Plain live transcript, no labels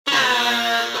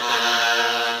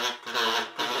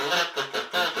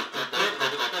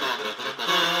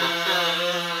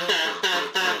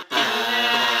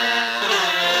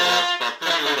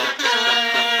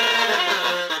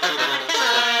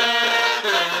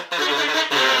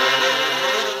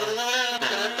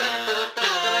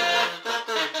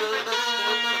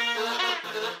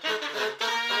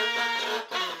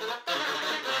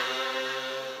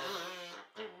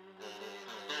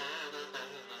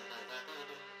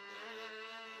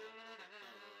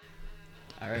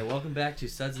All right, welcome back to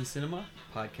Suds and Cinema,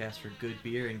 podcast for good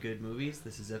beer and good movies.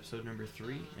 This is episode number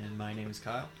 3, and my name is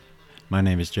Kyle. My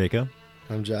name is Jacob.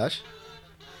 I'm Josh.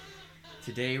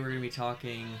 Today we're going to be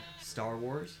talking Star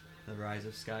Wars, The Rise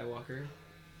of Skywalker,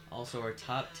 also our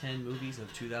top 10 movies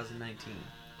of 2019.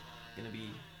 Going to be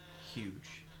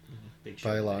huge. Big show.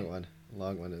 Probably a today.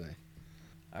 long one today.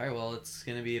 All right, well, it's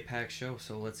going to be a packed show,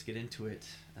 so let's get into it.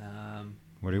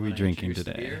 What are we wanna drinking introduce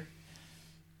the today? beer?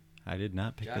 I did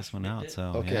not pick Josh this one picked out, it? so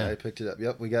Okay, yeah. I picked it up.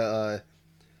 Yep, we got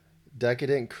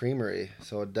Decadent Creamery.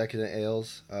 So Decadent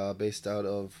Ales, based out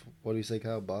of, what do you say,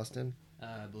 Kyle? Boston?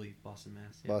 I believe Boston,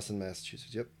 Mass. Yeah. Boston,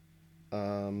 Massachusetts. Yep.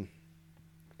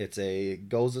 It's a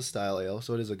Goza style ale,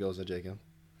 so it is a Goza, Jacob.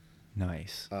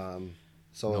 Nice.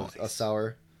 So Nice. a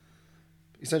sour,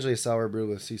 essentially a sour brew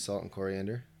with sea salt and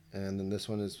coriander, and then this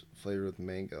one is flavored with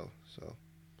mango. So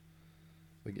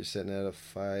we get sitting at a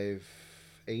 5.8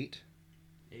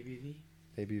 ABV,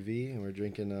 ABV, and we're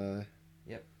drinking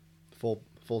Yep. full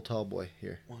tall boy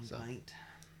here. one So. pint.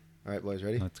 All right, boys,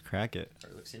 ready? Let's crack it.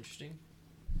 It looks interesting.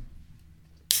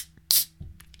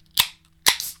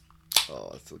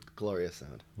 Oh, it's a glorious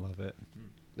sound. Love it.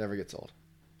 Never gets old.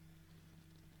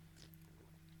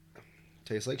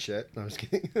 Tastes like shit. No, I'm just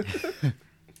kidding.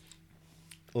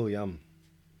 Oh, yum.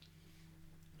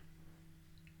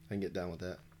 I can get down with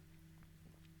that.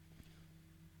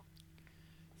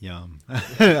 Yum.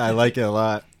 I like it a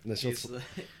lot. Initial Jeez,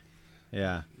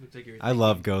 Yeah. looks like you're I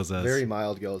love Gozas. very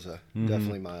mild Goza. Mhm.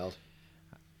 Definitely mild.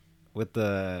 With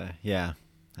the, yeah.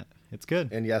 It's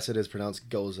good. And yes, it is pronounced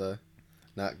Goza,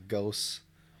 not Gose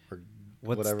or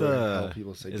What's whatever the, hell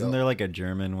people say. isn't there like a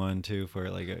German one too for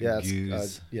like a Yeah,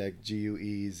 goose? it's, yeah,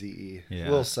 Gueze. Yeah.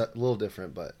 A little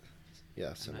different, but yeah,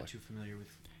 I'm similar. not too familiar with,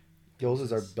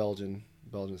 Gozes are Belgian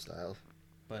style.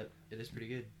 but it is pretty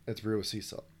good. It's brewed with sea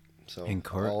salt, so And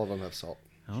all of them have salt.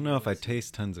 I don't know if I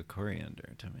taste tons of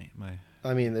coriander to me.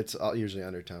 I mean, it's usually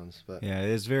undertones, but Yeah, it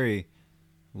is very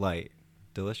light.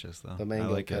 Delicious though. the I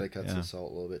mango like kind it. of cuts Yeah. the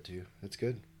salt a little bit too. It's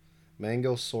good.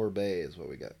 Mango sorbet is what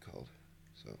we got called.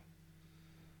 So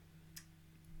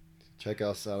check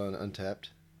us out on Untapped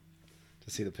to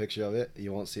see the picture of it.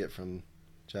 You won't see it from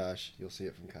Josh. You'll see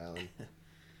it from Kyle and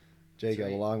Jacob,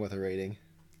 right. along with a rating.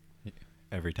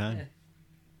 Every time. Yeah.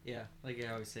 Yeah, like I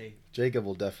always say, Jacob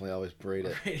will definitely always braid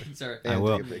it. ratings are And I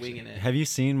will. take a picture. winging it. Have you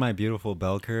seen my beautiful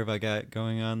bell curve I got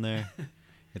going on there?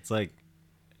 It's like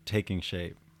taking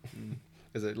shape.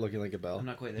 Is it looking like a bell? I'm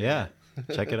not quite there Yeah. yet.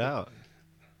 Check it out.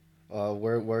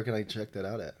 Where can I check that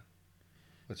out at?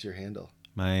 What's your handle?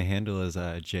 My handle is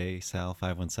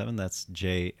JSAL517. That's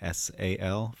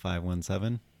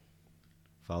JSAL517.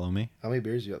 Follow me. How many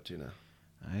beers are you up to now?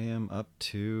 I am up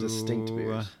to Distinct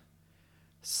beers.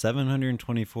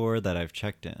 724 that I've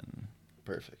checked in.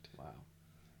 Perfect. Wow.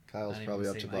 Kyle's Not even probably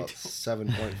the up to same about height.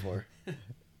 7.4. How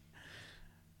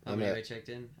I'm many have at- I checked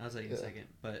in? I'll tell you in a Yeah. second,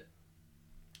 but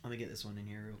let me get this one in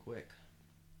here real quick.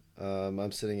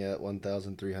 I'm sitting at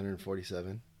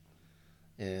 1,347,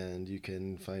 and you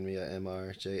can find me at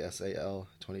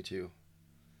MRJSAL22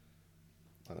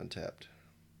 on Untapped.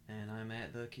 And I'm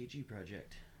at the KG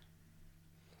Project.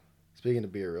 Speaking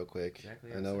of beer, real quick,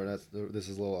 Exactly I know we're not. outside. This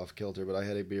is a little off kilter, but I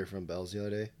had a beer from Bell's the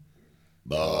other day.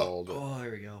 Called Oh,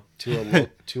 there we go.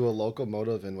 to a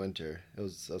locomotive in winter. It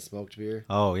was a smoked beer.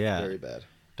 Oh, yeah. Very bad.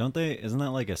 Don't they? Isn't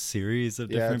that like a series of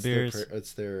different beers?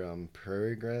 It's their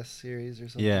Prairie Grass series or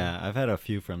something. Yeah, I've had a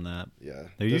few from that. Yeah.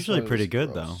 They're This usually one pretty was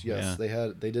good, gross. though. Yes,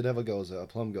 Yeah. they did have a Goza, a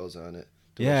plum Goza on it.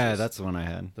 Yeah, Delicious. that's the one I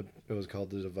had. It was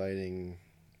called the Dividing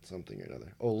something or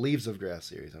another. Oh, Leaves of Grass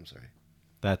series. I'm sorry.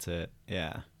 That's it.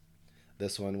 Yeah.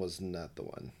 This one was not the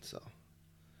one. So,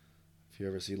 if you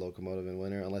ever see locomotive in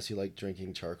winter, unless you like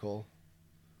drinking charcoal,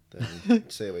 then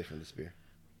stay away from this beer.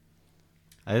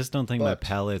 I just don't think my But-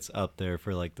 palate's up there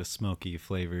for like the smoky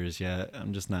flavors yet.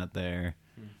 I'm just not there.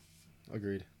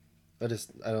 Agreed. I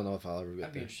don't know if I'll ever get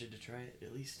I'd be there. interested to try it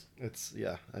at least. It's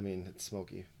I mean it's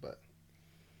smoky, but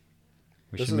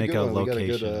We This should is a make good a one. We got a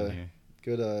location good, in here.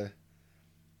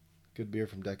 good beer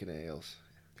from Decadent Ales.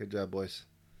 Good job, boys.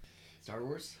 Star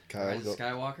Wars? Kyle, Rise of go-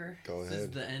 Skywalker? go This is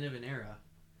ahead. the end of an era.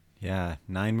 Yeah,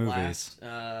 9 movies.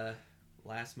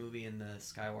 Last movie in the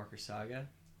Skywalker saga.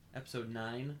 Episode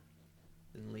 9.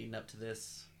 Been leading up to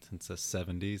this. Since the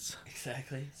 70s.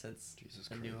 Exactly. Since Jesus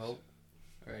A New Christ. Hope.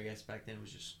 Or I guess back then it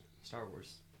was just Star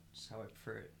Wars. Just how I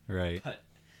prefer it. Right. But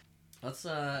let's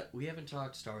we haven't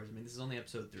talked Star Wars. I mean, this is only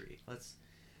episode 3.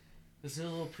 This is a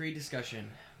little pre-discussion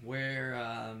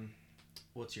where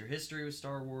what's your history with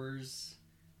Star Wars?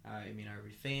 I mean, are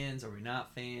we fans? Are we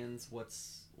not fans?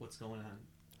 What's going on?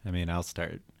 I mean, I'll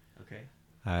start. Okay.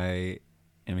 I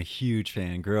am a huge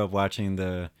fan. Grew up watching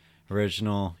the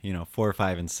original, 4,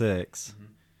 5, and 6. Mhm.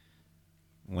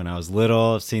 when I was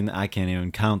little. I can't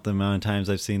even count the amount of times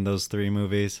I've seen those 3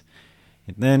 movies.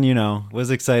 And then, was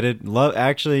excited.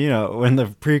 Actually, when the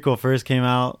prequel first came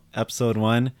out, episode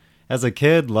 1, as a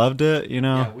kid, loved it,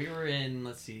 Yeah, we were in,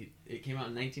 let's see, it came out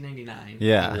in 1999.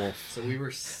 Yeah. So we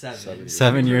were 7.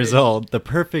 7 years old. The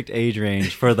perfect age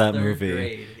range for that Third movie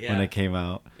grade, yeah. when it came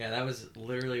out. Yeah, that was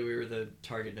literally, we were the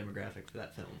target demographic for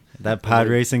that film. That pod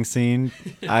racing scene,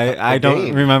 I don't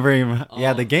game. remember even.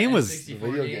 Yeah, Oh, the game was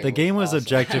Video game. the game was Awesome.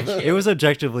 objective. It was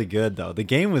objectively good though. The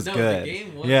game was No, good. the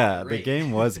game was Yeah, the great.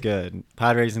 game was good.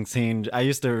 Pod racing scene. I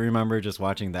used to remember just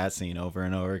watching that scene over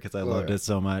and over because I loved yeah. it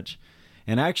so much.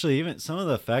 And actually, even some of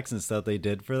the effects and stuff they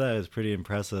did for that is pretty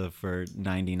impressive for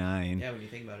 '99. Yeah, when you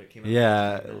think about it, it came out in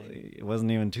Yeah, 1999. it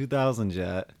wasn't even 2000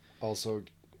 yet. Also,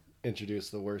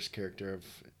 introduced the worst character of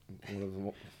one of the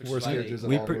Which is worst why characters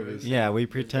they- of all movies. Yeah, we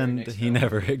The very pretend next he film.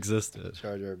 never existed.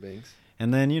 Jar Jar Binks.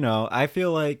 And then, I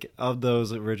feel like of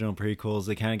those original prequels,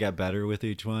 they kind of got better with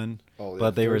each one. Oh,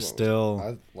 But they third were one was- still-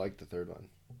 I liked the third one.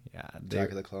 Yeah, Attack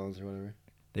of the Clones or whatever.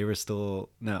 they were still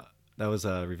no. That was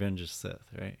Revenge of the Sith,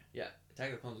 right? Yeah, Attack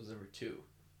of the Clones was number 2.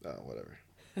 Oh, whatever.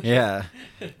 Yeah,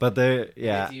 but they I'll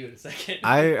yeah. get to you in a second.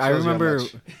 I Shows you how remember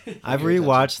much- I've Pay attention.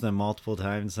 rewatched them multiple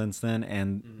times since then,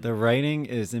 and Mhm. the writing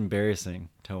is embarrassing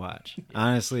to watch.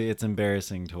 Honestly, it's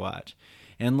embarrassing to watch,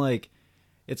 and like.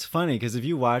 It's funny because if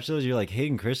you watch those, you're like,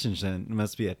 Hayden Christensen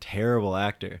must be a terrible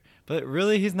actor. But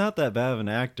really, he's not that bad of an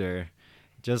actor.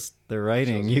 Just the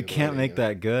writing. Shows You you the can't writing, make yeah.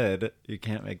 that good. You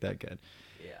can't make that good.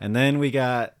 Yeah. And then we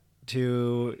got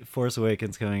to Force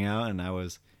Awakens coming out, and I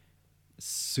was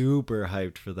super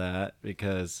hyped for that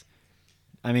because,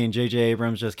 I mean, J.J.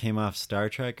 Abrams just came off Star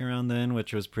Trek around then,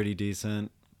 which was pretty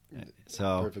decent.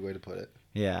 So, Perfect way to put it.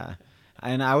 yeah.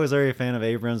 And I was already a fan of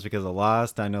Abrams because of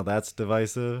Lost. I know that's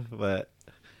divisive, but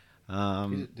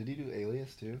Did he do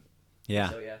Alias too? yeah.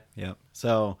 So, yeah. Yep.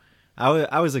 So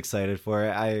I was excited for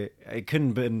it. It couldn't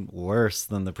have been worse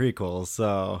than the prequels.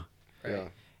 So, Right. Yeah.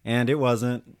 and it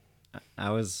wasn't. I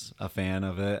was a fan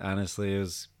of it. Honestly, it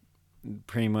was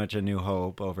pretty much a New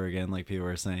Hope over again, like people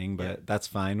were saying. But Yeah. that's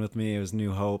fine with me. It was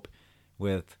New Hope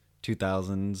with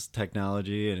 2000s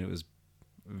technology, and it was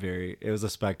a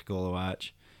spectacle to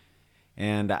watch.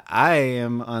 And I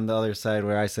am on the other side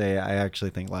where I say I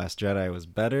actually think Last Jedi was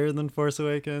better than Force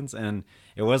Awakens, and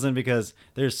it wasn't because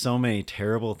there's so many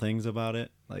terrible things about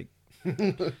it, like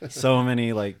so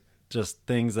many like just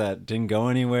things that didn't go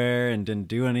anywhere and didn't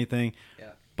do anything.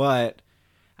 Yeah. But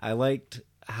I liked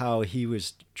how he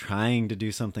was trying to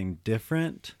do something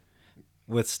different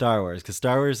with Star Wars, because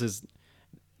Star Wars is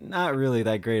not really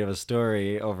that great of a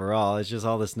story overall. It's just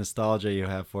all this nostalgia you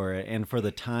have for it, and for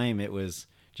the time it was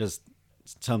just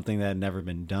something that had never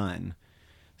been done,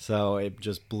 so it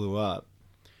just blew up.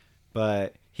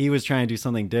 But he was trying to do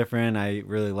something different. I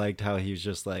really liked how he was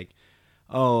just like,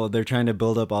 oh, they're trying to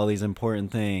build up all these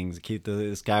important things, keep the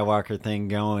Skywalker thing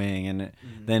going, and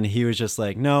then he was just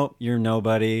like, nope, you're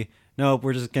nobody, nope,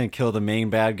 we're just gonna kill the main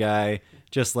bad guy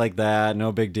just like that,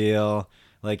 no big deal.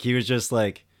 Like, he was just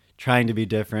like trying to be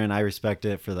different. I respect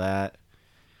it for that.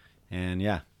 And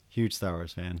yeah, huge Star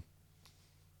Wars fan.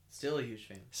 Still a huge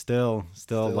fan. Still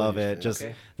Still a love huge it. fan. Just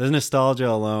Okay. the nostalgia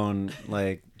alone,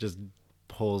 like, just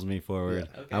pulls me forward.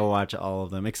 Yeah. Okay. I will watch all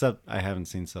of them, except I haven't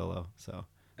seen Solo. So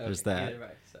there's Okay, that. neither have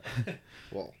I, so.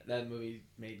 Well, That movie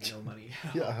made no money.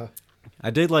 yeah. I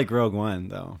did like Rogue One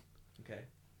though, Okay.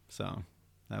 so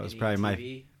that was Any probably my.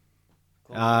 TV?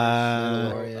 Clone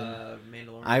Mandalorian. Wars,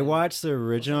 Mandalorian. I watched the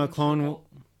original What's that one called?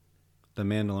 The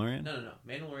Mandalorian. No.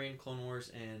 Mandalorian, Clone Wars,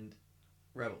 and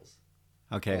Rebels.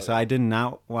 Okay, Oh, so I did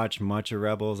not watch much of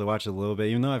Rebels. I watched a little bit,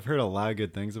 even though I've heard a lot of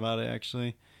good things about it.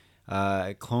 Actually,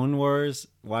 Clone Wars.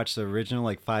 Watched the original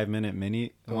like 5-minute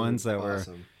mini ones that were.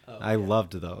 Awesome. Oh, I yeah.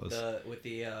 loved those. With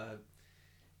the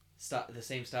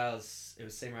same styles. It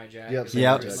was Samurai Jack. Yep, or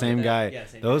Samurai Yep, Jack. something same like guy. that. Yeah,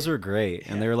 same Those guy. were great,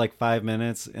 and they Yeah. were like 5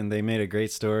 minutes, and they made a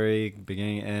great story,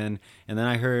 beginning and end. And then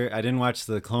I didn't watch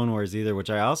the Clone Wars either, which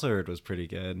I also heard was pretty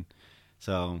good.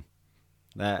 So,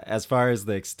 that as far as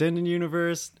the extended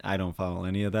universe, I don't follow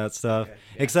any of that stuff, Okay,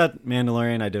 yeah. except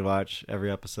Mandalorian. I did watch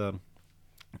every episode,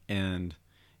 and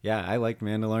yeah, I liked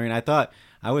Mandalorian. I thought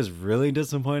I was really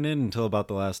disappointed until about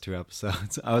the last 2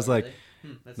 episodes. I was Oh, like,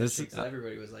 really? That's this interesting, is- 'cause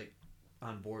everybody was like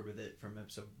on board with it from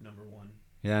episode number 1.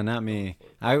 yeah, not me.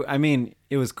 I mean,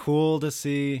 it was cool to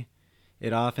see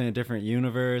it off in a different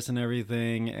universe and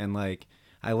everything, and like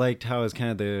I liked how it was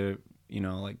kind of the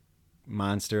like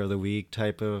monster of the week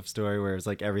type of story where it's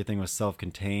like everything was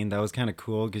self-contained. That was kind of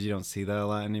cool because you don't see that a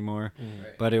lot anymore.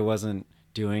 Right. But it wasn't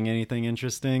doing anything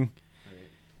interesting. Right.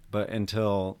 But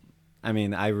I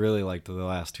mean, I really liked the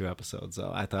last 2 episodes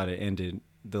though. I thought it ended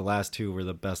the last two were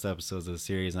the best episodes of the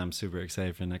series. I'm super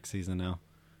excited for next season now.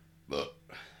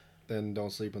 Then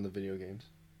don't sleep on the video games.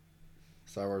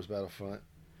 Star Wars Battlefront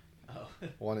Oh.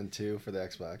 1 and 2 for the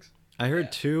Xbox. I heard Yeah.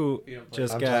 two You don't play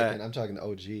just I'm got. talking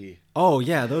OG. Oh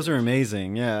yeah, those are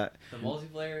amazing. Yeah, The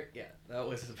multiplayer, yeah, that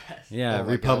was the best. yeah. Oh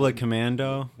my Republic God.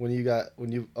 Commando.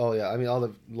 Oh yeah, I mean a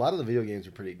lot of the video games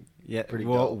are pretty. Yeah, Pretty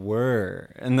well, dope.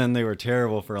 were, and then they were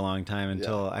terrible for a long time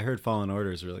until I heard Fallen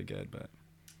Order is really good. But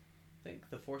I think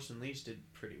The Force Unleashed did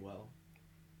pretty well.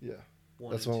 Yeah,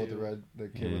 One that's and the one with two. the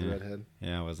kid with the Yeah. red head.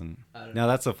 yeah, I wasn't. I don't No, know.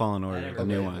 that's the Fallen I Order, never the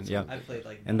new played one. it. Yeah, I played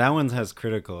like. and that one has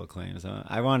critical acclaim. So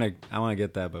I want to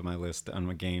get that, but my list on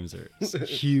my games are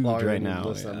huge Longer right than your now.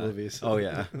 list on yeah. movies. Oh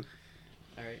yeah.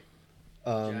 All right,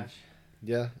 Josh.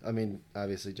 Yeah, I mean,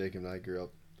 obviously Jacob and I grew up.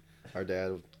 Our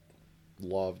dad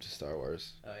loved Star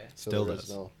Wars. Oh yeah. So Still the does.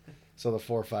 original. So the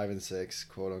 4, 5, and 6,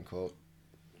 quote unquote,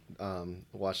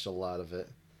 watched a lot of it.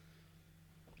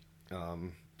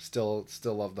 Still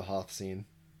love the Hoth scene.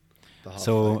 The Hoth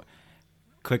So, fight.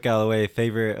 quick out of the way,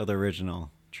 favorite of the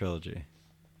original trilogy.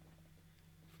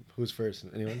 Who's first?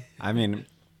 Anyone? I mean,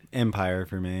 Empire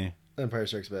for me. Empire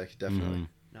Strikes Back, definitely. Mhm.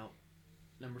 No.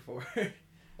 Number 4.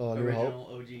 Oh, New Original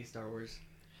Hope. OG Star Wars.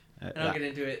 Uh, And I'll get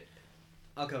into it.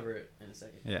 I'll cover it in a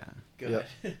second. yeah. Go Yep.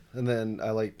 ahead. And then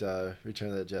I liked Return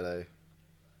of the Jedi.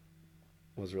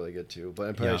 Was really good too, but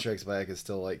Empire Yeah. Strikes Back is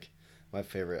still like my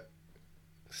favorite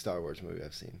Star Wars movie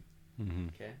I've seen hmm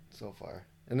Okay. so far,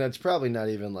 and that's probably not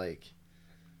even like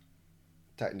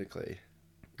technically.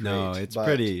 No, great, it's but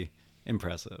pretty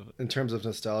impressive. in terms of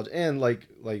nostalgia and like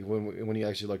when you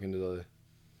actually look into the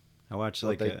I watched what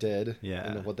like they did yeah.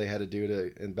 and what they had to do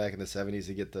to and back in the 70s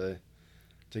to get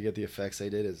the effects they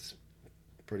did is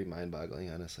pretty mind-boggling,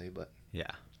 honestly. But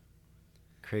yeah,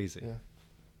 crazy. Yeah.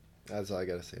 that's all I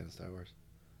gotta say on Star Wars.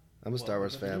 I'm a Well, Star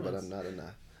Wars what about fan, the but new I'm ones?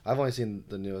 not I've only seen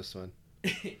the newest one.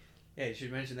 Yeah, you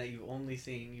should mention that you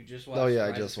just watched. Oh, yeah, I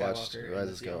Rise just of watched Skywalker, and Rise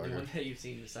that's of the only Skywalker. one that you've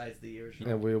seen besides the original.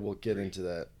 And we will get into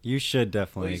that. You should Well,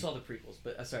 definitely. you saw the prequels,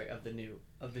 but sorry, of the new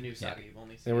saga. You've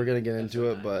only seen. And we're gonna get into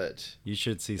episode it, 9. but You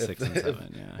should see if 6 and the-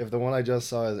 7. Yeah. if the one I just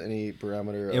saw is any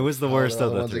barometer, It of was the how worst of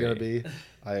other the ones are gonna three. be,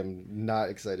 I am not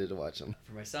excited to watch them.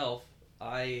 For myself,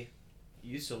 I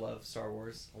used to love Star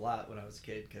Wars a lot when I was a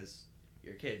kid because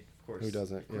you're a kid, of course. Who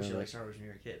doesn't? Of course, Yeah. you like Star Wars when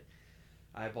you're a kid.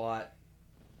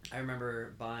 I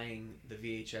remember buying the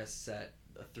VHS set,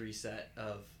 a 3 set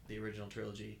of the original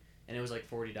trilogy, and it was like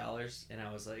 $40, and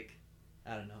I was like,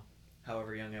 I don't know,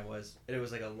 however young I was. It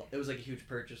was like a huge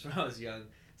purchase when I was young.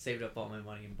 Saved up all my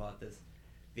money and bought this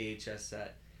VHS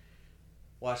set.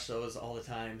 Watched those all the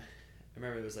time. I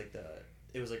remember it was like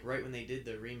right when they did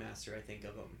the remaster, I think,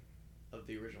 of them, of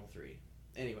the original 3.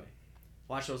 Anyway,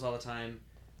 watched those all the time.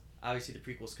 Obviously, the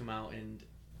prequels come out, and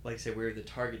like I said, we were the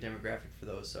target demographic for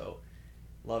those, so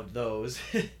loved those.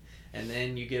 And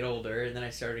then you get older, and then I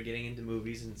started getting into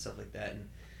movies and stuff like that, and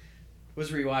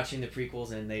was rewatching the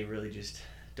prequels, and they really just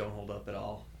don't hold up at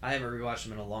all. I haven't rewatched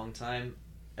them in a long time.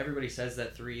 Everybody says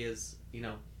that 3 is,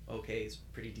 okay, it's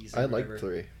pretty decent. I or like whatever,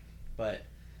 3. but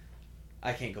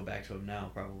I can't go back to them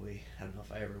now. Probably, I don't know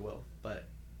if I ever will. But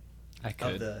I of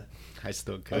could. the I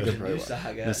still I could. could new probably watch.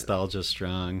 saga, Nostalgia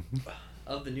strong.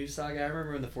 of the new saga, I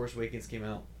remember when The Force Awakens came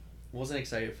out. Wasn't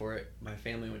excited for it. My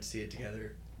family went to see it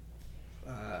together.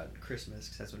 Christmas,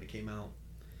 because that's when it came out.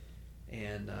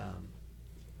 And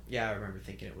yeah, I remember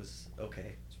thinking it was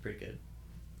okay. It's pretty good.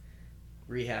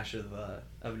 Rehash of A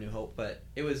New Hope, but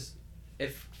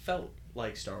it felt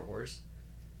like Star Wars.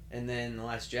 And then The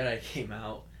Last Jedi came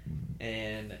out,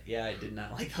 and yeah, I did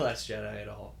not like The Last Jedi at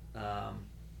all.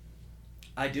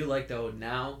 I do like, though,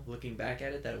 now looking back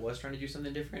at it, that it was trying to do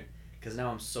something different, because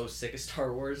now I'm so sick of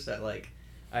Star Wars that like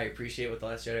I appreciate what The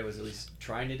Last Jedi was at least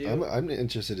trying to do. I'm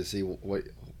interested to see why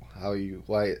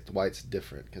it's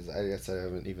different, because I guess I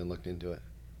haven't even looked into it.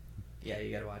 Yeah,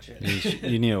 you gotta watch it.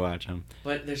 You need to watch them.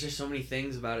 But there's just so many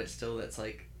things about it still that's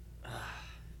like, I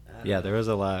don't Yeah, know. there was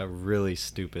a lot of really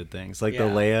stupid things, like the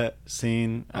Yeah. Leia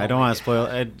scene. Oh I don't my want to spoil.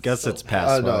 God. I guess So it's bad.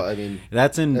 past. No, spoil. I mean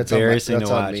That's embarrassing that's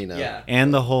to on watch. me now. Yeah.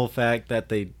 And the whole fact that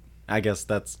they, I guess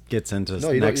that gets into No,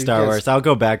 you don't- next you Star can't Wars. I'll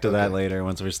go back to that okay. later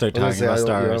once we start I was talking gonna about say,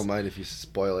 Star I Wars. don't mind if you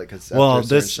spoil it, because Well, after a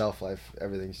certain this- shelf life,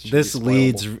 everything should This be spoilable.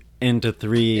 leads into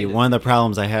 3. Into One of the 3.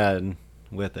 problems I had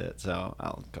with it, so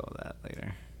I'll go with that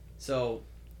later. So,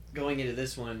 going into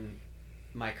this one,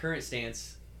 my current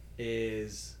stance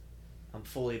is I'm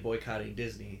fully boycotting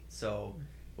Disney. So,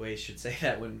 we should say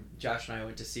that when Josh and I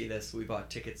went to see this, we bought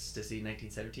tickets to see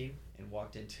 1917 and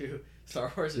walked into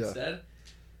Star Wars Yeah. instead.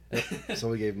 So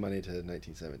we gave money to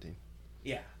 1917.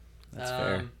 Yeah. That's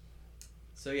fair.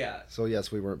 So, yeah, So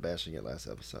yes, we weren't bashing it last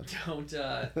episode. don't,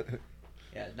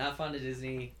 yeah, not fond of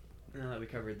Disney. now that we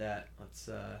covered that, let's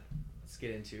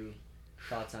get into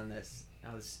thoughts on this.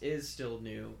 Now, this is still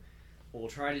new. What we'll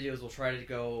try to do is we'll try to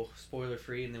go spoiler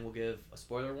free, and then we'll give a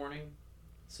spoiler warning.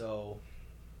 So,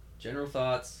 general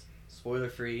thoughts, spoiler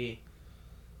free.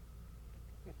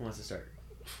 Who wants to start?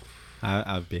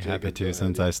 I'd be Jacob, happy go to ahead.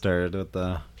 since I started with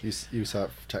the You saw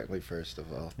it technically first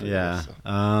of all. yeah.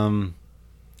 So.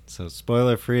 So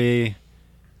spoiler free,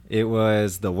 it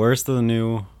was the worst of the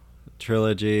new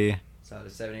trilogy. So out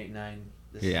of 7, 8, 9,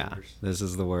 this Yeah, is the worst. this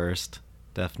is the worst,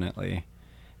 definitely.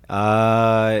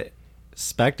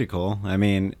 Spectacle. I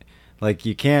mean, like,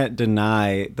 you can't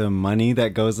deny the money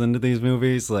that goes into these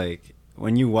movies. Like,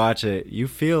 when you watch it, you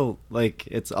feel like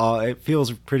it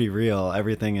feels pretty real.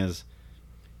 Everything is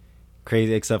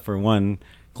crazy except for one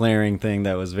glaring thing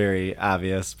that was very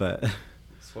obvious, but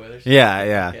Spoilers?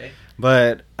 yeah. Okay.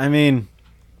 But I mean,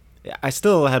 I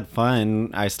still had fun.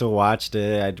 I still watched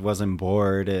it. I wasn't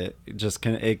bored. It just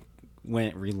it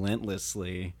went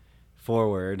relentlessly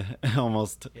forward,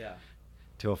 almost Yeah.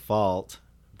 to a fault.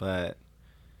 But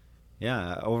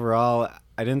yeah, overall,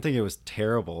 I didn't think it was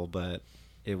terrible, but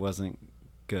it wasn't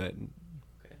good.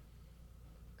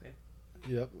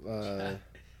 Yep.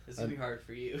 This will be hard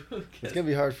for you. It's gonna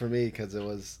be hard for me because it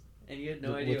was And you had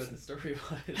no idea what the story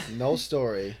was. no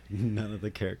story. None of the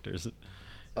characters. So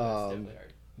that's definitely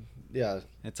hard. Yeah,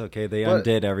 It's okay. They But-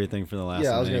 undid everything for the last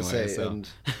yeah. I one was gonna anyway. say, So. and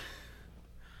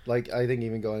like I think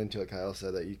even going into it, Kyle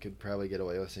said that you could probably get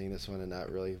away with seeing this one and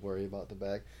not really worry about the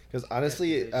back. Because honestly,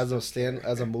 Yeah, 'cause they just don't care.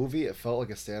 as a movie, it felt like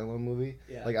a standalone movie.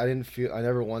 Yeah. Like I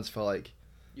never once felt like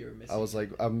You were missing. I was like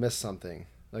I missed something.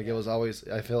 Like Yeah. it was always.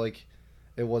 I feel like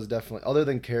it was definitely other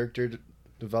than character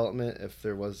development, if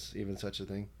there was even such a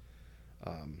thing.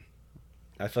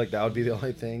 I feel like that would be the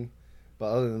only thing, but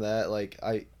other than that,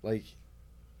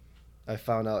 I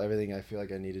found out everything I feel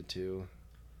like I needed to,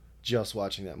 just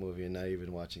watching that movie and not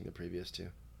even watching the previous two.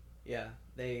 Yeah,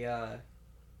 they.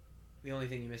 The only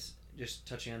thing you missed, just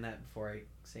touching on that before I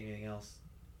say anything else,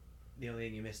 the only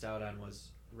thing you missed out on was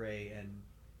Rey and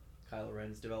Kylo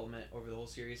Ren's development over the whole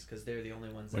series because they're the only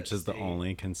ones. Which that is the stay only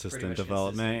pretty consistent much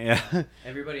development. Yeah.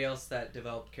 Everybody else that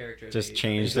developed character Just they-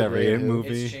 changed Is it every Ray and who?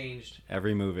 movie. It's changed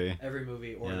Every movie. every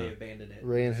movie, or Yeah. they abandoned it.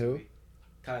 Ray in and this who? movie.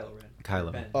 Kylo Ren.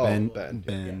 Kylo. Ben. Oh, Ben. Ben.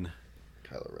 Ben.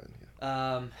 Kylo Ren.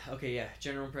 Yeah. Okay, yeah.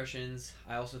 General impressions.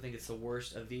 I also think it's the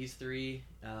worst of these three.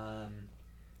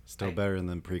 Still I- better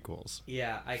than prequels.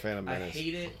 Yeah, Phantom I Menace.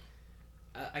 hate it.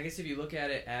 I guess if you look at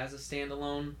it as a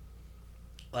standalone,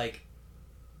 like,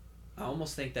 I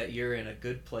almost think that you're in a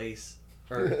good place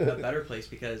or a better place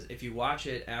because if you watch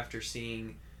it after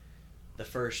seeing the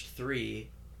first three,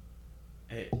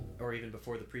 or even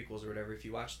before the prequels or whatever, if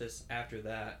you watch this after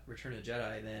that, Return of the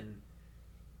Jedi, then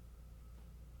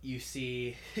you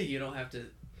see you don't have to,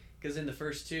 because in the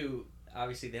first two,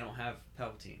 obviously they don't have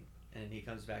Palpatine, and he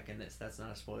comes back in this. That's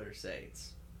not a spoiler to say.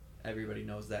 Everybody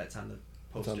knows that. It's on the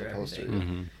poster. on the poster, everything. yeah.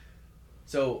 Mm-hmm.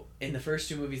 So in the first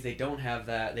two movies, they don't have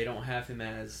that. They don't have him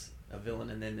as a villain,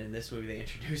 and then in this movie, they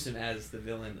introduce him as the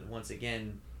villain once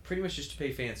again, pretty much just to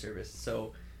pay fan service.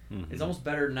 So Mm-hmm. it's almost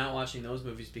better not watching those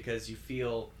movies because you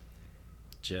feel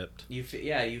Gypped. you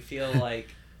feel like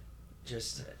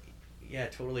just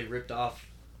totally ripped off,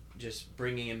 just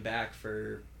bringing him back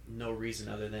for no reason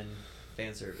other than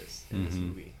fan service in this Mhm.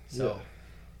 movie. So Yeah.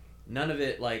 none of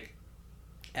it, like,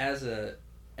 as a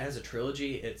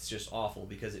trilogy, it's just awful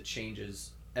because it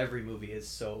changes. Every movie is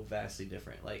so vastly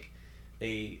different. Like,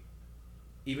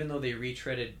 even though they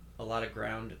retreaded a lot of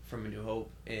ground from A New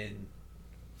Hope in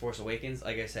Force Awakens,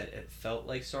 like I said, it felt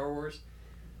like Star Wars.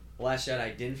 Last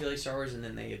Jedi didn't feel like Star Wars, and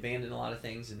then they abandoned a lot of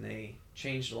things and they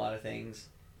changed a lot of things.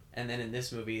 And then in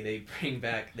this movie, they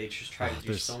just try to do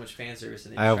there's- so much fan service,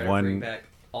 and they I have try to bring one- back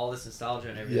all this nostalgia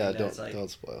and everything. Yeah, that it's like,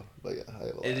 don't spoil. But yeah, I have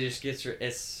a lot. it just gets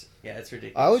it's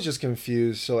ridiculous. I was just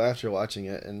confused. So after watching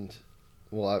it, and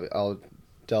well, I'll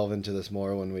delve into this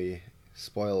more when we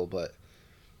spoil. But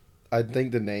I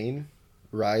think the name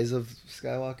Rise of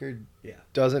Skywalker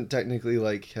doesn't technically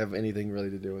have anything really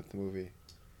to do with the movie.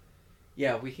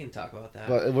 Yeah, we can talk about that.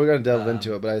 But we're gonna delve Um,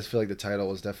 into it. But I just feel like the title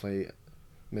was definitely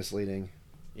misleading,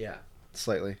 yeah,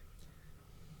 slightly.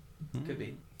 could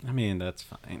be. I mean, that's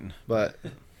fine. But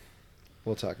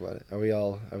we'll talk about it. Are we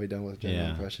done with general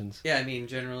Yeah. impressions? Yeah, I mean,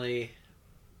 generally,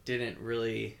 didn't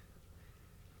really.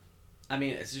 I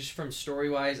mean, it's just from story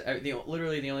wise.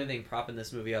 Literally, the only thing propping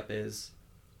this movie up is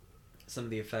some of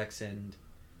the effects and,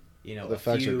 The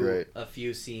effects are great. a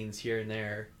few scenes here and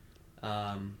there,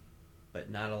 but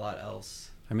not a lot else.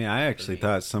 I mean, I actually me.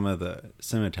 thought some of the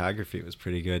cinematography was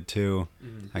pretty good too.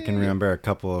 Mhm. I can remember a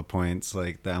couple of points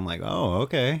like that. I'm like, oh,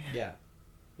 okay. Yeah,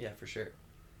 for sure.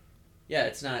 Yeah,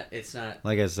 it's not.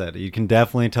 Like I said, you can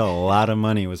definitely tell a lot of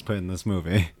money was put in this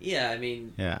movie. Yeah, I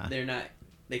mean, Yeah. they're not.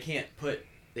 They can't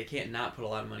not put a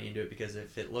lot of money into it, because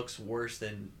if it looks worse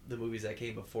than the movies that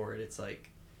came before it, it's like,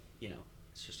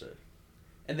 it's just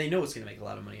and they know it's gonna make a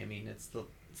lot of money. I mean, it's the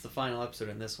final episode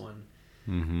in this one.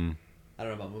 Mm-hmm. I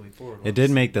don't know about moving forward. It did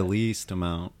make the least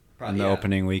amount in the yeah.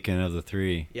 opening weekend of the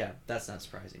 3. Yeah, that's not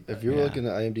surprising. If you're looking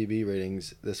at IMDb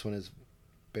ratings, this one is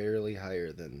barely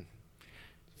higher than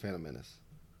Phantom Menace.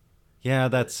 Yeah,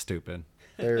 that's stupid.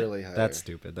 Barely higher. That's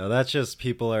stupid though. That's just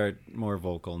people are more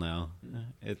vocal now.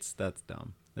 That's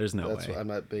dumb. There's no way. I'm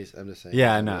not I'm just saying.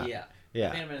 Yeah, I know.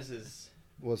 Yeah. Phantom Menace is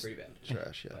pretty bad.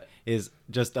 Trash. Yeah. But Is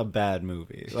just a bad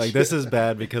movie. Like this is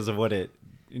bad because of what it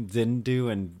didn't do,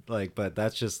 and but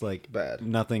that's just like bad.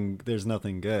 Nothing. There's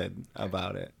nothing good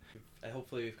about it.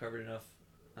 Hopefully we've covered enough.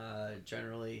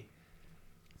 Generally,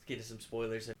 let's get to some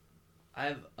spoilers. I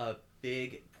have a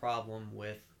big problem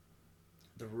with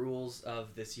the rules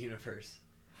of this universe.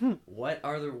 What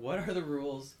are the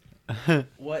rules?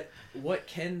 What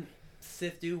can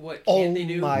Sith do? What can't they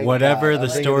do? Whatever God, the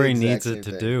story needs it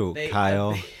to do,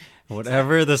 Kyle.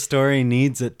 Whatever the story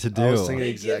needs it to do. I was thinking the They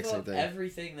exact give same up thing.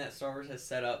 everything that Star Wars has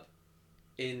set up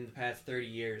in the past 30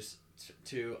 years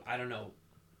to I don't know,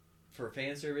 for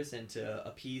fan service and to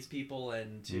appease people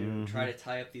and to try to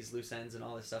tie up these loose ends and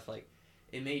all this stuff. Like,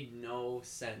 it made no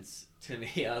sense to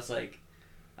me. I was like,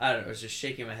 I don't know. I was just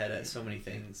shaking my head at so many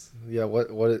things. Yeah.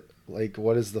 What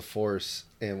is the Force,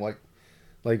 and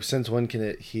since when can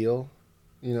it heal?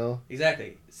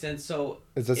 Exactly. Since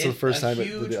is this the first time a it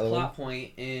did huge the other plot one?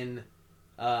 point in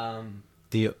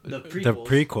The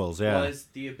prequels, yeah. was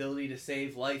the ability to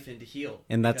save life and to heal.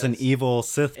 And that's an Because- evil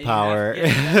Sith and power.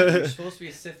 you're supposed to be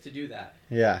a Sith to do that.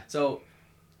 Yeah. So,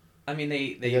 I mean,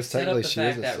 they guess set up technically the she is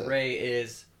fact a that Sith. Rey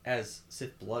has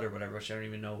Sith blood or whatever, which I don't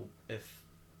even know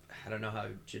I don't know how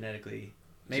genetically.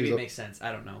 Maybe She's it a- makes sense.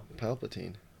 I don't know.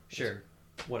 Palpatine. Sure,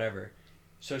 whatever.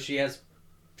 So she's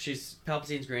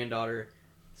Palpatine's granddaughter,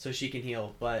 so she can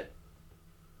heal. But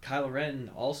Kylo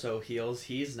Ren also heals.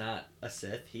 He's not a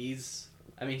Sith. He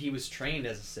was trained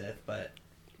as a Sith, but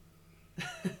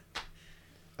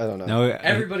I don't know. No,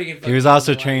 everybody can. he was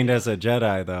also trained as a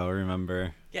Jedi, though.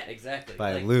 Remember, Yeah, exactly.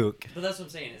 by Luke. But that's what I'm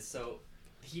saying is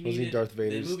he Was he needed Darth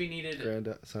Vader's the movie needed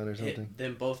grandson or something?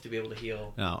 them both to be able to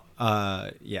heal. No,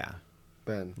 yeah,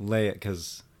 Ben. Leia,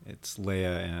 because it's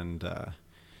Leia and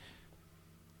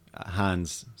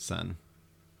Han's son.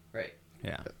 Right.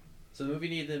 Yeah. So the movie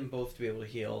needed them both to be able to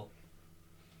heal,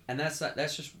 and that's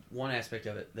just one aspect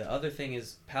of it. The other thing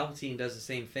is Palpatine does the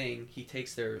same thing. He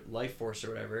takes their life force or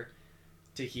whatever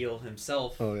to heal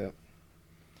himself. Oh yeah.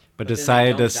 But then they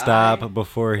decided to don't stop die,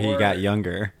 before he or- got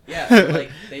younger. Yeah, so,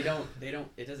 like they don't.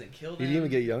 It doesn't kill He them. didn't even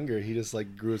get younger. He just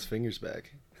grew his fingers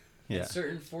back. Yeah. And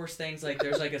certain force things, like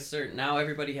there's like a certain, now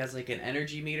everybody has like an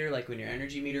energy meter. Like when your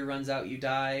energy meter runs out, you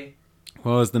die.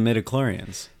 What was the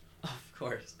midichlorians? Of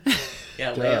course.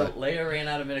 Yeah, Duh. Leia ran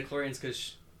out of midichlorians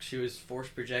because she was force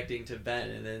projecting to Ben,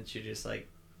 and then she just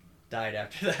died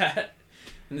after that.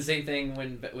 And the same thing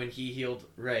when he healed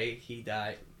Rey, he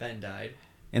died. Ben died.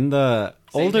 In the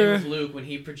Same older, thing with Luke, when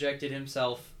he projected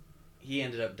himself, he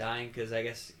ended up dying because I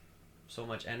guess so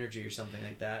much energy or something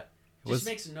like that. Just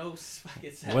makes no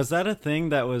fucking sense. was that a thing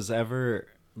that was ever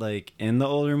in the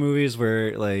older movies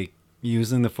where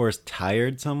using the Force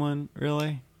tired someone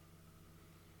really?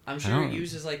 I'm I sure don't- it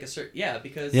uses a certain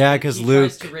because Yeah, 'cause he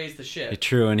Luke- tries to raise the ship.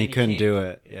 True, and he couldn't can't do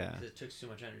it. Yeah. 'cause it took too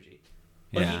much energy.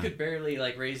 But Yeah. he could barely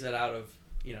raise it out of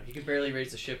he could barely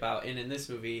raise the ship out. And in this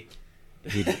movie,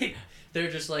 He-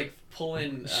 they're just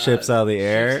pulling Ships out of the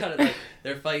air. ships out of,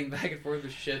 they're fighting back and forth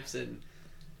with ships, and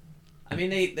I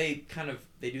mean they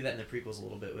do that in the prequels a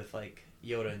little bit with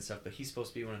Yoda and stuff. But he's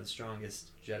supposed to be one of the strongest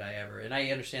Jedi ever, and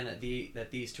I understand that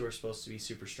these two are supposed to be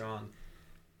super strong.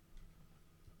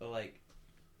 But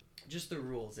just the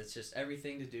rules, it's just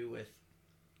everything to do with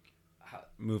how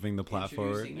Moving the plot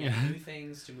forward. introducing new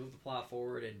things to move the plot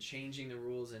forward and changing the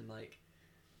rules, and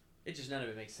it just none of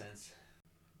it makes sense.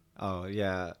 Oh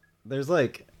yeah, there's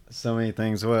so many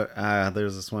things.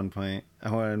 There's this one point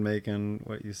I wanted to make in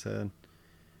what you said.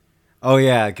 Oh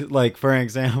yeah, for an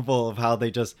example of how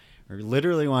they just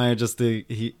literally wanted just to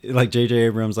J.J.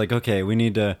 Abrams okay, we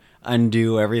need to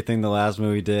undo everything the last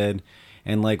movie did,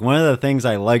 and one of the things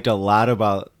I liked a lot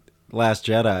about Last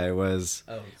Jedi was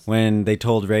when they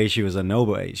told Rey she was a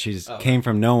nobody. Came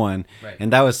from no one, Right.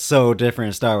 and that was so different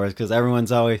in Star Wars because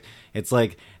everyone's always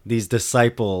these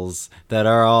disciples that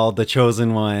are all the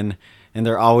chosen one, and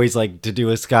they're always to do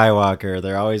with Skywalker.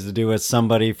 They're always to do with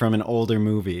somebody from an older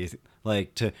movie.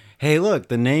 Hey, look,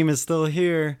 the name is still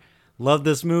here. Love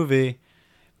this movie.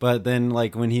 But then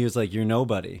when he was you're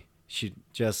nobody. she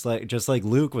just like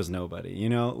Luke was nobody. You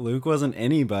know, Luke wasn't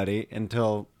anybody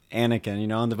until Anakin. You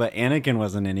know, but Anakin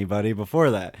wasn't anybody before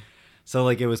that. So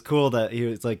like it was cool that he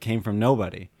was like came from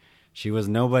nobody. She was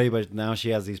nobody, but now she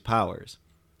has these powers.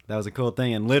 That was a cool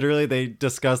thing. And literally they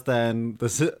discussed that in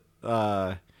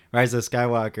the Rise of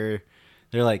Skywalker.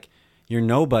 They're like, you're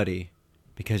nobody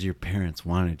because your parents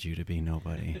wanted you to be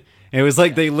nobody. It was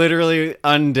like they literally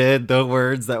undid the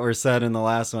words that were said in the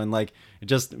last one. Like it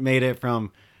just made it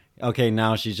from, okay,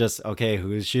 now she's just, okay,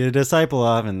 who is she a disciple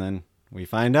of? And then we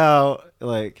find out,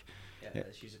 like, yeah,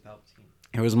 she's a Palpatine.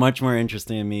 It was much more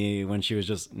interesting to me when she was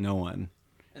just no one.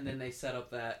 And then they set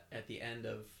up that at the end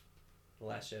of The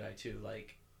Last Jedi too,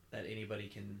 like that anybody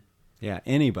can. Yeah,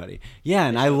 anybody. Yeah,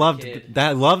 and I loved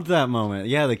that. Loved that moment.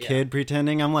 Yeah, the kid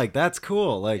pretending. I'm like, that's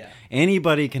cool. Like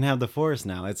anybody can have the Force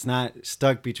now. It's not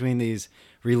stuck between these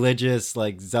religious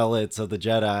like zealots of the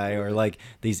Jedi or like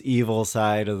these evil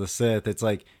side of the Sith. It's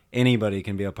like anybody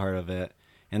can be a part of it.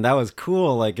 And that was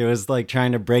cool. Like it was like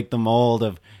trying to break the mold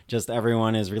of just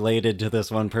everyone is related to this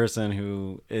one person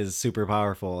who is super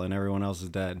powerful and everyone else is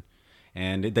dead.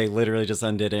 And they literally just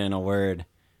undid it in a word.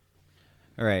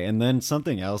 All right, and then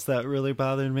something else that really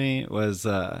bothered me was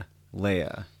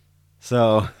Leia.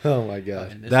 So, oh my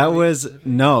gosh, that was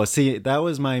that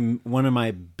was one of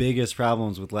my biggest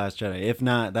problems with Last Jedi. If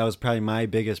not, that was probably my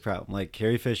biggest problem. Like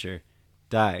Carrie Fisher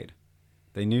died,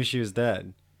 they knew she was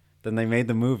dead, then they made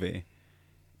the movie.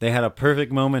 They had a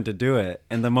perfect moment to do it,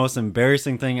 and the most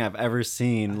embarrassing thing I've ever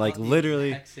seen, like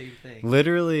literally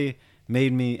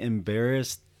made me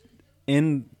embarrassed.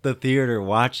 In the theater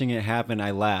watching it happen,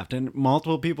 I laughed, and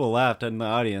multiple people laughed in the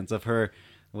audience of her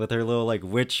with her little like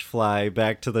witch fly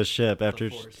back to the ship after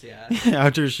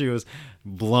after she was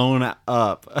blown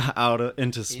up out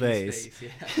into space,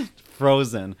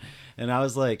 frozen. And I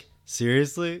was like,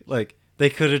 seriously? Like they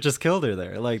could have just killed her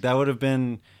there. Like that would have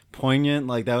been poignant.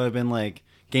 Like that would have been like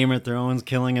Game of Thrones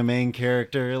killing a main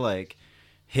character, like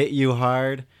hit you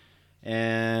hard.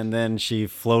 And then she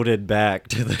floated back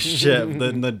to the ship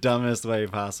in the dumbest way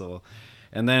possible.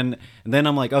 And then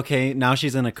I'm like, okay, now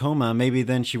she's in a coma. Maybe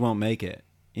then she won't make it,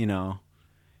 you know.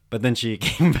 But then she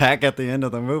came back at the end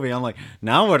of the movie. I'm like,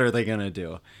 now what are they going to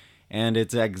do? And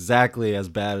it's exactly as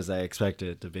bad as I expected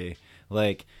it to be.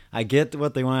 Like, I get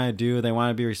what they want to do. They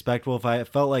want to be respectful. I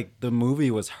felt like the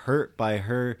movie was hurt by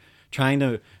her trying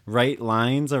to write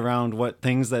lines around what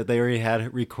things that they already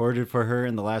had recorded for her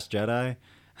in The Last Jedi.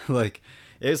 Like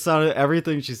it sounded,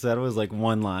 everything she said was like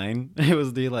one line. It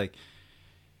was the like,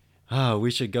 oh, we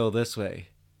should go this way.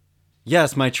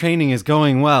 Yes, my training is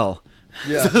going well.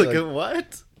 Yeah. So, like,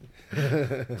 what?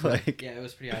 Like, yeah, it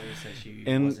was pretty obvious that she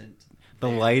wasn't. The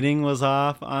lighting was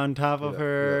off on top of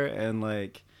her, and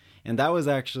that was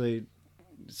actually,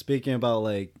 speaking about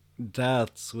like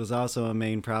deaths, was also a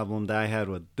main problem that I had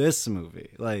with this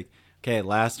movie. Like, okay,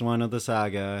 last one of the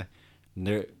saga.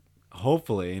 There.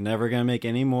 Hopefully never gonna make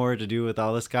any more to do with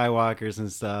all the Skywalkers and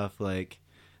stuff. Like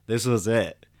this was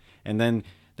it. And then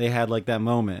they had like that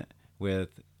moment with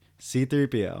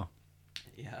C-3PO,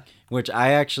 which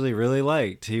I actually really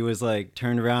liked. He was like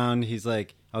turned around, he's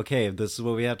like, okay, if this is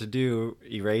what we have to do,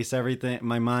 erase everything,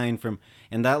 my mind from,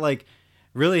 and that like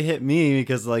really hit me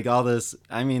because like all this,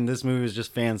 I mean this movie was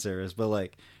just fan service, but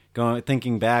like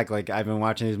thinking back, like I've been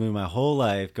watching these movies my whole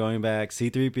life. Going back,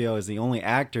 C-3PO is the only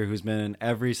actor who's been in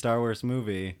every Star Wars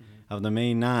movie of the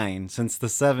main 9 since the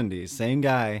 70s. Same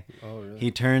guy. Oh, really? He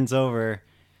turns over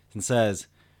and says,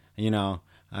 you know,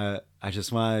 I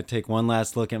just want to take one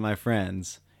last look at my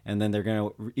friends. And then they're going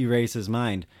to erase his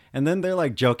mind. And then they're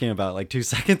like joking about it. Like 2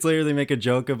 seconds later, they make a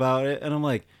joke about it. And I'm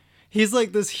like, he's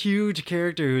like this huge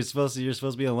character you're supposed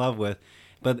to be in love with.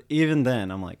 But even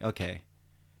then, I'm like, okay.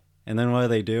 And then what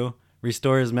do?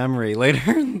 Restore his memory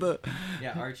later in the...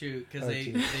 Yeah, R2, because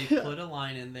they put a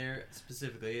line in there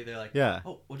specifically. They're like,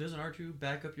 oh, well, doesn't R2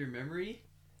 back up your memory?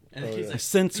 And he's like,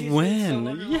 since when?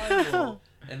 So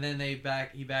and then he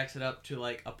backs it up to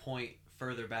like a point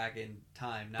further back in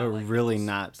time. Not but like really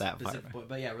not that far. Point,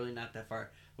 but yeah, really not that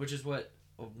far. Which is what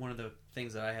one of the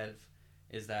things that I have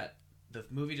is that the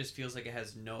movie just feels like it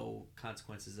has no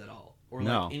consequences at all. Or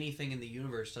like anything in the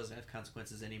universe doesn't have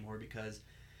consequences anymore because...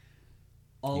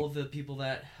 all of the people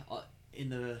that in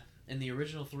the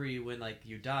original 3, when like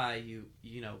you die,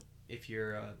 you know, if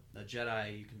you're a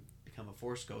Jedi, you can become a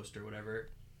Force ghost or whatever,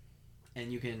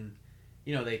 and you can,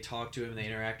 you know, they talk to him, they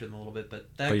interact with him a little bit, but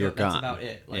that's about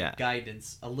it. Like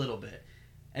guidance a little bit.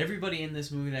 Everybody in this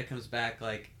movie that comes back,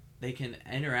 like they can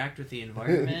interact with the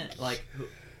environment. Like,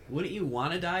 wouldn't you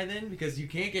want to die then? Because you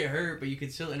can't get hurt, but you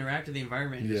can still interact with the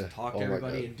environment and just talk to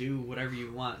everybody and do whatever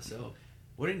you want. So.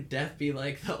 Wouldn't death be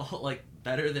like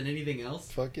better than anything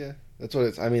else? Fuck yeah. That's what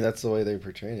it's. I mean, that's the way they're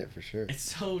portraying it for sure.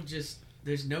 It's so just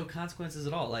there's no consequences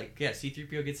at all. Like, yeah,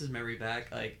 C-3PO gets his memory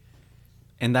back. Like,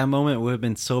 And that moment would have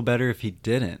been so better if he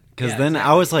didn't. Because Yeah, then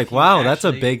exactly. I was If like, he wow, that's a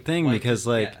actually big thing. liked Because, it,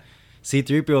 like, yeah.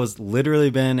 C-3PO has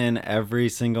literally been in every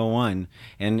single one.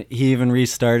 And he even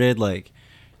restarted, like,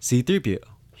 C-3PO,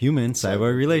 human cyborg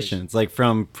Cyborg relations. Like,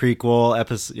 from prequel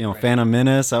episode, Right. Phantom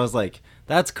Menace. I was like,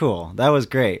 that's cool. That was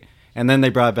great. And then they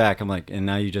brought it back. I'm like, and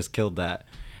now you just killed that.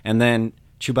 And then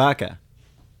Chewbacca.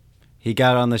 He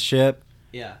got on the ship.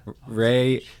 yeah,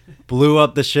 Ray blew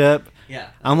up the ship. yeah.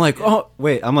 I'm like, Yeah. oh,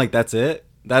 wait. I'm like, that's it?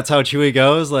 That's how Chewie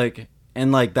goes? Like,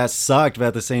 and, like, that sucked. But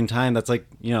at the same time, that's like,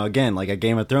 again, like a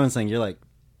Game of Thrones thing. You're like,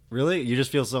 really? You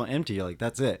just feel so empty. You're like,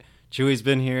 that's it. Chewie's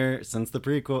been here since the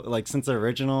prequel, like, since the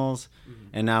originals.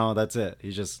 And now that's it.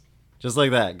 He's just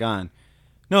like that, gone.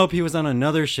 Nope, he was on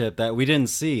another ship that we didn't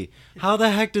see. How the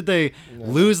heck did they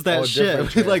lose that Oh, a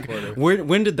different ship? Like, transporter.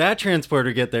 when did that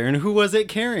transporter get there? And who was it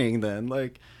carrying then?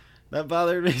 Like, that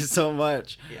bothered me so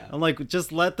much. Yeah. I'm like,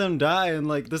 just let them die. And,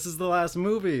 like, this is the last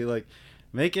movie. Like,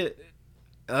 make it...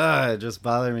 it just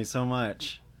bothered me so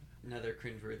much. Another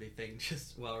cringeworthy thing,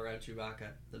 just while we're at Chewbacca,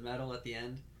 the medal at the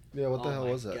end. Yeah, what the Oh hell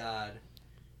my was that? God.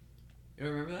 You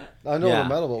remember that? I know Yeah. the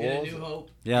medal, but In what A was New it?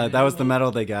 Hope. Yeah, in A that New was the Hope-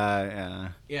 medal they got. Yeah.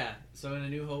 Yeah, so in A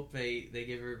New Hope, they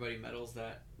gave everybody medals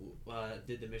that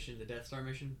did the mission, the Death Star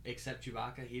mission, except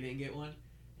Chewbacca. He didn't get one.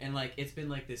 And, like, it's been,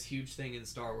 like, this huge thing in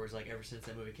Star Wars, like, ever since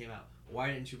that movie came out. Why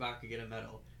didn't Chewbacca get a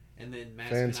medal? And then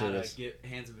Fan Maz service. Kanata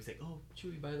hands him, he's like, oh,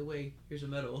 Chewie, by the way, here's a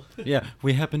medal. Yeah,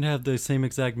 we happen to have the same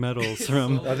exact medals It's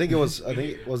from... so- I think it was.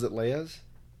 Was it Leia's?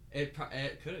 It could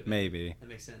have been. Maybe. That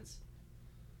makes sense.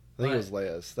 I think it But- was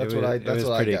Leia's. That's it what was, I. It That's was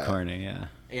what pretty I got. corny, yeah.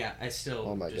 Yeah, I still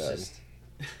Oh my God. just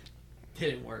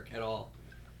didn't work at all.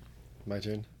 My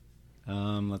turn.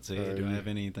 Let's see. Do I have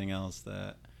anything else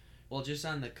that... Well, just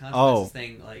on the consequences Oh,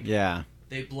 thing, like, Yeah.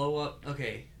 they blow up.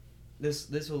 Okay, this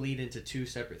will lead into two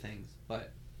separate things,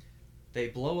 but they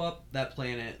blow up that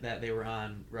planet that they were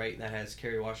on, right? That has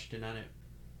Kerry Washington on it.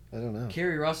 I don't know.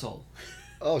 Kerry Russell.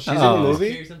 Oh, she's Oh. in the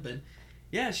movie. Kerry something.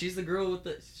 Yeah, she's the girl with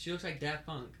the. She looks like Daft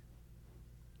Punk.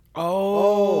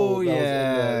 Oh, that was in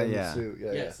yeah, the yeah. suit.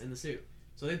 Yeah, Yes, in the suit.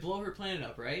 So they blow her planet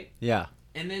up, right? Yeah.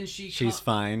 And then She's co-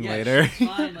 fine yeah, later. She's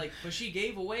fine, like, but she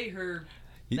gave away her.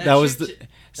 That was the... ship that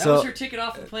So, was her ticket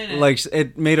off the planet. like,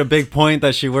 it made a big point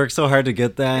that she worked so hard to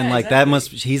get that, and, Yeah, like, that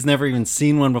exactly. he's never even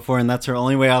seen one before, and that's her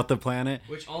only way off the planet.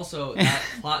 Which also, that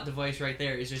plot device right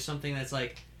there is just something that's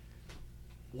like,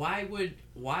 why would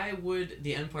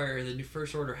the Empire or the New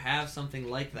First Order have something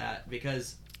like that?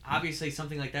 Because obviously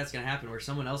something like that's gonna happen where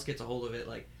someone else gets a hold of it.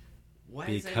 Like, why?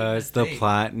 Is that even a Because the thing?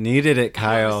 plot needed it,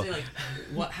 Kyle. Honestly,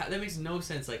 like, that makes no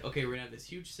sense. Like, okay, we're gonna have this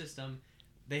huge system.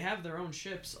 They have their own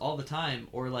ships all the time,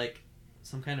 or like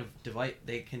some kind of device.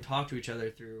 They can talk to each other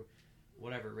through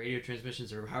whatever radio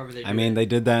transmissions or however they. Do I mean, it. they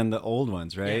did that in the old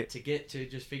ones, Yeah, right? to get to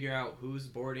just figure out who's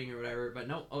boarding or whatever. But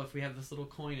no, if we have this little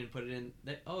coin and put it in,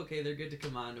 okay, they're good to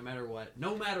come on no matter what.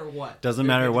 No matter what. Doesn't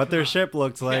they're matter good to what come their on. ship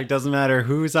looks like. Yeah. Doesn't matter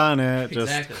who's on it.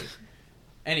 Just Exactly.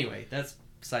 Anyway, that's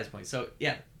besides the point. So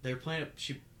yeah, their planet.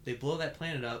 They blow that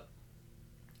planet up,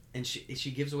 and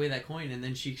she gives away that coin, and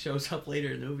then she shows up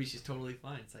later in the movie. She's totally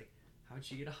fine. It's like, how'd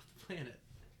she get off the planet?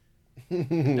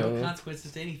 No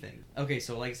consequences to anything. Okay,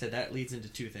 so like I said, that leads into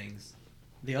two things.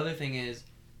 The other thing is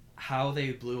how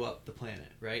they blew up the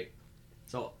planet, right?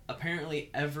 So apparently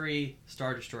every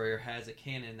Star Destroyer has a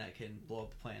cannon that can blow up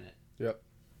the planet.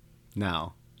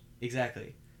 now.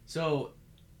 Exactly. So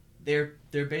they're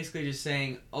basically just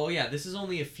saying, oh yeah, this is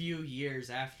only a few years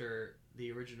after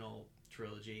the original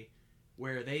trilogy,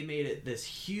 where they made it this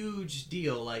huge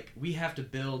deal. Like, we have to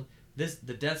build this.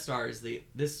 The Death Star is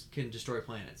this can destroy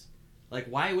planets. Like,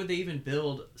 why would they even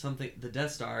build something, the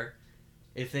Death Star,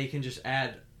 if they can just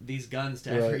add these guns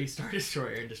to every Right. Star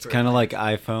Destroyer and destroy? It's kind of like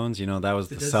planets? iPhones. You know, that was It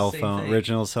the does the cell same phone, thing.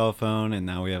 original cell phone, and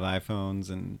now we have iPhones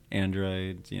and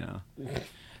Androids. You know,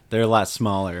 they're a lot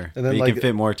smaller. And But then you like can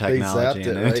fit more they technology zapped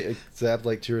in it, it. right? It zapped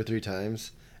like 2 or 3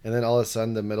 times, and then all of a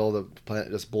sudden the middle of the planet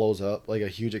just blows up like a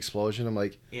huge explosion. I'm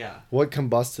like, Yeah. what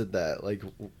combusted that? Like,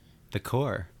 The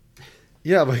core.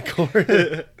 yeah, my core.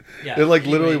 Yeah. It like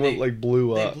Anyway, literally they- went, like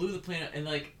blew They up. blew the planet, and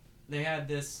like they had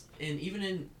this, and even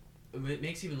in it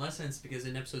makes even less sense because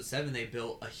in episode 7 they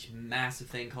built a massive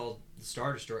thing called the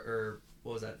Star Destroyer, or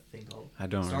what was that thing called? I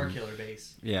don't Star remember. Killer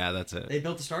Base. Yeah, that's it. They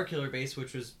built the Star Killer Base,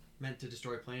 which was meant to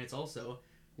destroy planets. Also,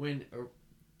 when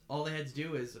all they had to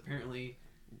do is apparently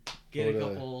get a Go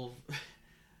to- couple,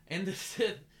 and the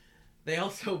Sith. They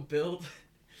also built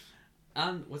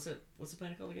on what's the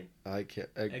planet called again? I can't.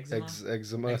 Eczema?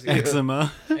 Eczema. Eczema.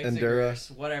 Eczema. Endura.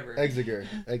 Exegers, whatever. Exeger.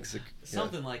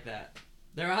 Something like that.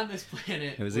 they're on this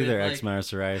planet. It was with, either like, X-Men or how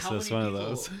Psoriasis, many one of people-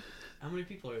 those. How many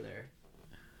people are there?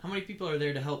 How many people are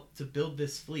there to help to build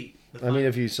this fleet? I mean,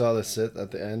 if you saw the Sith at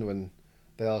the end when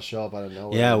they all show up out of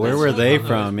nowhere. Yeah, where Let's were talk they about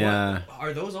from? those. Yeah. What-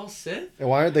 are those all Sith? And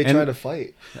why aren't they And- trying to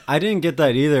fight? I didn't get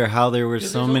that either, how there were 'Cause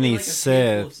so there's only, many like, a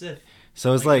handful of Sith. Sith.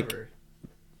 So it's like, ever.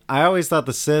 I always thought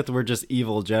the Sith were just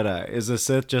evil Jedi. Is the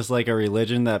Sith just like a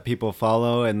religion that people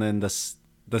follow, and then the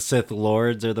Sith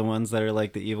Lords are the ones that are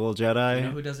like the evil Jedi? You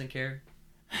know who doesn't care?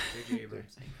 J.J.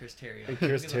 Abrams and Chris Terrio. And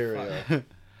Chris Who gives a fuck? Terrio.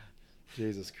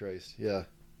 Jesus Christ. Yeah.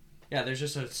 Yeah, there's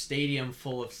just a stadium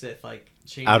full of Sith, like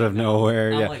changing Out of them.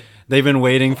 nowhere, I'm yeah. like, They've been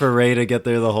waiting for Rey to get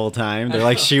there the whole time. They're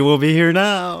like, she will be here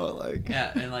now. Like,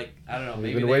 yeah, and like I don't know, We've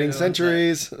maybe been they waiting were the ones that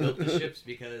centuries. built the ships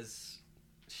because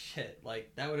shit,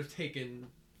 like that would have taken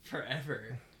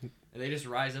forever, and they just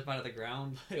rise up out of the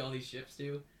ground like all these ships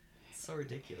do. It's so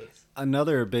ridiculous.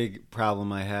 another big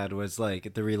problem I had was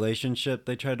like the relationship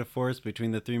they tried to force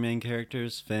between the three main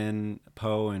characters, Finn,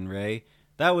 Poe, and Rey.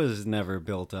 That was never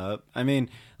built up. I mean,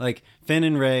 like Finn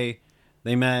and Rey,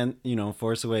 they met,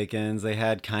 Force Awakens. They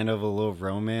had kind of a little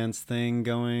romance thing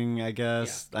going, I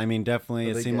guess. I mean, definitely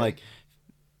Were it they seemed gay? like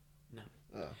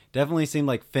Oh. definitely seemed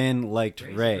like Finn liked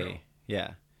Rey's a Rey. girl. Yeah.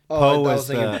 Oh, Poe I was was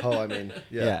thinking the- Poe, I mean.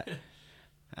 Yeah. Yeah.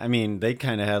 I mean, they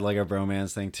kind of had like a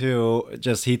bromance thing too.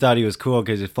 Just he thought he was cool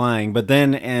because he's flying. But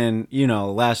then,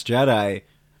 Last Jedi,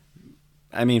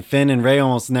 I mean, Finn and Rey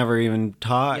almost never even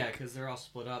talk. Yeah, because they're all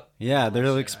split up. Yeah, they're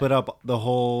Last like Jedi. split up the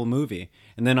whole movie.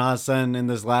 And then all of a sudden, in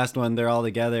this last one, they're all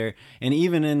together. And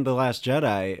even in The Last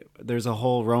Jedi, there's a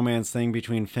whole romance thing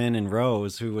between Finn and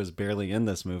Rose, who was barely in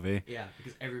this movie. Yeah,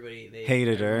 because everybody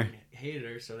Hated her.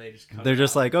 so they just cut They're her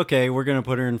just out. like, okay, we're going to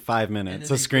put her in 5 And then minutes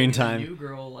they of screen bring in a time. New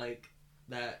girl like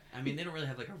that. I mean, they don't really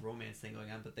have like a romance thing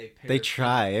going on, but they pair They Finn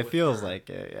try. It with feels her. like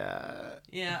it, yeah.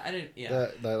 Yeah, I didn't. Yeah,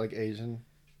 That like Asian.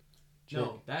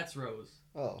 no, that's Rose.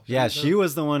 Oh. Yeah, the- she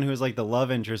was the one who was like the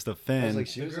love interest of I Finn. was like,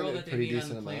 she The was girl in a that they pretty meet on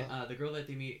decent the plane. amount. The girl that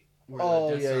they meet. Where Oh,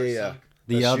 the Death yeah, Star yeah, yeah. sunk.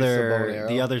 the that shoots the bow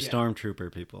and other arrow? Yeah.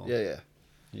 stormtrooper people. Yeah.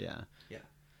 Yeah.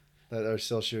 That are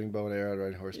still shooting bow and arrow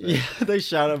riding horseback. Yeah, they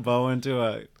shot a bow into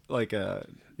a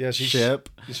Yeah, she ship.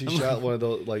 She shot one of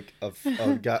those like a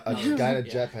guy in a Yeah.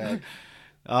 jetpack,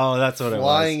 Oh, that's what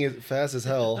flying it was. as fast as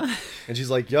hell, and she's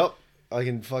like, "Yup, I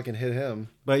can fucking hit him."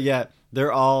 But yet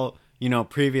they're all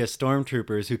previous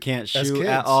stormtroopers who can't As shoot kids.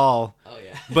 at all. Oh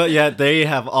yeah. But yet they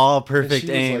have all perfect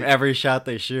she was aim like- every shot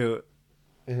they shoot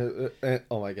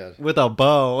Oh my god! with a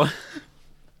bow.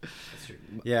 That's true.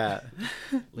 Yeah.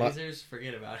 Lasers,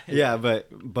 forget about it. Yeah, but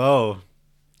bow,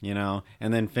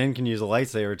 and then Finn can use a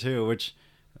lightsaber too, which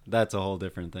that's a whole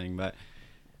different thing. But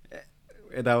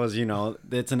that was,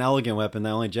 it's an elegant weapon that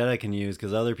only Jedi can use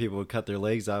because other people would cut their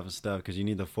legs off and stuff because you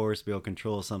need the Force to be able to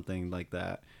control something like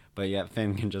that. But yet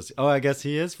Finn can just, I guess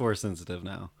he is Force sensitive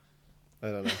now. I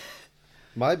don't know.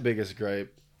 My biggest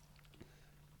gripe,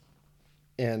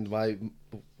 and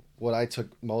what I took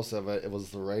most of it was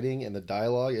the writing and the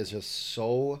dialogue is just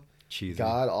so Cheesy.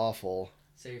 god awful.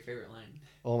 Say your favorite line.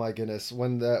 Oh my goodness!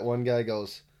 When that one guy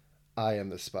goes, "I am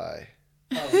the spy."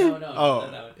 Oh no. Oh,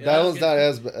 no. Yeah, That was one's good. not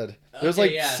as bad. There's Okay,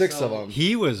 like yeah, 6 so- of them.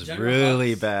 He was General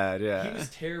really Hux, bad, He yeah. was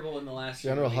terrible in the last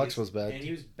General two Hux movies, was bad. and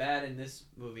he was bad in this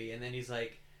movie. And then he's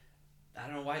like, I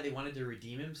don't know why they wanted to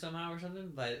redeem him somehow or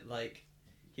something, but like,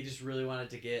 he just really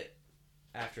wanted to get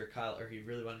after Kyle, or he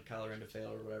really wanted Kylo Ren to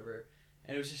fail or whatever.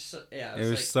 And it was just It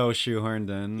was so shoehorned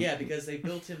in. yeah, because they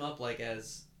built him up like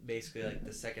as basically like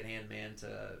the second hand man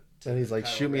to And he's like,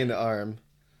 Kylo "Shoot me in Ren. the arm,"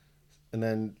 and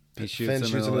then He Finn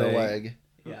shoots him in the leg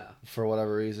Yeah. for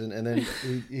whatever reason, and then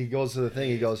he goes to the thing.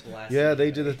 He goes, Blasted "Yeah, they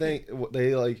him. did the thing.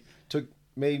 They like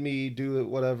made me do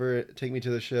whatever, take me to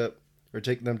the ship, or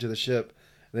take them to the ship."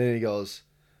 And then he goes,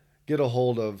 "Get a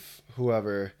hold of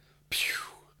whoever." Pew,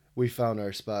 we found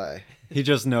our spy. He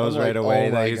just knows I'm like, right away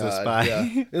 "Oh that my he's a God," spy.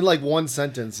 yeah. In like one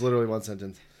sentence, literally one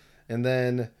sentence. And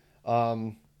then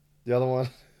the other one,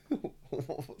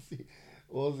 what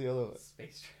was the other one?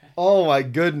 Space trash. Oh my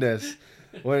goodness!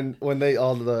 When they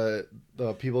all the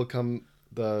people come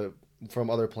from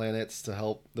other planets to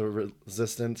help the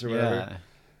resistance or whatever. Yeah.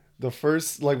 The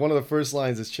first one of the first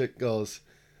lines, this chick goes,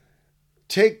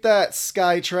 "Take that,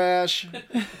 sky trash."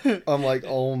 I'm like,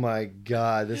 oh my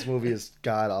god, this movie is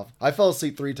god awful. I fell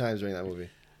asleep 3 times during that movie.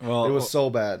 Well, It was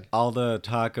so bad. all the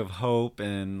talk of hope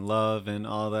and love and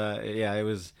all that. Yeah, it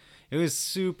was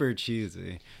super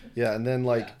cheesy. Yeah, and then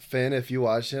like Yeah. Finn, if you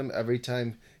watch him, every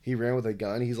time he ran with a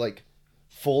gun, he's like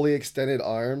fully extended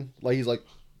arm, like he's like.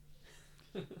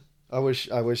 I wish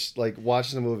like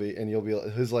watching the movie and you'll be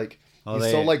his like Oh,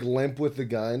 he's so like limp with the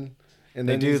gun, and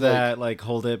They then do he's that, like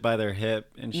hold it by their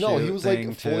hip and shoot. no, he was thing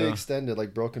like fully too. extended,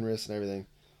 like broken wrist and everything.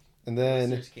 And then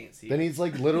Listeners can't see then it. he's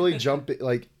like literally jumping.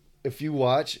 Like if you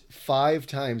watch 5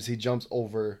 times, he jumps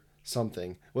over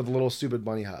something with a little stupid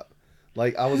bunny hop.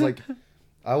 Like I was like,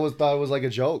 thought it was like a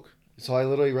joke. So I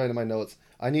literally write in my notes,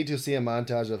 I need to see a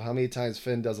montage of how many times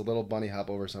Finn does a little bunny hop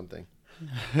over something.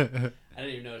 I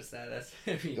didn't even notice that. That's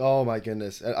I mean, Oh my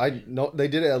goodness! And I know they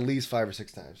did it at least 5 or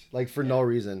 6 times, like for no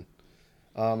reason.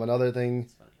 Another thing,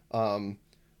 it's funny.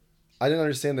 I didn't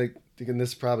understand and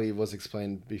this probably was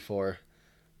explained before,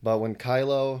 but when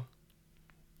Kylo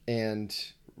and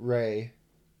Rey,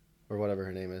 or whatever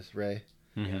her name is, Rey,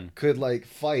 Mhm. could like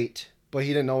fight, but he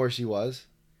didn't know where she was.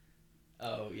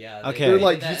 Oh yeah. Okay. They're did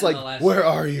like, that he's in like, the last "Where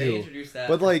one. are They you?" introduced that.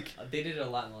 But like, They did it a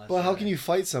lot in the last. but how Jedi. can you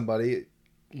fight somebody,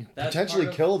 you That's potentially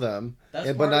part of- kill them, That's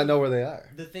but part not of know where they are?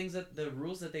 the things that the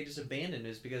rules that they just abandoned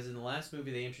is because in the last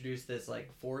movie they introduced this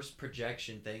like force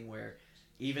projection thing where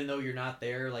even though you're not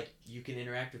there, like you can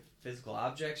interact with physical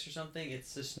objects or something.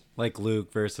 It's just Like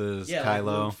Luke versus yeah, like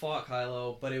Kylo. Luke fought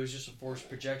Kylo, but it was just a force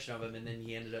projection of him, and then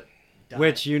he ended up dying,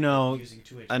 Which, you know, using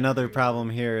 2-inch Another energy or problem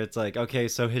whatever. here, it's like, okay,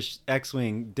 so his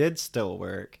X-Wing did still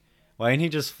work. Why didn't he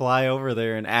just fly over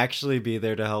there and actually be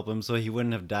there to help him so he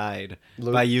wouldn't have died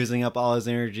Luke, by using up all his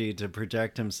energy to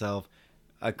project himself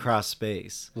across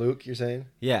space? Luke, you're saying?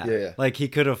 Yeah. Yeah. Like, he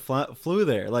could have flew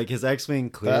there. Like, his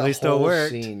X-Wing clearly That still whole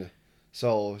worked. Scene.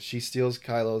 So she steals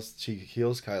Kylo's. She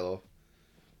heals Kylo.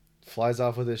 Flies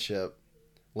off with his ship.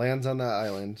 Lands on that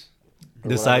island. or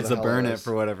Decides whatever to the hell burn it is.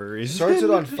 for whatever reason. Starts it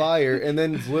on fire and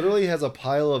then literally has a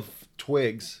pile of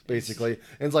twigs basically,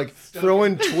 and it's like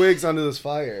throwing twigs onto this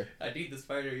fire. I need this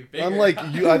fire to be bigger. I'm like,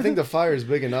 I think the fire is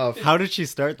big enough. How did she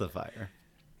start the fire?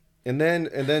 And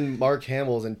then Mark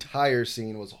Hamill's entire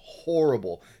scene was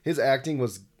horrible. His acting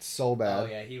was so bad. oh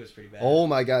yeah, he was pretty bad. Oh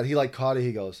my god, he like caught it.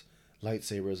 He goes,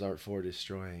 "Lightsabers aren't for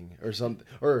destroying," or something,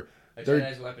 or a they're-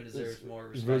 Jedi's weapon deserves more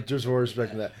respect. there's more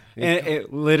respect than that. And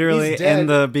it literally, He's dead. in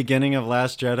the beginning of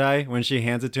Last Jedi, when she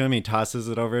hands it to him, he tosses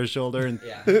it over his shoulder. And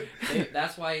Yeah,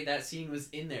 that's why that scene was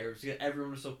in there. Because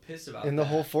everyone was so pissed about And that. the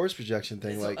whole force projection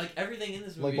thing, It's like everything in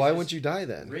this movie. like is why just wouldn't you die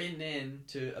then? written in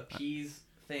to appease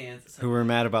fans? It's like, who were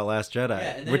mad about Last Jedi,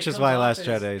 yeah, and then which it is comes why off Last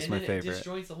as- Jedi is and my then It favorite.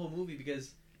 disjoints the whole movie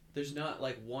because there's not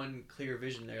like one clear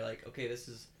vision. They're like, okay, this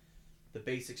is the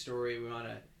basic story. We want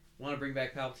to bring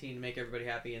back Palpatine to make everybody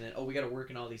happy, and then we got to work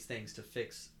in all these things to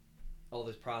fix all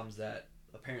those problems that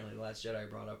apparently the Last Jedi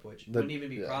brought up, which wouldn't even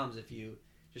be problems if you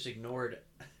just ignored.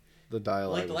 The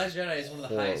dialogue. Like the Last Jedi is one of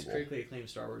the highest horrible. critically acclaimed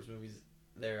Star Wars movies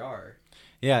there are.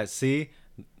 Yeah, see,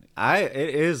 it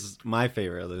is my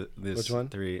favorite of this Which one?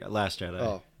 3, Last Jedi.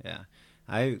 Oh. Yeah,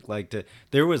 I liked it.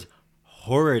 There was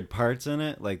horrid parts in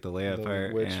it, like the Leia The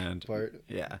part witch and part.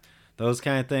 yeah, those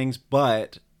kind of things.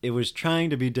 But it was trying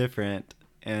to be different,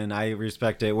 and I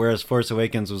respect it. Whereas Force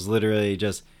Awakens was literally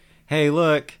just, hey,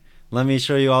 look, let me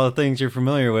show you all the things you're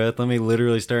familiar with. Let me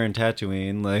literally start in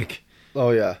Tatooine, like,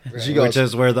 Oh yeah, Right. she goes, which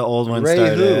is where the old one Rey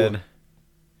started. who?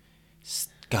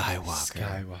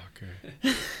 Skywalker.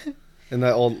 and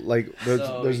that old like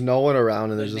So, there's no one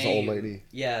around and The there's this old name- lady.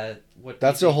 Yeah, what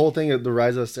That's do you the think- whole thing of the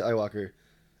Rise of Skywalker.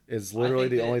 Is literally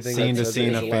think the that only thing Scene that to says scene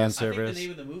it of is fan last. I think service. the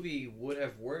name of the movie would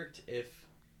have worked if,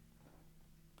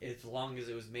 as long as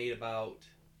it was made about,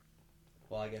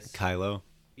 well, I guess, Kylo,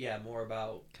 yeah, more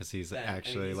about because he's Ben. I mean,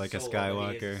 actually he's like a Solo,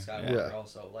 but he Skywalker. is a Skywalker Yeah.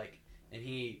 also, like, and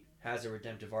he has a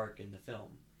redemptive arc in the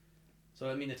film. So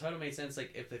I mean, the title made sense,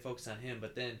 like if they focus on him,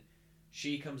 but then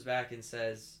she comes back and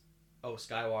says, "Oh,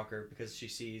 Skywalker," because she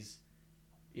sees,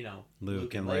 you know,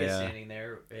 Luke and Leia Leia. standing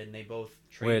there, and they both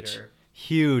trained Which- her.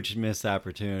 Huge missed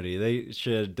opportunity. They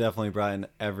should have definitely brought in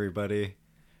everybody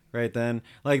right then.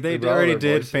 Like They they brought all already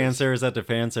their did fan voices. service after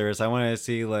fan service. I want to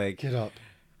see like Get up.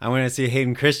 I want to see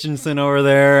Hayden Christensen over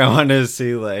there. I want to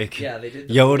see like Yeah, they did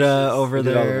the Yoda voices over They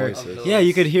did all the there. voices. of Yeah, you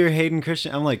those- could hear Hayden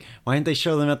Christian. I'm like, why didn't they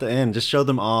show them at the end? Just show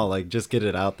them all. Like, just get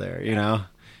it out there. You know?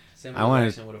 Samuel I wanted-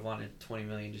 Jackson would have wanted 20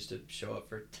 million just to show up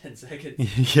for 10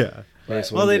 seconds. Yeah.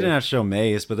 Nice Well, one, they dude. didn't have to show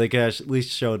Mace, but they could at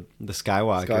least show the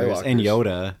Skywalkers and Skywalkers.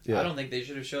 Yoda. Yeah. I don't think they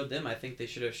should have showed them. I think they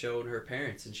should have showed her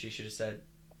parents, and she should have said,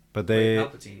 But "Rey they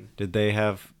Palpatine." did. They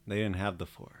have. They didn't have the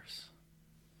Force.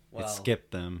 Well, It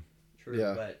skipped them. true,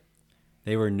 Yeah. but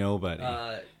They were nobody.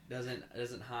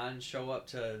 doesn't Han show up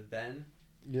to Ben?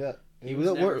 Yeah. He Was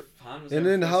was that never. wor- Han was and never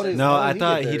then how forced did- sensitive. No, how I did he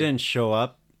thought get he there? didn't show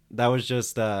up. That was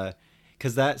just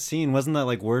because that scene wasn't that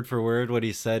like word for word what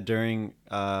he said during.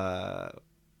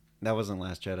 That wasn't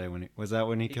Last Jedi when was that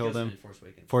when he killed kills him? in Force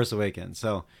Awakens. Force Awakens.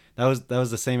 So that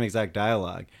was the same exact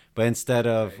dialogue, but instead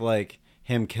of Right. like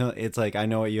him kill, it's like I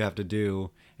know what you have to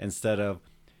do. Instead of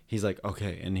he's like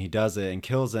okay, and he does it and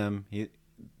kills him.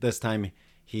 This time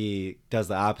he does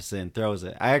the opposite and throws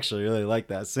it. I actually really like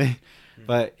that scene,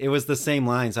 but it was the same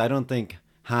lines. I don't think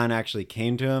Han actually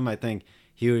came to him. I think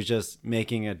he was just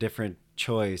making a different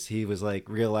choice. He was like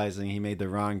realizing he made the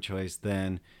wrong choice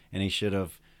then, and he should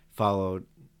have followed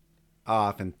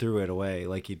off and threw it away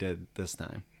like he did this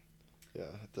time. Yeah,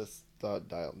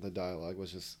 the dialogue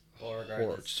was just Well,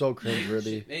 regardless, so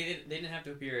cringeworthy. they didn't have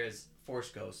to appear as Force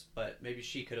ghosts, but maybe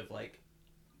she could have like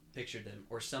pictured them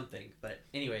or something. But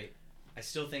anyway, I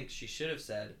still think she should have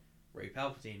said Rey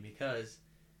Palpatine because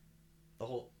the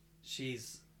whole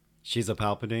she's a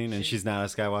Palpatine and she's not a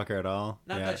Skywalker at all.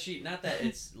 Not that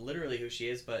it's literally who she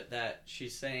is, but that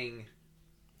she's saying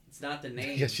it's not the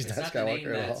name. Yeah, she's it's not the Skywalker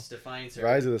name at all. that defines her.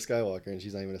 Rise of the Skywalker, and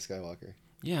she's not even a Skywalker.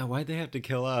 Yeah, why'd they have to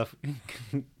kill off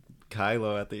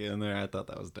Kylo at the end there? I thought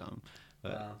that was dumb.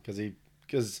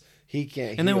 Because he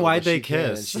can't. And then heal, why'd but they she can,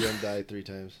 kiss? And she done died 3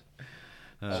 times.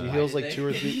 She Why heals did like they? 2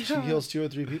 or 3. Yeah. She heals 2 or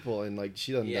 3 people, and like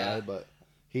she doesn't Yeah. die, but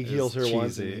he It's heals her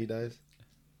once cheesy. and he dies.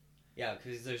 Yeah,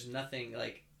 because there's nothing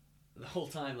like the whole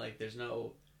time. Like there's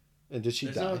no. And did she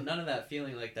There's die? none of that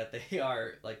feeling like that they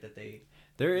are like that they.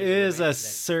 There There's is a a romantic-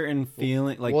 certain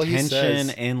feeling, like Well, he tension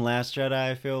says- in Last Jedi.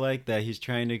 I feel like that he's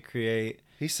trying to create.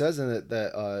 He says in it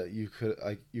that you could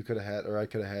have had, or I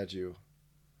could have had you,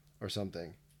 or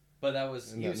something. But that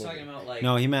was In he that was talking movie. about like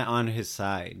No, he meant on his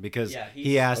side because Yeah, he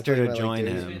he's- asked her I'm to talking about, like,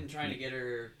 join he's him. been trying to get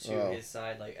her to Oh. his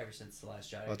side like ever since the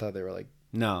Last Jedi. I thought they were like.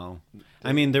 No,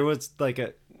 I mean there was like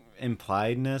a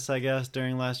impliedness, I guess,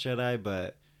 during Last Jedi,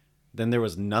 but then there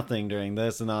was nothing during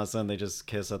this, and all of a sudden they just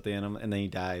kiss at the end, and then he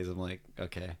dies. I'm like,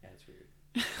 okay, Yeah, it's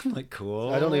weird. I'm like cool.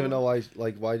 I don't even know why.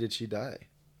 Like, why did she die?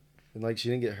 And like, she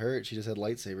didn't get hurt. She just had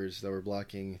lightsabers that were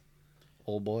blocking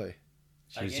old boy.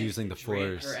 She was Again, using the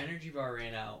Force. Her energy bar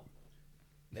ran out.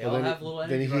 They Well, all then, have little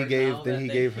energy then he bars gave now then that he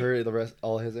they- gave her the rest,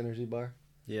 all his energy bar.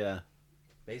 Yeah,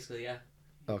 basically, yeah.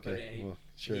 Okay, he- well,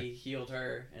 sure. He healed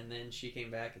her, and then she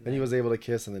came back, and Then he was able to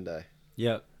kiss and then die.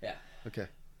 yep. Okay.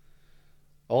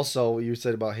 Also, you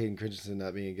said about Hayden Christensen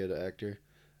not being a good actor.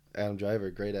 Adam Driver,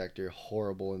 great actor,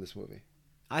 horrible in this movie.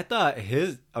 I thought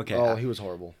his okay. Oh, he was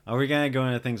horrible. Are we gonna go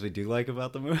into things we do like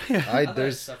about the movie? I thought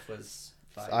there's- stuff was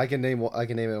fine. I can name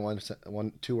it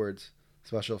in 2 words.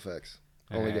 Special effects.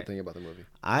 Only Alright. good thing about the movie.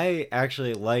 I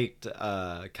actually liked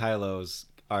Kylo's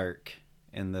arc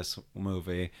in this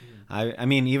movie. I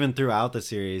mean, even throughout the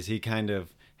series, he kind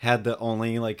of had the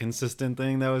only like consistent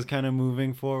thing that was kind of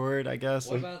moving forward, I guess.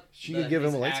 What about She could give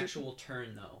his him a lightsaber? actual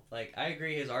turn though? Like I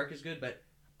agree, his arc is good, but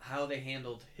how they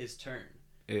handled his turn?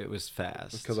 It was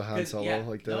fast. Because of Han Solo,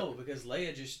 like that. No, because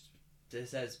Leia just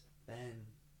says Ben,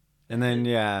 And then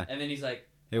yeah, and then he's like,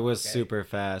 it was Okay. super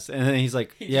fast. And then he's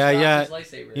like, he just yeah, drops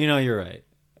his lightsaber. you know, you're right.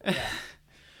 Yeah.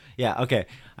 Yeah, okay.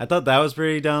 I thought that was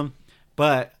pretty dumb,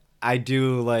 but I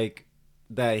do like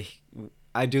that.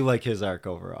 I do like his arc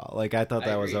overall. Like I thought I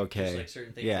that was agree. okay. Just like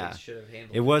certain things Yeah. they should have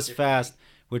handled. It was differently. fast,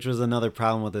 which was another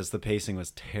problem with this. The pacing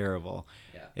was terrible.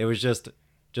 Yeah. It was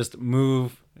just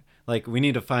move. Like we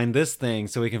need to find this thing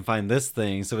so we can find this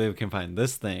thing so we can find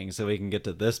this thing so we can get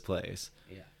to this place.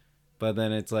 Yeah. But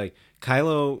then it's like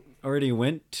Kylo already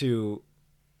went to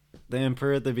the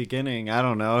Emperor at the beginning. I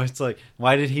don't know. It's like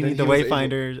why did he Then need the was able-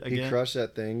 Wayfinder He again? crushed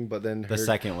that thing, but then The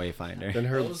second Wayfinder. Then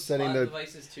her Those setting plot the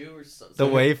devices too, or The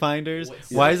Wayfinders?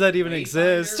 What's Why that? does that even Wayfinder?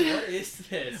 exist? What is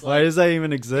this? Why does that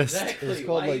even exist? Exactly. It's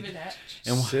called, why like, even have...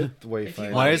 And why- Sith If you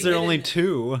Wayfinder. Why want is there hidden- only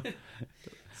two?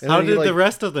 And How then he, did like- the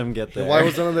rest of them get And there? why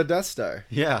was none of the Death Star?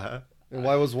 Yeah. And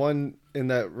why was one in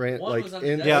that rant One like was on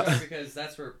in the Yeah. Death Star because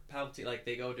that's where Palpatine, like,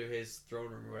 they go to his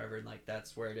throne room or whatever, and like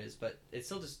that's where it is. But it's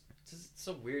still just it's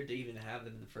so weird to even have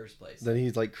them in the first place. Then he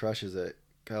like crushes it.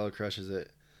 Kylo crushes it,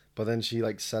 but then she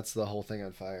like sets the whole thing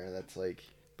on fire. That's like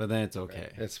But then it's okay.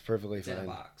 it's perfectly It's in a fine.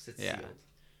 box. It's Yeah.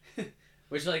 sealed.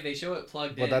 Which like they show it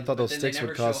plugged in. But I thought those then sticks they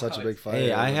would never cause show such a how big it's- fire.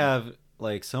 Hey, I Yeah. have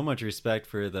like so much respect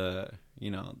for the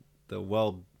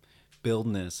well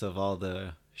buildness of all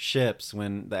the ships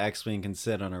when the X-wing can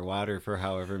sit underwater for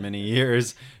however many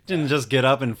years. Didn't just get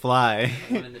up and fly.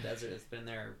 The one in the desert that's been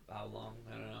there how long?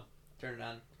 I don't know. Turn it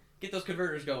on. Get those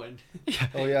converters going.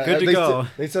 Oh yeah, Good to they go.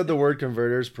 They said the word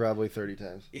converters probably 30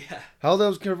 times. Yeah. How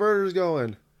those converters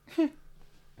going?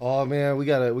 Oh man, we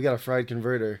got a fried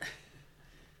converter.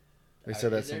 They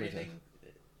said that Is so there many times.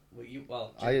 anything?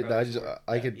 Well, I Jim probably just more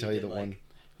I that could he tell you did the like. one.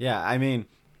 Yeah, I mean,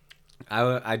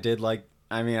 I did like.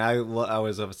 I mean, I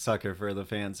was a sucker for the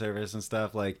fan service and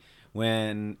stuff. Like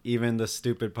when even the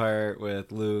stupid part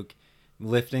with Luke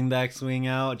lifting the X-wing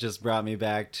out just brought me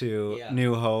back to Yeah.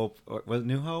 New Hope. Or was it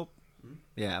New Hope? Hmm?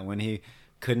 Yeah, when he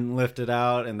couldn't lift it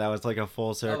out, and that was like a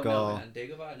full circle. Oh, no, man.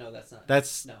 Dagobah? No, that's not.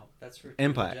 That's No, that's for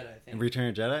Empire. Jedi, I think. Return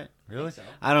of Jedi? I Really? think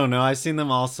so. I don't know. I've seen them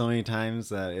all so many times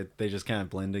that they just kind of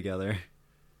blend together.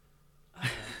 I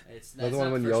don't know. It's Another that's one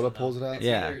not when the first Yoda one, pulls though. it out? It's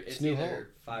Yeah. either, it's It's New either Hope.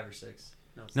 5 or 6.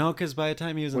 No, because by the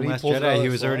time he was in When he Last pulls it out Jedi, of he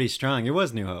the was swamp? already strong. It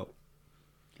was New Hope.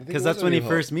 I think Because it that's was when a he New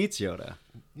first Hope. meets Yoda.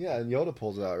 Yeah, and Yoda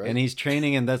pulls it out, right? And he's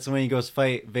training, and that's when he goes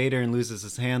fight Vader and loses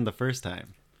his hand the first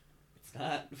time. It's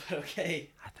not, but okay.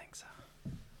 I think so.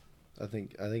 I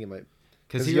think it might.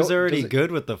 Because 'Cause he was Yo- already does it-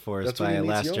 good with the Force that's when by he meets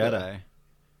Last Yoda. Jedi.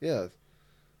 Yeah.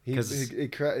 Because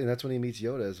And that's when he meets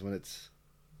Yoda, is when it's...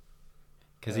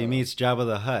 he meets Jabba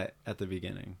the Hutt at the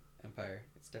beginning. Empire.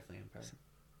 It's definitely Empire.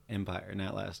 Empire,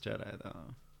 not Last Jedi,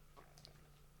 though.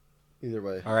 Either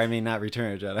way. Or, I mean, not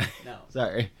Return of Jedi. No.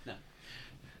 Sorry. No.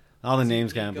 All the So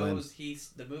names he kind of blend. goes,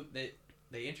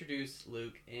 they introduce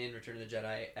Luke in Return of the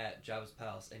Jedi at Jabba's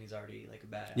palace, and he's already like a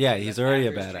badass. Yeah, That's he's already a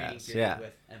after his training badass, period yeah.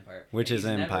 with Empire, Which And is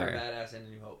he's Empire. Never a badass in A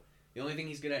New Hope. The only thing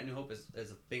he's good at in New Hope is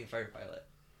being a fighter pilot.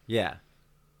 Yeah.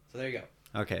 So there you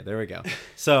go. Okay, there we go.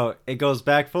 So it goes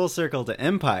back full circle to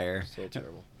Empire So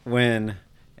terrible. when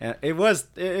it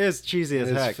is cheesy as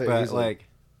His heck, face, but he's like-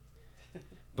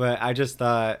 but I just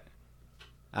thought,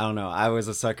 I don't know, I was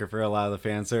a sucker for a lot of the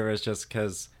fan service just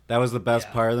because that was the best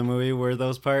Yeah. part of the movie were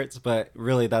those parts. But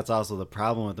really, that's also the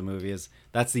problem with the movie is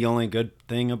that's the only good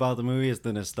thing about the movie is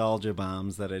the nostalgia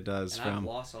bombs that it does And I've from.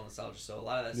 lost all nostalgia, so a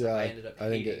lot of that stuff Yeah, I ended up I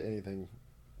didn't hating. get anything.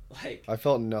 Like, I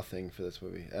felt nothing for this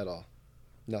movie at all.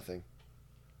 Nothing.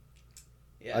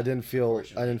 yeah, I didn't feel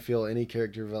unfortunately. any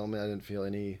character development. I didn't feel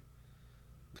any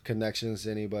connections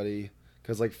to anybody.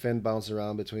 Because like Finn bounced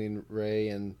around between Rey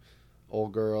and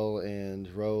old girl and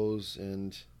Rose,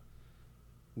 and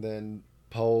then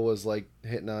Poe was like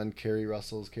hitting on Kerry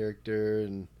Russell's character,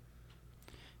 and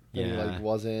then he Yeah. like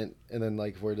wasn't. And then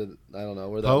like where did I don't know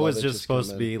where that Poe love was interest just supposed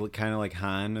come to in. be kind of like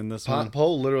Han in this one,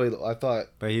 Poe literally. I thought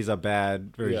but he's a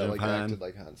bad version like of Han. acted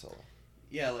like Han Solo.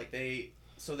 Yeah, like they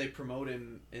promote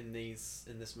him in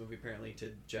this movie apparently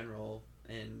to general,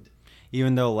 and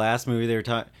Even though last movie they were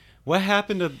talking, what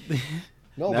happened to?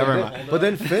 No, Never but mind. But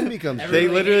then Finn becomes. They everybody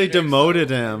literally hated her, demoted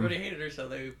so, him. Everybody hated her, so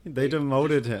They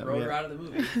demoted just him, wrote her yeah. out of the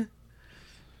movie.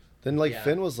 Then like Yeah.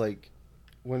 Finn was like,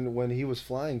 when he was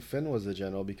flying, Finn was the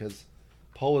general because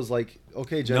Poe was like,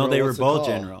 okay, general. No, they were what's the both call?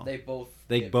 general. They both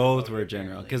They get both promoted, were general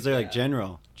apparently. because they're like Yeah.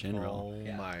 general. Oh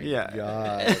Yeah. my Yeah.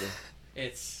 god!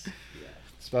 It's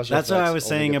Special. That's what I effects was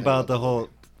only saying get paid about the movie. whole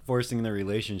forcing the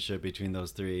relationship between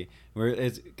those three. Where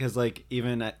it's because like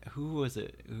even at, who was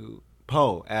it? Who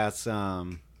Poe asked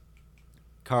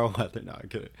Carl Weather. No, I'm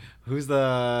kidding. Who's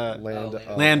the Lando.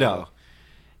 Oh, Lando?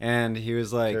 And he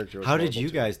was like, Character was "How did horrible you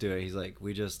too. guys do it?" He's like,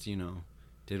 "We just did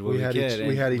what We we, had could. each- and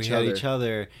we had each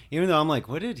other." Even though I'm like,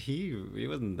 what did he? He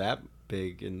wasn't that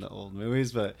big in the old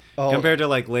movies, but Oh. compared to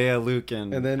like Leia, Luke,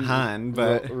 and And then Han,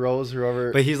 but Rose,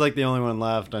 whoever, but he's like the only one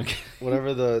left.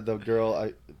 whatever the girl,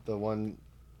 the one,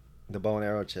 the bow and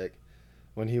arrow chick,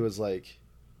 when he was like,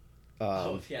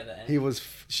 oh yeah, the end.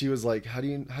 she was like, how do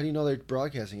you know they're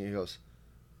broadcasting it? He goes,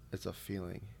 it's a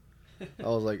feeling. I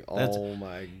was like, That's- oh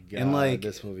my god, and, like,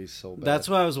 this movie's so bad. That's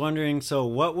what I was wondering. So,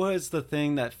 what was the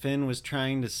thing that Finn was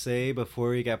trying to say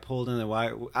before he got pulled in the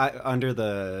wire under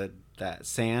that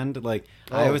sand? Like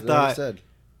I always did I ever thought. said?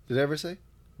 Did I ever say?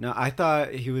 No, I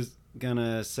thought he was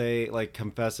gonna say like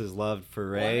confess his love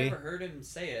for Well, I Rey. never heard him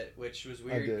say it, which was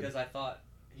weird did. because I thought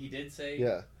he did say.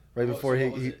 Yeah, right What- before so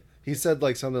what was he it? he said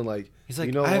like something like, He's like,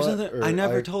 you know I have what? something. Or I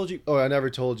never told you. Oh, I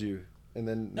never told you. And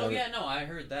then No, never- yeah, no, I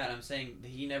heard that. I'm saying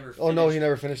he never. Oh, no, he finished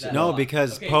never finished it. that No, line.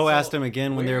 because Okay, Poe so asked him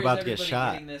again when they were where about is to get everybody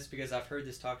shot. getting this because I've heard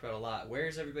this talked about a lot. Where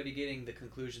is everybody getting the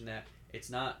conclusion that it's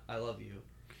not "I love you"?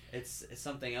 It's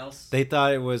something else. They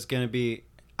thought it was gonna be.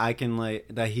 I can like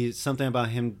that. He's something about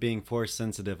him being force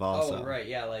sensitive also. Oh right,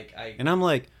 yeah, like I. And I'm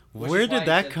like, which where is why did I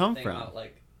that said the come thing from? about,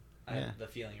 like, I Yeah. have the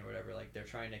feeling or whatever. Like they're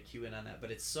trying to cue in on that, but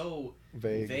it's so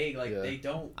vague. Like yeah. they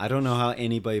don't. I don't know how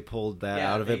anybody pulled that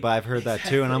Yeah, out of they- it, but I've heard that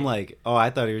too, and I'm exactly. like, oh, I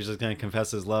thought he was just gonna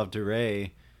confess his love to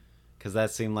Rey, because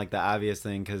that seemed like the obvious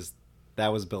thing, because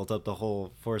that was built up the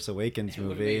whole Force Awakens It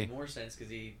would have movie. made more sense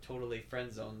because he totally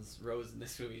friend zones Rose in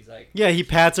this movie. He's like, Yeah, he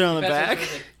pats her on the That's what back. Rose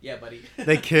is like, yeah, buddy.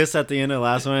 They kiss at the end of the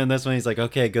last one, and this one he's like,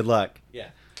 okay, good luck.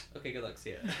 Okay, good luck.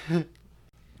 See ya.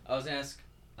 I was gonna ask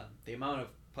the amount of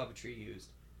puppetry used.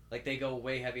 Like they go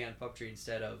way heavy on puppetry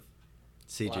instead of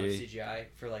a lot of CG. CGI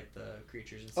for like the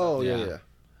creatures and stuff. Oh yeah, Yeah. yeah.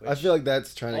 I which feel like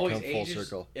that's trying to always come full ages,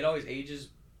 circle. It always ages.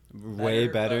 Way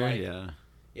better, better, but, like, yeah.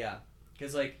 Yeah,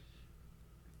 because like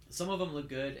some of them look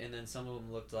good, and then some of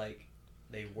them looked like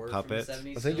they were Puppets? from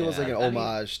the 70s. I think so, it was like an I mean,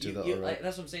 homage to the. like,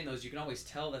 that's what I'm saying. Though is you can always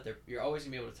tell that you're always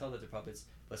gonna be able to tell that they're puppets,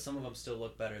 but some of them still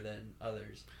look better than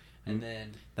others. And Mm.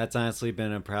 then That's honestly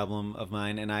been a problem of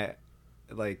mine, and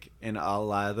like in a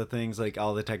lot of the things, like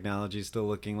all the technology still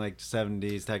looking like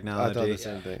 70s I technology. thought the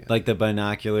same thing. Like the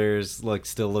binoculars look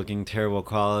still looking terrible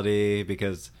quality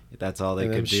because that's all they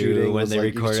And could them shooting do when was they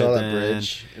like, recorded you saw that them.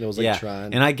 bridge, and it was like Yeah,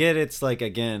 Tron. and I get it's like,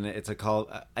 again, it's a call.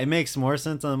 It makes more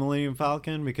sense on the Millennium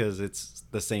Falcon because it's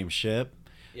the same ship.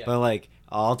 Yeah. But like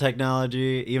all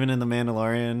technology, even in the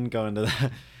Mandalorian, going to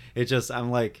that, it just,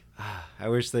 I'm like, I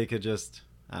wish they could just,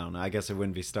 I don't know. I guess it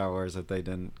wouldn't be Star Wars if they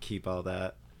didn't keep all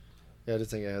that. Yeah, I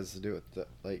just think it has to do with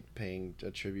like paying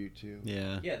a tribute to.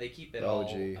 Yeah. Yeah, they keep it The all. OG.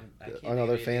 I can't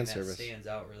Another think of fan anything service. that stands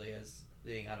out really as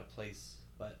being out of place,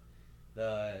 but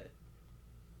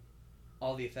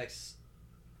all the effects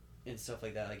and stuff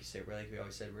like that, like you said, like we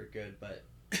always said, were good. But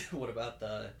what about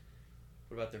the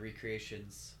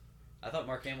recreations? I thought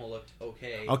Mark Hamill looked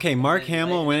okay. Okay, And Mark then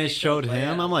Hamill, when they it showed Leia,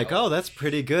 him, I'm like, oh, oh, that's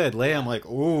pretty good. Leia, I'm like,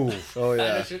 ooh. Oh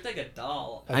yeah. She looked like a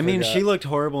doll. I I mean, forgot. she looked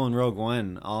horrible in Rogue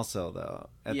One also, though,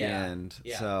 at the Yeah, end.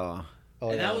 yeah. So, Oh,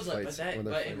 And yeah, that the was like, fights when they're but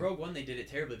in fighting. Rogue One they did it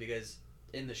terribly because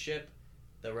in the ship,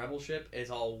 the rebel ship is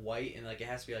all white and like it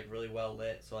has to be like really well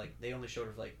lit. So like they only showed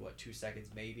her for like what 2 seconds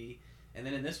maybe, and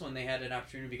then in this one they had an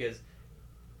opportunity because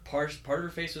part of her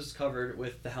face was covered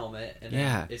with the helmet and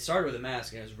Yeah. it started with a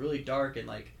mask and it was really dark and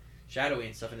like shadowy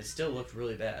and stuff and it still looked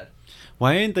really bad.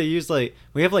 why didn't they use, like,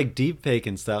 we have, like, deepfake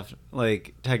and stuff,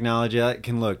 like, technology that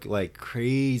can look, like,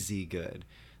 crazy good.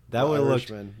 That would have looked,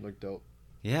 looked dope.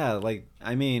 yeah, like,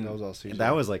 I mean, That was all CG.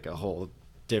 that was, like, a whole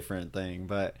different thing,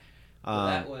 but, Well,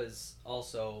 that was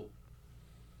also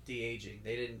de-aging.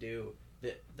 They didn't do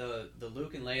the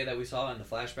Luke and Leia that we saw in the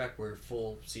flashback were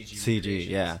full CG. CG, recreations.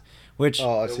 yeah. Which,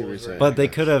 Oh, I It see what you're was saying. but they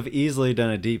could have easily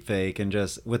done a deep fake and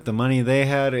just, with the money they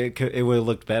had, it would have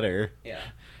looked better. Yeah.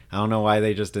 I don't know why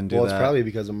they just didn't do Well, that. it's probably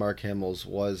because of Mark Hamill's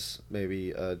was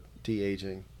maybe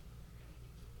de-aging.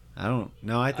 I don't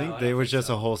know. I think I they don't was think just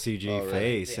so. a whole CG Oh, really?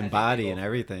 face I and think body they and go for it.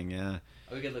 everything, yeah.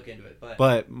 We could look into it,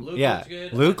 But, Luke yeah, looked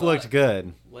good. Luke I looked thought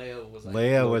good. Leia was like,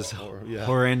 Leia was yeah.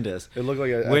 horrendous. It looked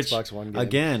like a Which, Xbox One game.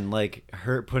 again, like,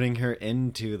 putting her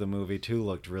into the movie, too,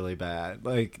 looked really bad.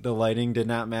 Like, the lighting did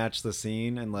not match the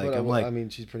scene, and, like, But, I'm like, I mean,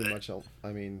 she's pretty much.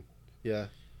 I mean, yeah.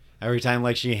 every time,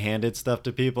 like, she handed stuff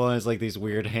to people, and it's, like, these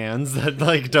weird hands that,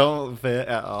 like, don't fit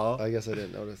at all. I guess I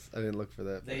didn't notice. I didn't look for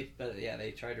that. they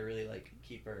tried to really like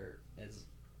keep her as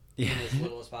Yeah. as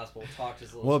little as possible, talked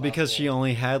as little Well, as because she possible.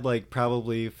 only had, like,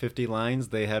 probably 50 lines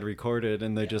they had recorded,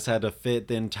 and they Yeah. just had to fit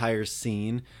the entire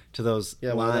scene to those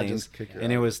Yeah, why not lines, just kick her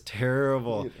and it out? was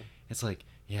terrible. Yeah. It's like,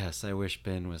 yes, I wish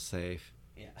Ben was safe.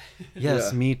 Yeah. Yes,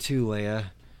 Yeah. me too,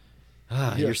 Leia.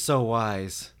 Ah, Yeah. you're so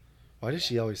wise. Why does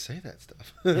she always say that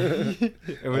stuff? It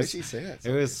Why was- does she say that?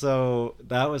 It was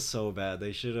that was so bad.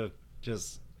 They should have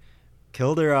just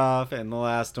killed her off in the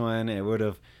last one. It would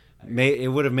have made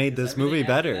Because this everything movie after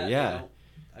better. that, they yeah. don't-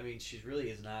 I mean, she really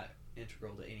is not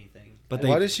integral to anything. But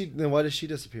Why does she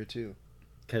disappear too?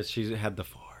 Because she had the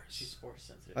She's Force. force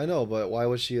sensitive. I know, but why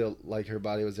was she like her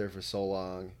body was there for so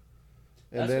long?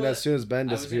 And That's then what as soon as Ben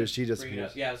I was disappears, gonna she bring it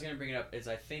disappears. up. Yeah, I was gonna bring it up. Is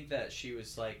I think that she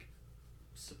was like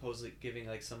supposedly giving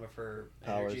like some of her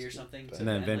Powers energy or to something, Ben. to And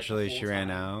then Ben, like, the eventually whole she ran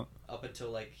time, out. up until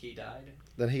like he died.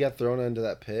 Then he got thrown into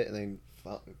that pit and then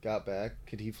got back.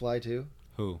 Could he fly too?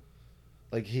 Who?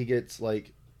 Like he gets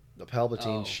like the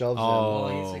Palpatine Oh. shoves Oh.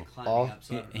 Well, he's like climbing all- up.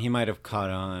 So I don't know. He might have caught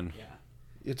on. Yeah, him.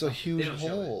 It's a huge don't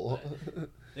show it, hole.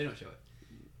 they don't show it.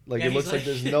 Like Yeah, it he's looks like like-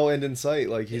 there's no end in sight.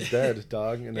 Like he's dead,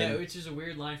 dog. And Yeah, then which is a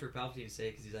weird line for Palpatine to say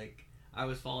because he's like, "I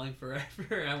was falling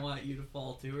forever. I want you to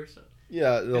fall too," or something.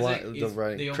 yeah, the 'Cause, line, like, the it's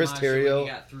writing. the Chris homage to when Terrio. he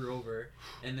got threw over,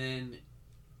 and then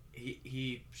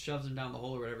he shoves him down the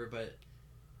hole or whatever. But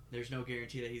there's no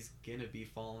guarantee that he's gonna be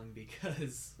falling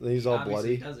because He's all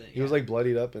obviously bloody. doesn't. He was like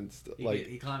bloodied up and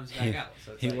he climbs back out.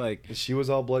 So it's He like, like she was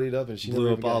all bloodied up and she blew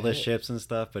never up even all got the hit. ships and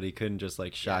stuff, but he couldn't just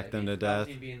like shock yeah, them to Palpatine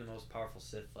death. being the most powerful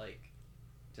Sith, like,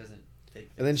 doesn't take.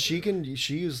 And then things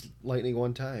she used lightning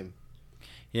one time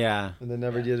Yeah. and then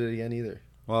never Yeah. did it again either.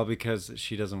 Well, because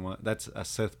she doesn't want. That's a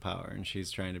Sith power, and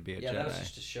she's trying to be a Yeah, that was Jedi.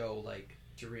 just to show, like,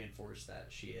 to reinforce that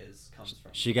she comes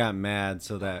from. She got mad,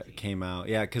 so that Palpatine. came out.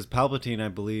 Yeah, because Palpatine, I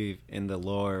believe, in the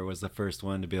lore, was the first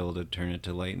one to be able to turn it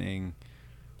to lightning.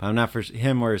 But I'm not for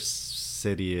him or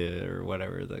Sidious or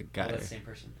whatever the Oh, guy. that's the same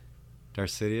person. Darth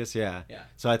Sidious, yeah. Yeah.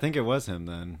 So I think it was him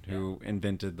then who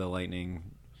invented the lightning.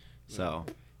 So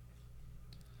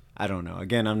I don't know.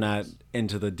 Again, I'm not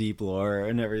into the deep lore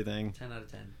and everything. 10 out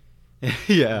of 10.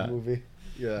 Yeah. Movie.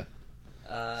 Yeah.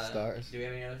 Stars. Do we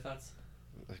have any other thoughts?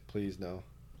 Like, please no.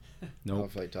 I Nope.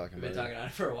 don't feel like talking We've been about talking on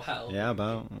it for a while. Yeah,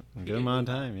 about a good amount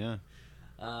of time. Yeah.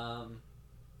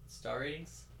 Star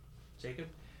ratings, Jacob.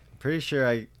 Pretty sure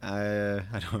I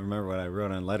don't remember what I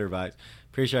wrote on Letterboxd.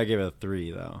 Pretty sure I gave it a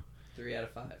 3 though. 3 out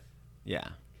of 5. Yeah.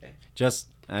 Okay. Just,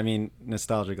 I mean,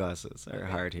 nostalgia glasses are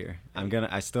Okay. hard here.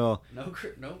 I still, No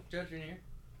judgment here.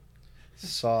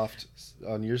 Soft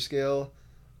on your scale,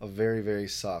 a very very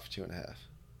soft 2.5.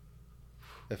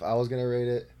 If I was gonna rate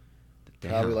it,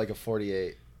 probably damn. like a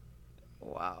 48.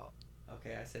 Wow.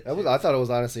 Okay, I said. I thought it was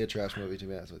honestly a trash movie, to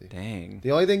be honest with you. Dang.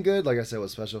 The only thing good, like I said,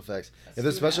 was special effects. That's If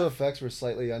the 2.5. special effects were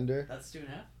slightly under, That's 2.5.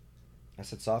 I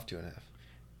said soft 2.5.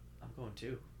 I'm going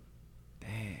 2.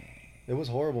 Dang. It was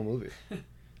a horrible movie.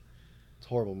 It's a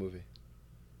horrible movie.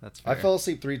 That's fair. I fell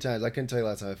asleep 3 times. I couldn't tell you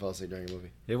last time I fell asleep during a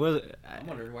movie. It was I'm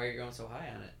wondering why you're going so high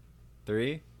on it.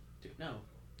 3? Dude, no.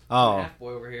 Oh. Half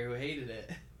boy over here who hated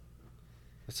it.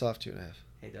 It's soft 2.5.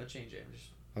 Hey, don't change it.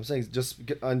 I'm saying just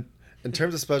in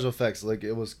terms of special effects, like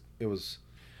it was.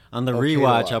 On the Okay to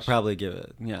rewatch, I'll watch. probably give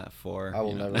it 4. I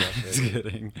will never watch it Just again.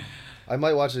 kidding. I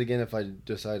might watch it again if I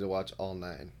decide to watch all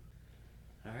 9.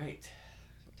 All right.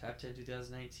 Top 10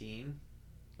 2019.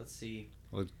 Let's see.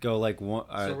 We'll go like one,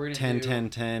 So we're gonna 10, do- 10,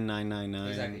 10, 9, 9, 9.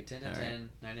 Exactly. 10 to All 10,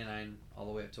 99, all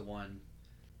the way up to 1.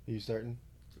 You starting?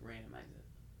 To randomize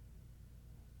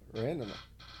it. Random.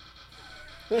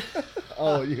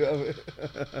 Oh, you have it.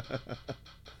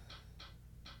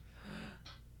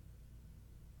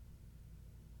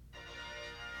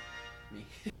 Me.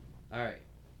 All right.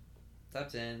 Top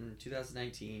 10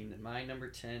 2019. My number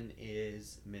 10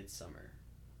 is Midsummer.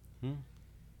 Hmm.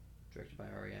 Directed by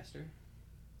Ari Aster.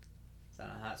 It's on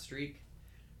a hot streak.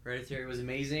 Hereditary was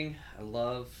amazing. I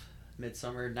love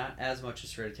Midsummer. Not as much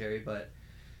as Hereditary, but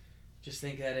just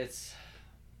think that it's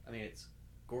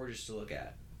gorgeous to look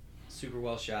at. Super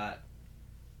well shot.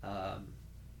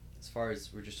 As far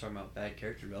as we're just talking about bad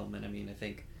character development, I mean, I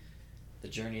think the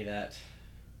journey that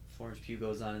Florence Pugh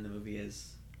goes on in the movie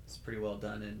is pretty well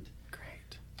done and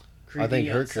Great. creepy, I think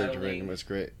her unsettling. character writing was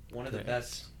great. One of the Great.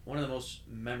 best, one of the most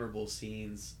memorable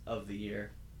scenes of the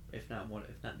year, if not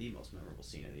the most memorable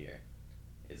scene of the year,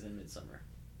 is in Midsummer.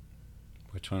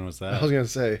 Which one was I that? was gonna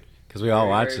say Because we all Very,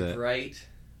 watched very it. bright,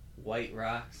 white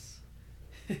rocks.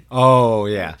 Oh,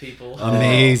 yeah. People.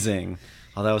 Amazing.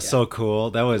 Oh, that was Yeah. so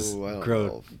cool. That was Ooh, I don't know.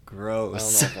 gross. I don't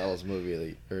Gross. know if that was movie of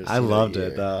the, or I scene of the loved year.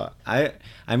 it though.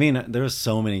 I mean, there was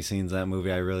so many scenes in that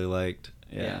movie I really liked.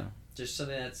 Yeah. Just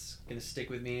something that's gonna stick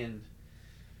with me, and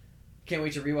can't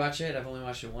wait to rewatch it. I've only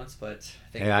watched it once, but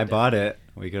I think Hey, I bought it.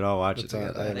 We could all watch it It's on-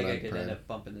 together. I I have think it I on could Prime. end up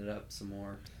bumping it up some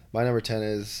more. My number 10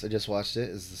 is, I just watched it,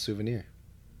 is The Souvenir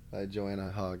by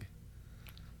Joanna Hogg.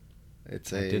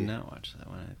 It's I a did not watch that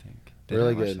one. I think. Did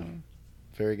Really I watch good. that one?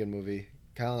 very good movie.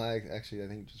 Kyle and I actually, I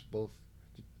think just both.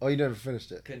 Oh, you never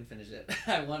finished it. Couldn't finish it.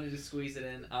 I wanted to squeeze it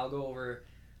in. I'll go over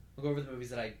the movies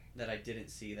that I didn't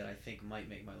see that I think might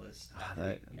make my list. Ah, after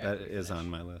that we- after that we is finish. on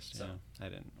my list. So. Yeah, I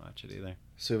didn't watch it either.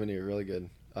 Souvenir, really good.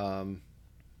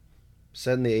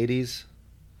 Set in the 80s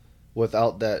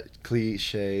without that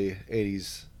cliche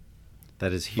 80s,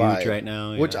 That is huge Vibe, right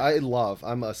now. which yeah. I love.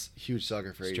 I'm a huge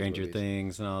sucker for 80s Stranger movies.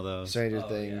 Things and all those. Stranger Oh,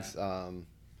 Things,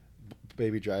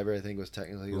 Baby Driver, I think was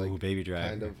technically Ooh, like Baby Driver.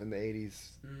 kind of in the 80s.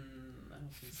 I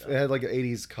don't think so. It had like an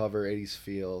 80s cover, 80s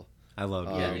feel, I love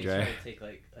Yeah, Yeah, Baby they try Driver. to take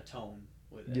like a tone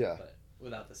with it, Yeah. but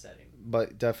without the setting.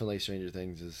 but definitely Stranger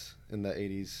Things is in the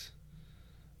 80s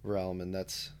realm, and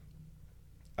that's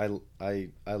I'm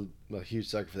a huge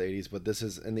sucker for the 80s, but this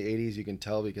is in the 80s. You can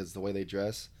tell because the way they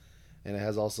dress, and it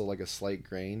has also like a slight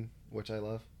grain, which I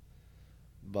love,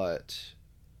 but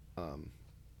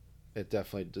it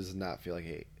definitely does not feel like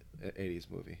an 80s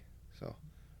movie. So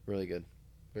really good,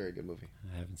 very good movie.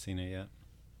 I haven't seen it yet.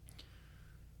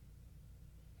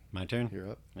 My turn?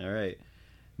 You're up. All right.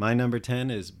 My number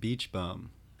 10 is Beach Bum.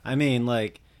 I mean,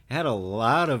 like, it had a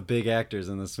lot of big actors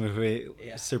in this movie,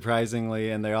 Yeah.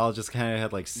 surprisingly, and they all just kind of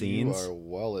had, like, scenes. You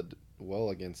are well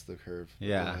against the curve.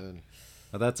 Yeah. Go ahead.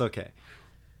 But that's okay.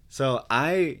 So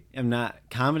I am not...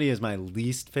 Comedy is my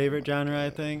least favorite genre, I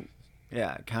think.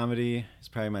 Yeah, comedy is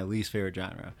probably my least favorite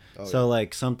genre. Oh, So, yeah.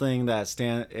 like, something that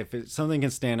something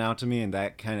can stand out to me in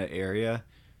that kind of area,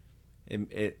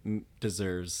 it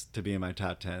deserves to be in my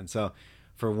top 10. So,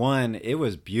 for one, it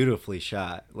was beautifully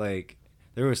shot. Like,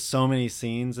 there were so many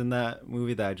scenes in that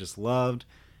movie that I just loved.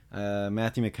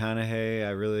 Matthew McConaughey, I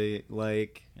really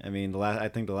like. I mean, I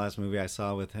think the last movie I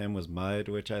saw with him was Mud,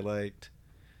 which I liked.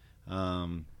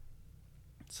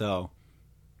 So,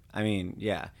 I mean,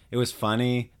 yeah, it was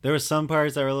funny. There were some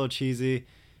parts that were a little cheesy,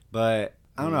 but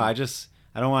I don't know. I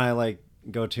don't want to like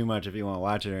go too much if you want to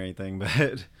watch it or anything,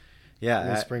 but yeah.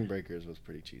 And Spring Breakers was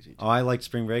pretty cheesy. Too. Oh, I liked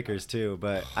Spring Breakers too,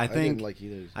 but I think didn't like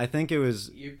either. I think it was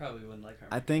You probably wouldn't like her.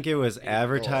 I think it was Maybe.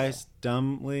 advertised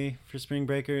dumbly for Spring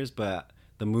Breakers, but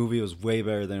the movie was way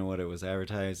better than what it was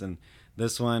advertised. And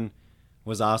this one,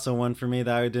 was also one for me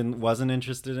that I wasn't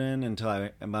interested in until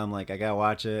I'm like, I gotta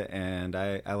watch it, and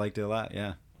I liked it a lot.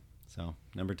 Yeah. So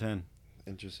number 10.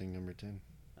 Interesting number 10.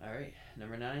 All right,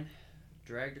 number 9,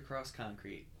 Dragged Across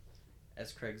Concrete,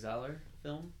 S. Craig Zahler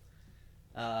film.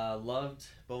 Loved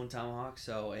Bone Tomahawk,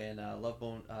 loved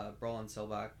Brawl and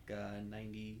Selbach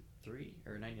 93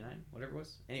 or 99, whatever it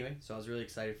was. Anyway, so I was really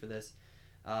excited for this.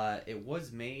 It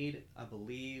was made, I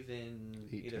believe, in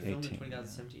either filmed in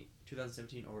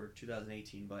 2017 or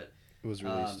 2018, but it was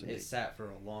released. It sat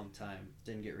for a long time.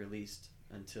 Didn't get released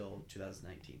until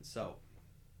 2019. So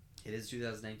it is a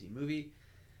 2019 movie.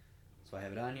 So I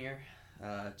have it on here.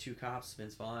 Two cops,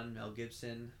 Vince Vaughn, Mel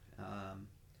Gibson.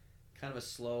 Kind of a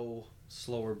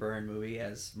slower burn movie,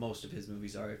 as most of his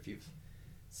movies are if you've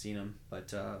seen them.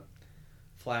 But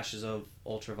flashes of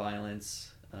ultra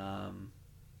violence.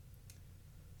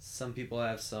 Some people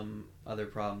have some other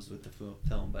problems with the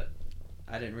film, but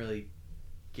I didn't really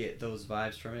get those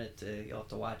vibes from it. You'll have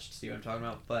to watch to see what I'm talking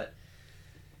about, but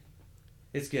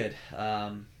it's good.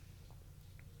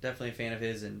 Definitely a fan of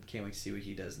his, and can't wait to see what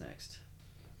he does next.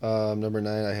 Number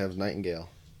 9, I have Nightingale,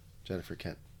 Jennifer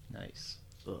Kent. Nice.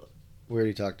 Ugh. We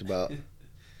already talked about it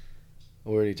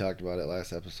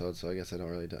last episode, so I guess I don't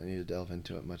really need to delve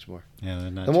into it much more. Yeah.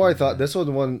 The more I thought, this was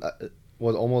the one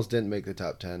was almost didn't make the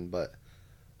top 10, but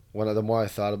the more I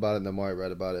thought about it and the more I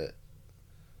read about it,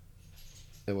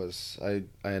 I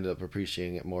ended up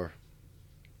appreciating it more.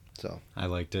 So I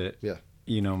liked it. Yeah.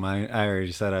 I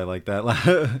already said I liked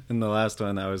that in the last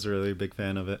one. I was really a big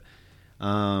fan of it.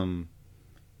 My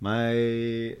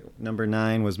number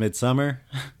 9 was Midsommar.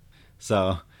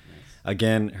 So,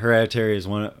 again, Hereditary is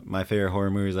one of my favorite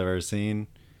horror movies I've ever seen.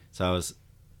 So I was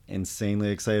insanely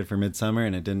excited for Midsommar,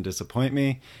 and it didn't disappoint me.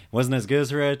 It wasn't as good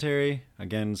as Hereditary.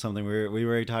 Again, something we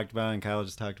already talked about, and Kyle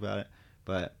just talked about it.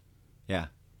 But, yeah,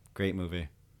 great movie.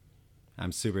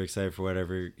 I'm super excited for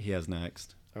whatever he has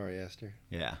next. Ari Aster.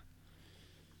 Yeah.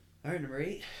 All right, number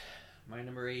 8. My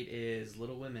number 8 is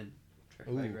Little Women,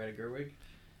 directed by Greta Gerwig.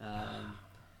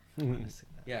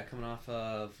 Yeah, coming off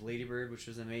of Lady Bird, which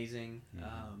was amazing.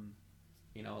 I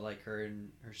like her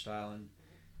and her style, and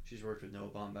she's worked with Noah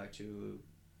Baumbach too, who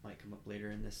might come up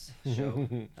later in this show.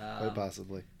 Quite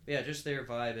possibly. Yeah, just their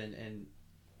vibe and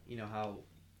how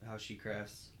she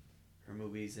crafts her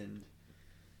movies, and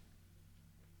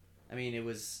I mean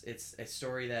it's a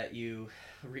story that you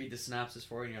read the synopsis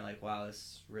for and you're like, wow,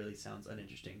 this really sounds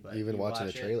uninteresting. But even watching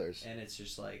the trailers, and it's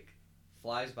just like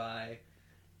flies by,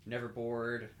 never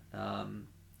bored.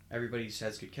 Everybody just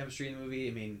has good chemistry in the movie.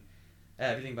 I mean,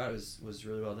 everything about it was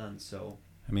really well done. So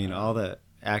I mean, all the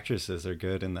actresses are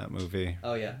good in that movie.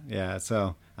 Oh yeah. Yeah,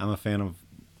 so I'm a fan of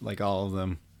like all of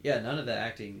them. Yeah, none of the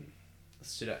acting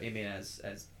stood out. I mean, as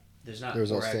there's no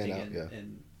acting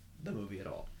in the movie at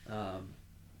all.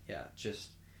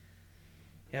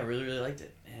 Really, really liked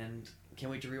it, and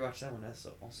can't wait to rewatch that one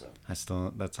also.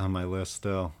 That's on my list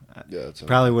still. Yeah, it's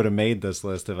probably would have made this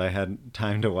list if I had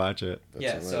time to watch it.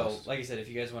 So like I said, if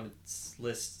you guys want to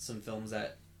list some films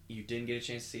that you didn't get a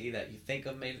chance to see that you think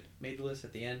of made the list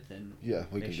at the end, then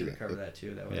we can cover that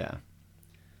too. That way. Yeah.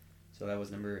 So that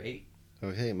was number 8.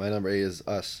 Okay, my number 8 is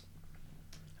Us.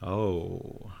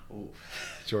 Oh. Ooh.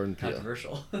 Jordan Peele.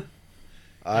 Controversial.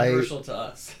 Controversial to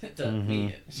us. To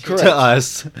me. Correct. To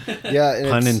us. Yeah. And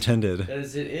pun intended.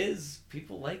 Because it is.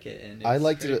 People like it. And I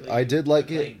liked it. I did like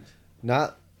it.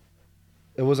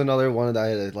 It was another one that I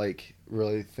had to like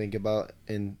really think about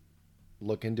and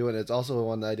look into it. It's also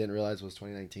one that I didn't realize was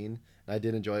 2019. And I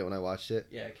did enjoy it when I watched it.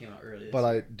 Yeah, it came out early. But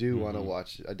I do want to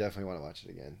watch it. I definitely want to watch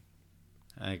it again.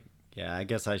 I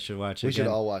guess I should watch it We again.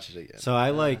 should all watch it again. So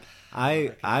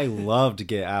I loved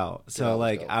Get Out. So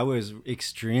I was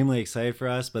extremely excited for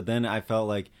Us, but then I felt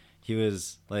like he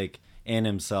was like in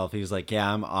himself. He was like,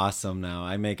 yeah, I'm awesome now.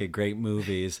 I make great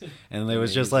movies. And there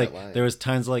was just like, there was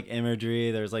tons of like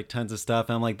imagery. There was like tons of stuff.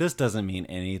 And I'm like, this doesn't mean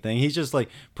anything. He's just like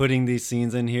putting these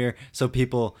scenes in here so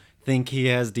people think he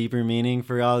has deeper meaning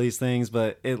for all these things.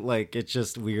 But it's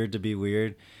just weird to be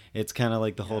weird. It's kind of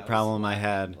like the whole problem I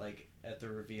had. Like at the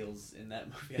reveals in that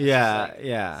movie.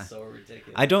 Yeah. So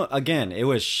ridiculous. It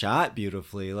was shot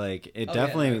beautifully. Like it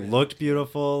definitely looked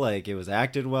beautiful. Like it was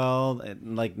acted well.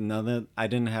 And like I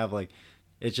didn't have like,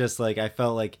 it's just like, I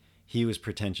felt like he was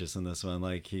pretentious in this one.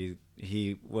 Like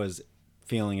he was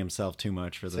feeling himself too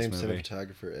much for this movie. Same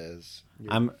cinematographer as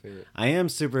I am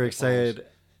super excited.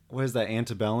 What is that,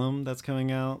 Antebellum that's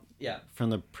coming out? Yeah. From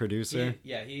the producer? He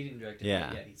didn't direct it.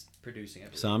 Yeah. But he's producing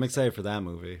it. So I'm excited for that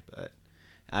movie, but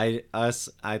I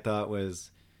thought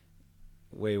was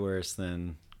way worse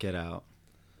than Get Out.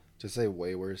 To say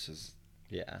way worse is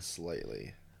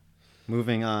slightly.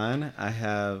 Moving on, I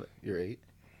have your 8.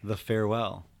 The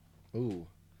Farewell. Ooh,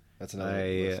 that's another by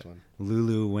list one.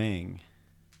 Lulu Wang.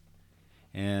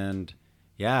 And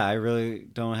yeah, I really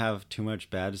don't have too much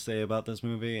bad to say about this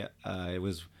movie. It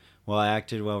was well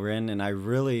acted, well written, and I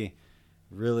really,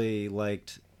 really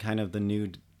liked kind of the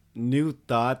new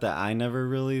thought that I never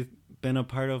really been a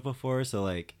part of before. So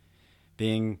like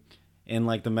being in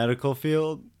like the medical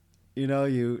field, you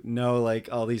know like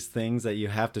all these things that you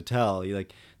have to tell. You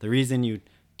like the reason you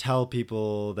tell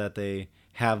people that they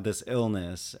have this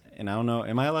illness, and I don't know,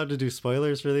 am I allowed to do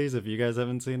spoilers for these if you guys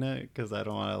haven't seen it? Because I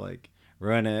don't want to like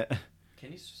ruin it.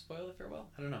 Can you spoil it farewell?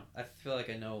 I don't know. I feel like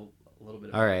I know a little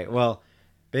bit. All right. it. Well,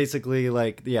 basically,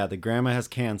 like, yeah, the grandma has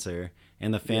cancer,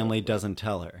 and the family right. doesn't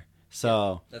tell her.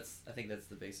 So I think that's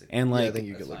the basic. and like I think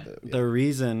you could like that. Yeah. the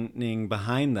reasoning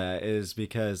behind that is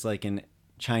because like in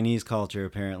Chinese culture,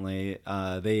 apparently,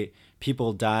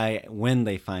 people die when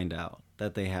they find out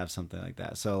that they have something like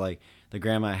that. So like the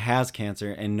grandma has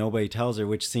cancer and nobody tells her,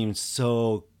 which seems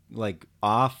so like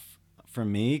off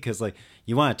from me, because like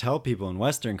you want to tell people in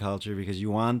Western culture because you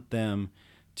want them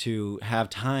to have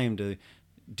time to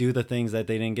do the things that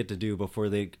they didn't get to do before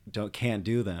they can't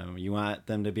do them. You want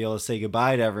them to be able to say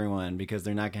goodbye to everyone because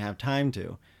they're not gonna have time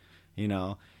to,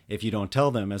 if you don't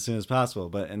tell them as soon as possible.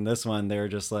 But in this one, they're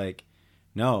just like,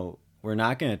 no, we're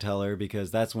not gonna tell her because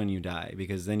that's when you die,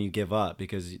 because then you give up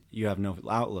because you have no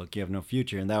outlook, you have no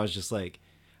future. And that was just like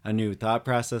a new thought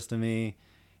process to me.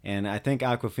 And I think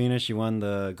Awkwafina, she won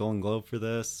the Golden Globe for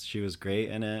this. She was great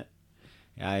in it.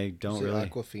 I don't really.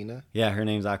 Awkwafina? Yeah, her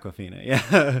name's Awkwafina.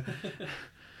 Yeah.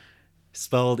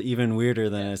 Spelled even weirder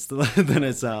than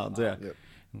it sounds. Yeah. Yep.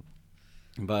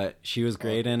 But she was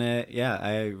great in it. Yeah,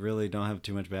 I really don't have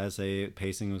too much bad to say.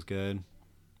 Pacing was good.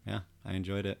 Yeah, I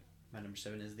enjoyed it. My number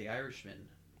 7 is The Irishman.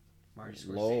 Marty Scorsese's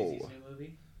Low. new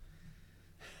movie.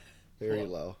 Very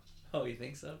low. Oh, you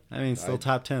think so? I mean, still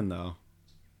top 10 though.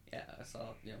 Yeah, I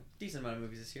saw decent amount of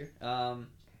movies this year.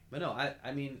 But no,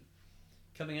 I mean,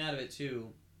 coming out of it too,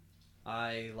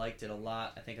 I liked it a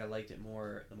lot. I think I liked it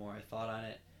more the more I thought on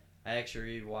it. I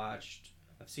actually rewatched.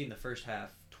 I've seen the first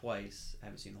half twice. I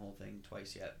haven't seen the whole thing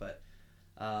twice yet, but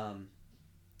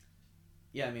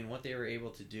yeah, I mean, what they were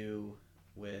able to do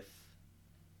with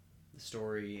the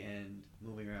story and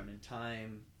moving around in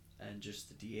time and just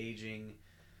the de-aging,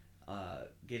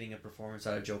 getting a performance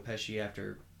out of Joe Pesci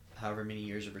after however many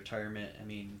years of retirement. I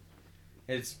mean,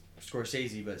 it's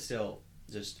Scorsese, but still,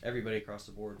 just everybody across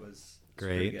the board was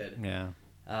great. Pretty good. Yeah.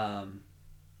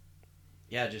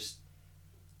 Yeah, just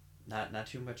not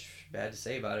too much bad to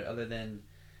say about it, other than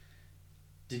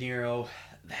De Niro,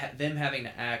 them having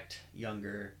to act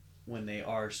younger when they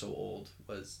are so old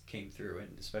came through,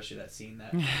 and especially that scene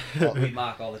that we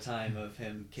mock all the time of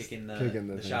him kicking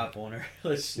the shop owner.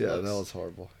 Yeah, that was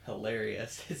horrible.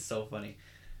 Hilarious. It's so funny.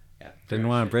 Yeah. Didn't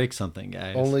want to break something,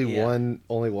 guys. Only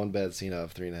one bad scene out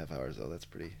of 3.5 hours though. That's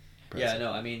pretty impressive. Yeah,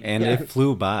 no, I mean, and it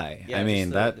flew by. Yeah, I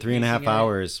mean, that 3.5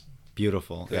 hours,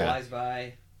 beautiful. Flies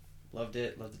by. Loved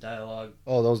it. Loved the dialogue.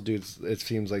 Oh, those dudes! It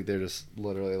seems like they're just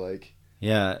literally like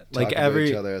like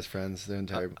each other as friends. The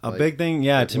entire a big thing,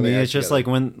 to me, it's just like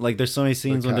when like there's so many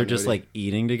scenes when they're just like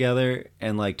eating together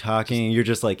and like talking. And you're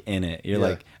just like in it. You're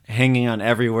like hanging on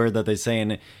every word that they say,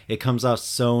 and it comes out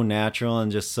so natural and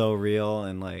just so real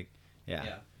and like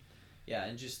yeah,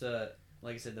 and just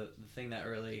like I said, the thing that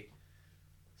really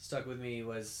stuck with me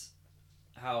was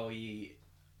how he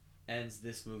ends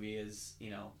this movie is,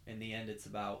 in the end it's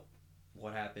about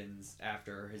what happens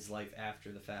after his life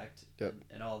after the fact. Yep.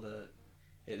 And all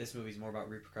this movie's more about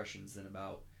repercussions than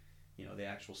about the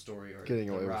actual story or getting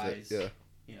the away rise with it.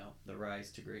 The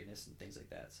rise to greatness and things like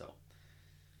that. So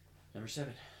number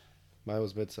 7. Mine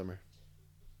was Midsummer.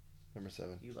 Number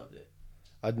 7. You loved it.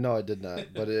 No, I did not.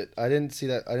 But I didn't see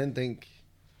that. I didn't think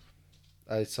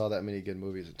I saw that many good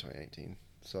movies in 2019.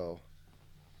 So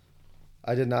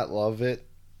I did not love it.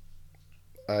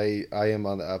 I am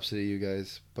on the opposite of you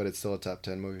guys, but it's still a top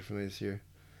 10 movie for me this year.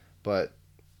 But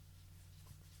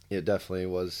it definitely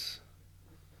was.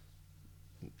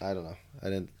 I don't know. I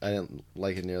didn't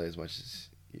like it nearly as much as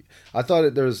I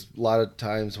thought. There was a lot of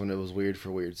times when it was weird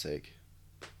for weird's sake,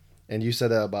 and you said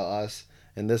that about us.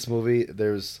 In this movie,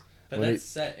 there's. But that's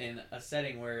set in a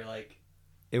setting where like.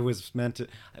 It was meant to,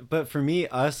 but for me,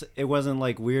 it wasn't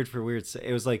like weird for weird.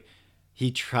 It was like. He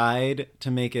tried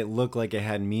to make it look like it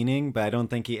had meaning, but I don't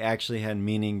think he actually had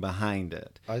meaning behind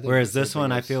it. Whereas this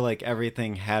one, I feel like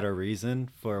everything had a reason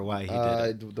for why he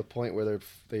did it. The point where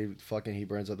he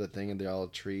burns up the thing and they're all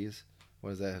trees. What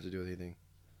does that have to do with anything?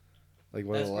 Like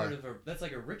that's part of that's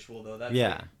like a ritual though. That's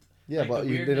Yeah, Like, but the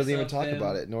they weirdness doesn't even of talk him.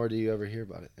 about it, nor do you ever hear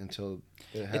about it until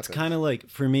it happens. It's kind of like,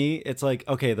 for me, it's like,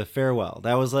 okay, The Farewell.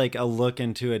 That was like a look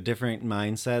into a different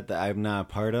mindset that I'm not a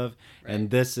part of. Right. And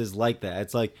this is like that.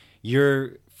 It's like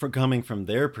you're coming from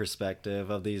their perspective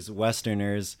of these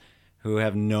Westerners who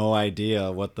have no idea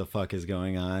what the fuck is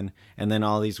going on. And then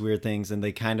all these weird things. And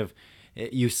they kind of,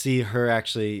 you see her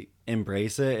actually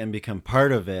embrace it and become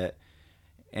part of it.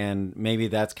 And maybe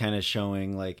that's kind of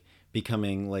showing like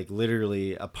becoming like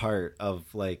literally a part of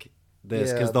like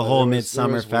this, because the but whole there was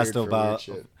Midsummer weird Festival for weird about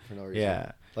shit for no reason.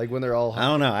 yeah, Like when they're all I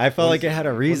don't know, I felt like it had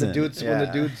a reason. When the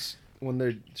Yeah. dudes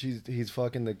he's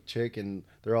fucking the chick and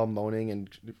they're all moaning and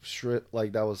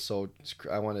like that was so,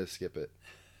 I wanted to skip it.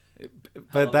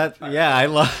 But that, yeah, I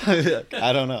love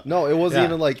I don't know. No, it wasn't Yeah.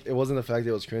 even like, it wasn't the fact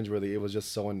that it was cringeworthy. It was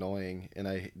just so annoying, and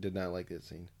I did not like that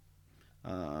scene.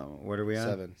 What are we on?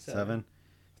 7. 7?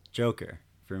 Joker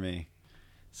for me.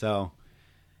 So,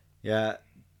 yeah,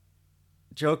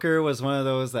 Joker was one of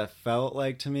those that felt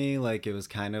like to me like it was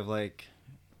kind of like,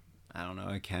 I don't know,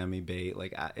 Academy bait.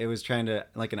 Like it was trying to,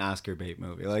 like an Oscar bait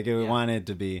movie. Like it wanted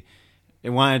to be, it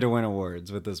wanted to win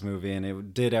awards with this movie, and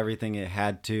it did everything it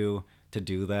had to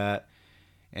do that.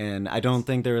 And I don't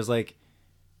think there was like,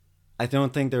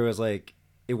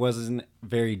 it wasn't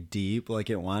very deep like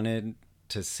it wanted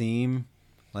to seem.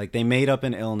 Like they made up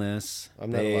an illness. I'm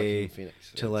not a Joaquin Phoenix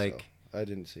fan, to like. so I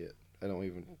didn't see it. I don't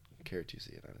even care to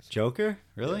see it, honestly. Joker?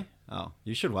 Really? Yeah. Oh,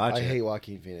 you should watch it. I hate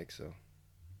Joaquin Phoenix, so.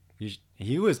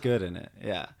 He was good in it.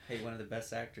 Yeah. Hey, one of the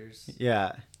best actors.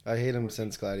 Yeah. I hate him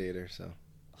since Gladiator, so.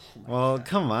 Oh my Well, God.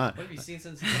 come on. What have you seen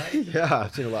since Gladiator? Yeah.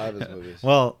 I've seen a lot of his movies.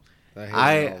 Well, I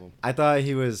hate all of them. I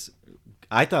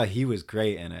thought he was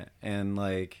great in it, and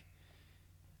like,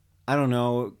 I don't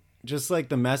know, just like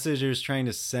the message he was trying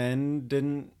to send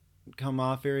didn't come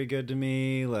off very good to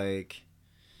me. Like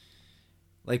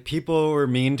people were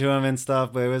mean to him and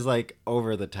stuff, but it was like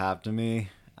over the top to me.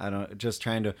 I don't, just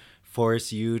trying to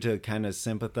force you to kind of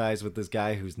sympathize with this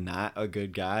guy who's not a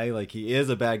good guy. Like he is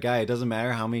a bad guy. It doesn't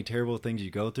matter how many terrible things you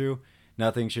go through.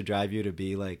 Nothing should drive you to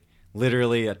be like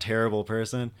literally a terrible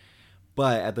person.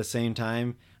 But at the same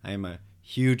time, I am a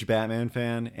huge Batman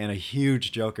fan and a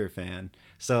huge Joker fan.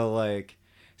 So like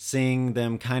seeing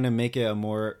them kind of make it a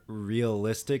more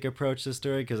realistic approach to the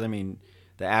story, because I mean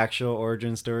the actual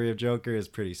origin story of Joker is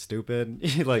pretty stupid.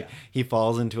 He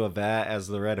falls into a vat as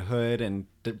the Red Hood and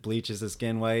bleaches his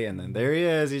skin white, and then there he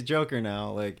is, he's Joker now.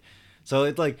 Like, so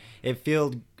it's like it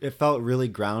felt really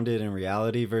grounded in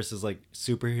reality versus like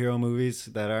superhero movies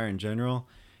that are in general.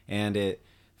 And it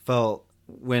felt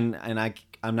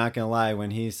I'm not gonna lie,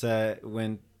 when he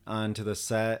went onto the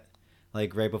set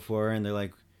like right before, and they're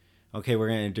like, okay, we're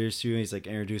gonna introduce you, he's like,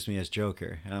 introduce me as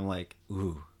Joker, and I'm like,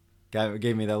 ooh,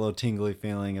 gave me that little tingly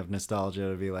feeling of nostalgia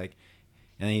to be like,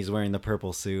 and he's wearing the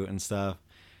purple suit and stuff.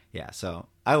 Yeah, so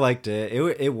I liked it.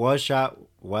 It was shot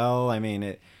well. I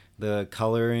mean, the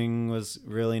coloring was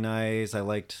really nice. I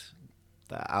liked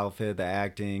the outfit, the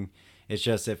acting. It's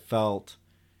just, it felt,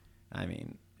 I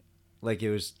mean, like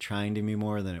it was trying to be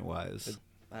more than it was.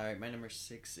 All right, my number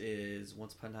 6 is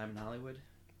Once Upon a Time in Hollywood,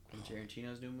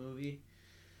 Tarantino's new movie.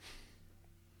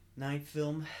 9th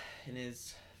film in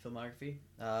his filmography.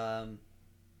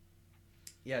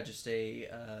 Just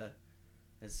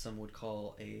as some would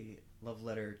call, a love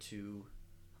letter to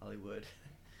Hollywood.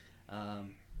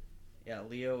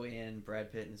 Leo and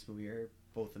Brad Pitt in this movie are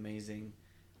both amazing,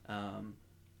 and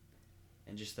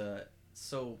just the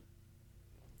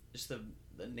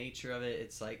nature of it.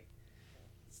 It's like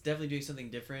it's definitely doing something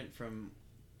different from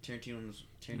Tarantino's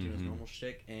normal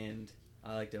shtick, and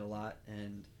I liked it a lot.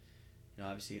 And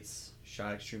obviously it's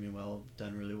shot extremely well,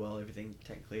 done really well. Everything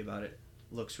technically about it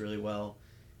looks really well.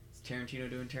 It's Tarantino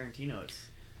doing Tarantino.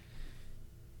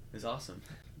 It's awesome.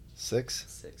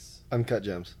 6? Uncut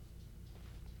Gems.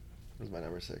 That's my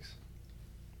number 6.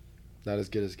 Not as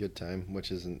good as Good Time,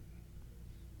 which isn't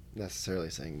necessarily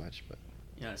saying much, but.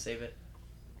 You want to save it?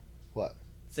 What?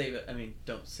 Save it. I mean,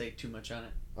 don't say too much on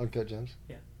it. Uncut Gems?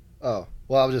 Yeah. Oh,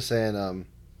 well, I was just saying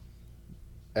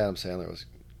Adam Sandler was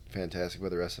fantastic, but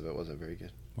the rest of it wasn't very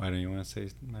good. Why don't you want to say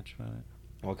much about it?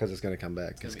 Well, because it's going to come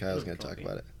back, because Kyle's going to talk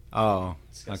about it. Oh,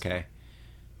 okay.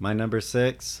 My number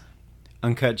 6,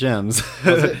 Uncut Gems.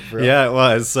 Was it? For real? Yeah, it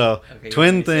was. So, Okay,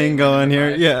 twin you say thing my going number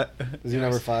here. 5? Yeah. Is your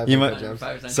number 5 You Uncut might- Gems?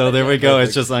 Number 5 is So Uncut there we Gems. go. It's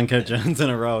Perfect. just Uncut Gems in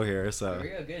a row here. There So we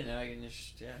go. Good. Now I can just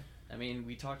I mean,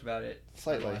 we talked about it in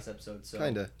Slightly. the last episode, so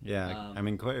Kind of. yeah, I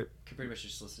mean, quite. could pretty much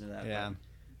just listen to that. Yeah.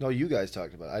 No, you guys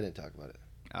talked about it. I didn't talk about it.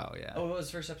 Oh yeah. Oh, it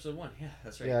was first episode 1. Yeah,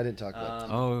 that's right. Yeah, I didn't talk about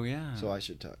it. Oh yeah. So I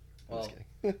should talk. I'm just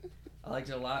Well, kidding. I liked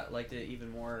it a lot. Liked it even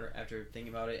more after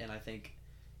thinking about it, and I think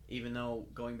even though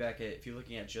going back if you're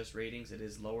looking at just ratings, it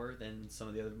is lower than some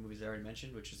of the other movies I already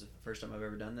mentioned, which is the first time I've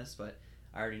ever done this. But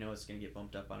I already know it's going to get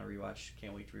bumped up on a rewatch.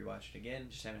 Can't wait to rewatch it again.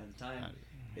 Just haven't had the time.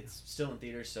 It's still in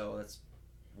theaters, so that's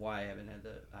why I haven't had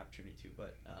the opportunity to.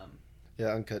 But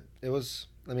yeah, Uncut. It was.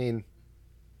 I mean,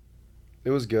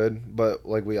 it was good, but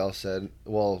like we all said,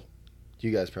 well,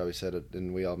 you guys probably said it,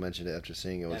 and we all mentioned it after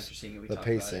seeing it. Was after seeing it, we the talked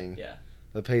pacing? about it. Yeah.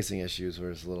 The pacing issues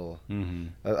were a little.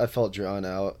 Mm-hmm. I felt drawn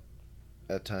out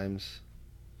at times,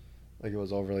 like it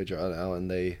was overly drawn out, and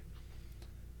I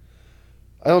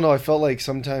don't know. I felt like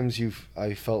sometimes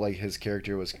I felt like his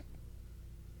character was.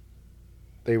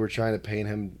 They were trying to paint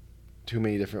him too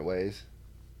many different ways.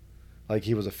 Like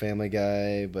he was a family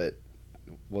guy, but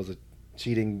was a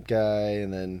cheating guy,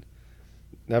 and then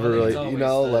never Well, it's really,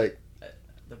 always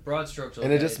the broad strokes.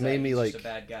 And it just made me he's like just a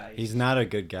bad guy. He's not a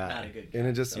good guy. Not a good guy. And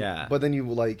it just Yeah. But then you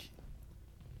like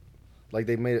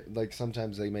they made it like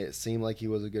sometimes they made it seem like he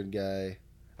was a good guy.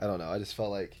 I don't know. I just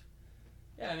felt like.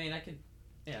 Yeah, I mean,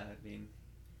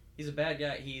 he's a bad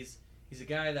guy. He's a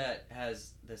guy that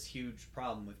has this huge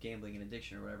problem with gambling and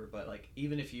addiction or whatever. But like,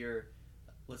 even if you're,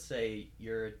 let's say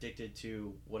you're addicted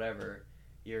to whatever,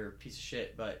 you're a piece of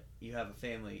shit, but you have a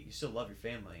family, you still love your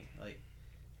family. Like,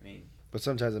 I mean. But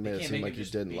sometimes it They made it can't seem make like him you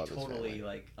just didn't be love his totally family.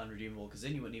 like unredeemable, because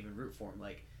then you wouldn't even root for him.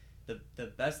 Like the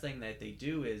best thing that they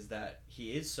do is that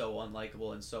he is so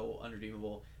unlikable and so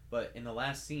unredeemable, but in the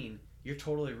last scene you're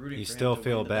totally rooting You for still him to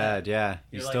feel win the bad, bet. yeah.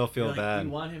 You You're still like, feel you're like, bad. you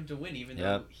want him to win even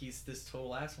though he's this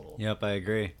total asshole. Yep, I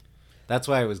agree. That's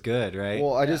why it was good, right?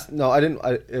 Well, I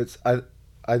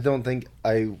don't think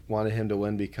I wanted him to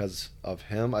win because of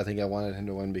him. I think I wanted him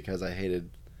to win because I hated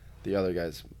the other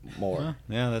guys more. Huh,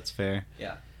 yeah, that's fair.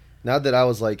 Yeah. Not that I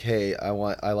was like, hey, I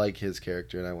like his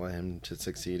character and I want him to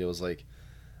succeed. It was like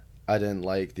I didn't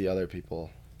like the other people.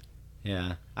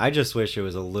 Yeah, I just wish it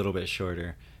was a little bit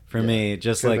shorter for Yeah. me.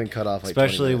 Just Could've like, been cut off, like, 20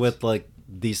 especially minutes. with like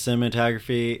the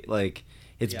cinematography, like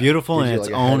it's Yeah. beautiful Gives in you, its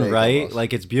like, a own headache right. almost.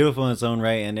 Like it's beautiful in its own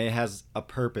right, and it has a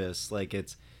purpose. Like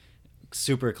it's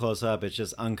super close up. It's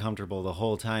just uncomfortable the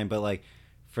whole time. But like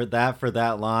for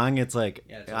that long, it's like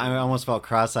Yeah, it's I really almost felt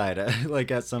cross-eyed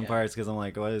like at some Yeah. parts because I'm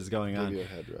like, what is going Give on? you a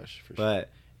head rush for sure. But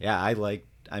yeah, I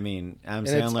mean, Adam And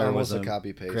it's Sandler almost was a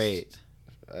copy paste. great.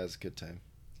 As a good time.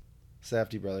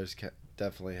 Safdie brothers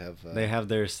definitely have. They have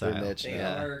their style. niche They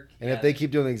now. are, And yeah, if they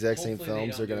keep doing the exact same hopefully they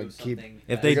films, they're don't gonna do keep. something If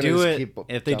that- they They're do gonna just it, keep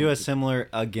if they do a dumping. similar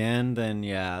again, then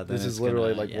yeah. Then This it's is literally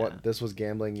gonna- like yeah. what this was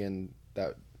gambling, and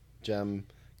that Gem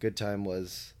Good Time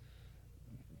was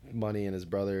money and his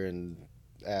brother and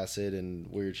acid and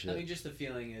weird shit. I mean, just the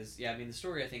feeling is, I mean, the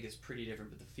story I think is pretty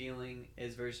different, but the feeling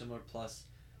is very similar. Plus,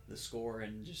 the score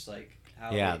and just like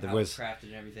how, Yeah, how there it's was- crafted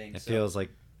and everything. It So feels like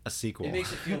a sequel. it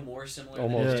makes it feel more similar.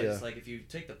 Almost, than it is. yeah. Like if you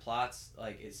take the plots,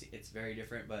 like it's very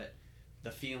different, but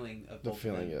the feeling of The both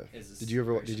feeling, of them yeah. is. Did you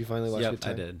ever? very Did you similar. finally watch Yep, Good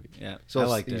Time? I did. Yeah, So I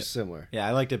liked it's it. similar. Yeah,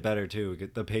 I liked it better too.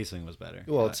 The pacing was better.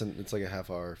 Well, But- it's like a half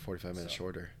hour, 45 minutes So-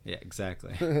 shorter. yeah,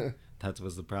 exactly. That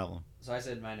was the problem. So I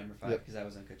said my number 5 Yep. because I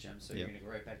was Uncut Gems. So Yep. you're gonna go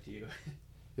right back to you.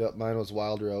 Yep, mine was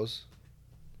Wild Rose.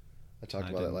 I talked I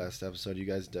about it didn't. last episode. You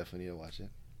guys definitely need to watch it.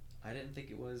 I didn't think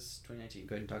it was 2019.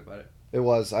 Go ahead and talk about it. It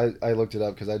was. I looked it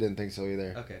up because I didn't think so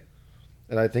either. Okay.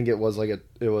 And I think it was like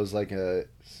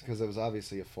because it was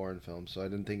obviously a foreign film, so I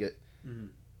didn't think it Mm-hmm.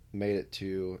 made it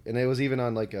to, and it was even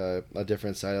on like a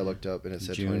different site I looked up and it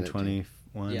said June 2019.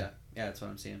 21. Yeah, that's what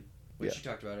I'm seeing. Which Yeah. you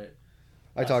talked about it.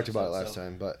 I last talked about it episode, last so-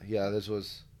 time, but yeah,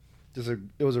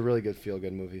 it was a really good feel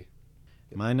good movie.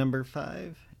 My number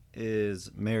 5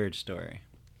 is Marriage Story.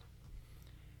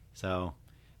 So,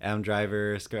 Adam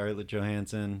Driver, Scarlett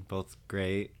Johansson, both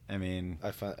great. I mean,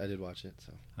 I did watch it,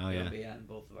 so oh It'll yeah. be on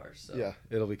both of ours. So yeah,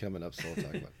 it'll be coming up, so we'll talk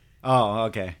about it. Oh,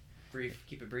 okay. brief.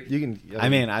 Keep it brief. You can. I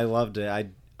mean, I loved it.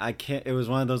 I can't. It was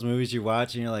one of those movies you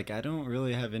watch and you're like, I don't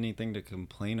really have anything to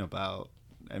complain about.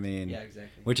 I mean, yeah,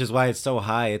 exactly. which is why it's so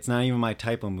high. It's not even my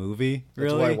type of movie, that's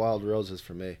really. why Wild Rose is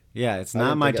for me. Yeah, it's I not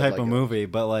didn't my think I'd type like of it. movie,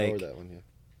 but Or like that one, yeah.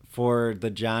 for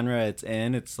the genre it's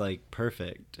in, it's like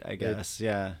perfect, I guess.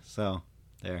 Yeah. So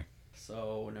there.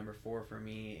 So number 4 for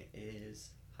me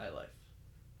is High Life.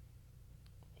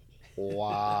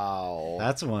 Wow.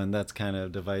 That's one that's kind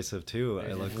of divisive too.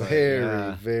 I look like. very,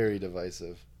 Yeah. very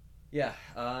divisive. Yeah.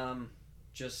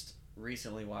 Just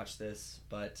recently watched this,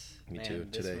 but Me man, too,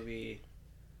 this today. movie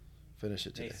Finish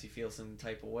it today. makes you feel some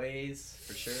type of ways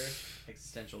for sure.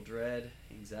 Existential dread,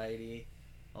 anxiety,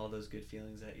 all those good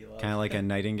feelings that you love. Kind of like a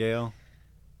Nightingale.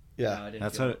 Yeah. No, I didn't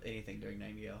That's feel what- anything during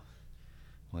Nightingale.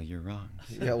 Well, you're wrong.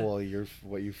 Yeah. Well,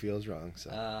 what you feel is wrong.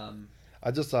 So Um,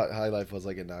 I just thought High Life was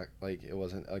like it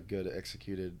wasn't a good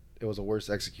executed. It was a worse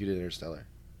executed Interstellar.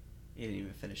 He didn't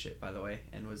even finish it, by the way,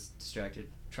 and was distracted.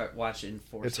 Watch it in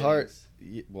 4 It's sittings.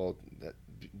 hard. Well,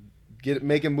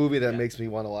 make a movie that Yeah. makes me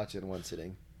want to watch it in one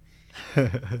sitting.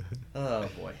 Oh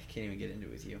boy, can't even get into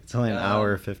it with you. It's only an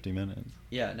hour 50 minutes.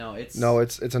 Yeah, no, it's another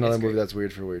it's movie great. that's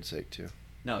weird for weird's sake too.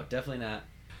 No, definitely not.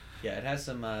 Yeah, it has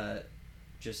some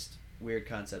just weird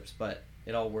concepts, but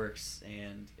it all works,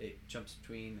 and it jumps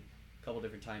between a couple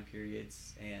different time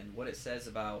periods, and what it says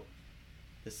about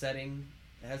the setting.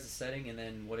 It has a setting, and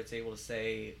then what it's able to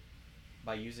say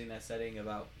by using that setting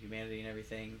about humanity and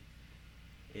everything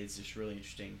is just really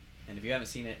interesting. And if you haven't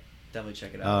seen it, definitely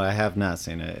check it out. Oh, I have not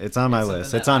seen it. It's on my It's something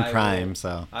list. that It's on I will- Prime,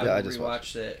 so I Yeah, I will just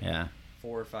rewatch it yeah.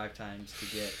 4 or 5 times to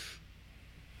get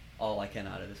all I can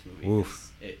out of this movie.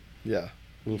 Oof. 'Cause Yeah.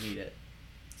 you Oof. need it.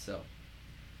 So,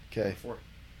 Okay. 4.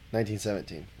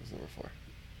 1917 was number 4.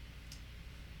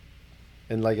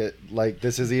 And like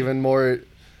this is even more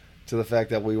to the fact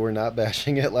that we were not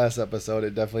bashing it last episode.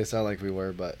 It definitely sounded like we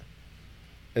were, but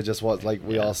it just was like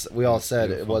we Yeah, all it's said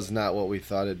beautiful. it was not what we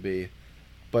thought it'd be,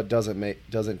 but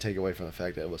doesn't take away from the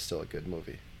fact that it was still a good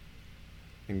movie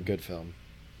and good film.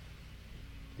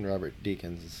 And Robert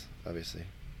Deakins, obviously,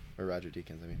 or Roger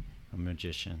Deakins, I mean. a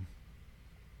magician.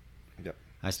 Yep.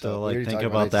 I still we like already think talked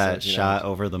about that 1979. shot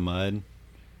over the mud,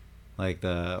 like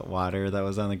the water that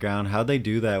was on the ground. How'd they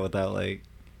do that without like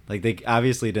they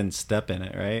obviously didn't step in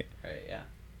it, right? Right,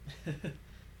 yeah.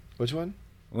 Which one?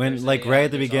 When There's like a, right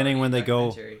at the there's beginning already when a they go,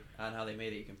 documentary on how they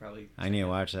made it. You can probably I need to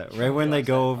watch that. You Right can when they watch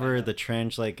go that and find over out. the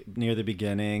trench, like near the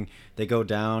beginning, they go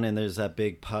down and there's that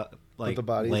big like the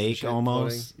bodies and lake shit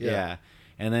almost. floating? Yeah. Yeah.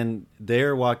 And then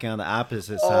they're walking on the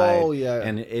opposite side. Oh, yeah.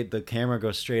 And the camera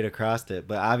goes straight across it,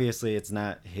 but obviously it's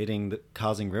not hitting,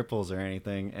 causing ripples or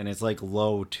anything, and it's like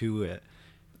low to it.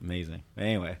 Amazing.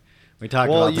 Anyway, we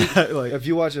talked about that. Like, if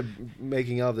you watch a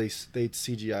making of, they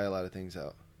CGI a lot of things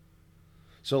out.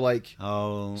 So like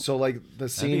the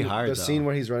scene be hard, the scene though.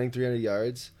 where he's running 300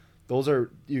 yards, those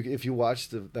are if you watch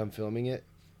them filming it,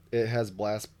 it has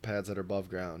blast pads that are above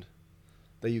ground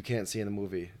that you can't see in the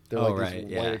movie. They're Oh, like right,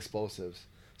 these yeah. white explosives.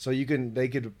 So they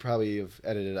could probably have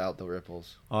edited out the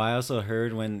ripples. oh, I also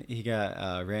heard when he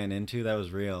got ran into, that was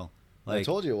real. Like, I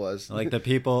told you it was. like the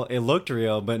people, it looked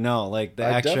real, but no, like the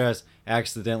extras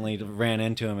accidentally ran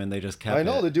into him and they just kept I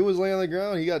know it. the dude was laying on the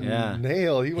ground. He got Yeah.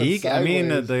 nailed. He went I sideways.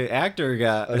 mean, the actor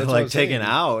got That's what like I'm taken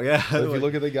saying. out. Yeah. But if you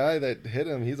look at the guy that hit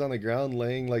him, he's on the ground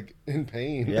laying like in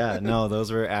pain. yeah, no,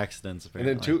 those were accidents. And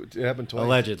then Apparently. it happened twice.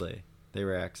 Allegedly, they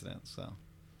were accidents. So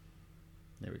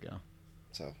there we go.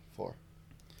 So 4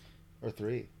 or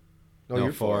 3. No,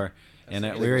 you're 4. And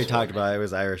That's we already four. talked about it. It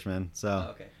was Irishman. So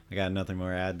Oh, okay. I got nothing more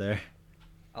to add there.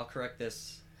 I'll correct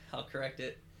this. I'll correct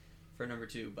it for number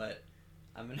 2, but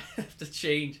I'm gonna have to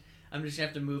change. I'm just gonna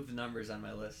have to move the numbers on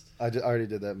my list. I already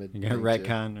did that mid. You got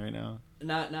retcon right now.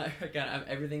 Not again.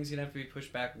 Everything's gonna have to be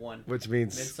pushed back 1. Which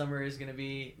means Midsummer is gonna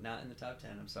be not in the top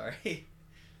 10. I'm sorry.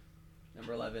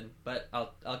 Number 11, but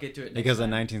I'll get to it next Because of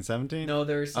time. 1917? No,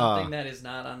 there's something Oh. that is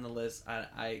not on the list.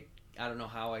 I don't know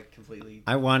how I completely.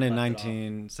 I wanted left it off.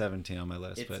 1917 on my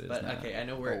list, It's, but it's but not. okay, I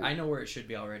know where it should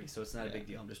be already, so it's not a big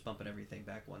deal. I'm just bumping everything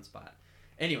back 1 spot.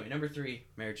 Anyway, number 3,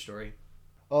 Marriage Story.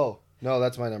 oh no,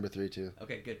 that's my number 3 too.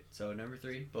 Okay, good. So number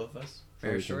 3, both of us,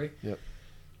 Marriage Story. Yep.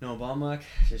 Noah Baumbach,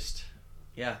 just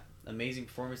amazing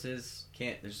performances.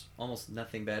 There's almost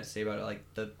nothing bad to say about it. Like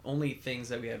the only things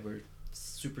that we had were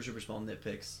super small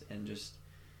nitpicks and just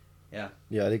Yeah,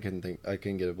 I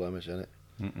couldn't get a blemish in it.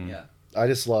 Mm-mm. yeah. I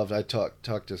just loved. I talked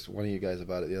to one of you guys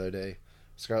about it the other day.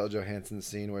 Scarlett Johansson's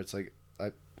scene where it's like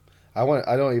I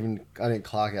didn't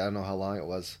clock it. I don't know how long it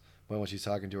was when she's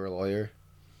talking to her lawyer,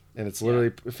 and it's literally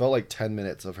it felt like 10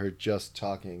 minutes of her just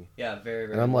talking. Yeah, very,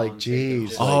 very And I'm like, long thing of geez.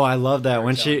 just, Oh, I love that. her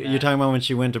When telling you're that. talking about when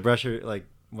she went to brush her, like,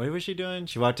 what was she doing?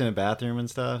 She walked in the bathroom and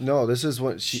stuff? No, this is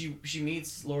what she she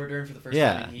meets Laura Dern for the first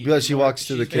Yeah. time. and Because she walks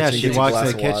to the she's kitchen, Yeah, she she gets a walks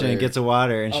glass in the of kitchen and water. gets a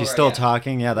water, and Oh, she's right, still yeah.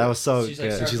 talking. Yeah, that was so she's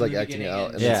good. starts She's, from like, the acting beginning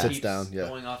out, and then just sits keeps down, yeah.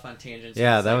 going off on tangents.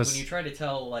 Yeah, It's that like was- when you try to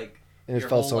tell like And it your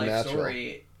felt whole so life natural.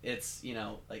 story. It's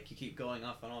like you keep going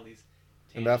off on all these.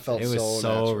 And that tangents. felt It was so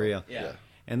so natural. real. Yeah.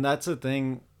 And that's the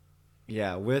thing,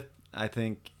 with, I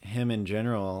think, him in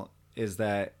general, is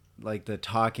that, like, the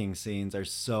talking scenes are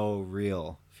so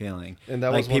real feeling. And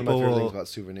that Like, was one of my people favorite will- things about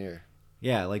Souvenir.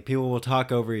 Yeah, like, people will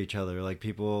talk over each other. Like,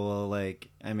 people will, like,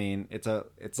 I mean,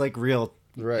 it's like real.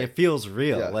 Right. It feels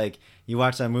real. Yeah. Like, you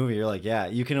watch that movie, you're like, yeah,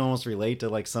 you can almost relate to,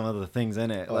 like, some of the things in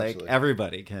it. Oh, Like, absolutely.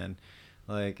 everybody can.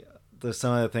 Like, there's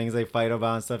some of the things they fight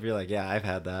about and stuff, you're like, yeah, I've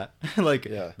had that. Like,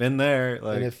 Yeah. been there.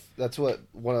 Like, And if that's what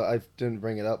I didn't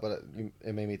bring it up, but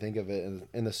it made me think of it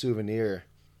in the Souvenir,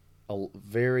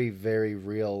 very very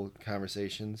real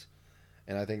conversations,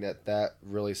 and I think that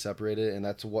really separated it, and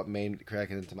that's what made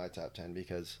Kraken into my top 10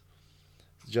 because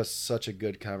it's just such a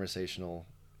good conversational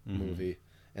movie,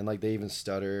 and like they even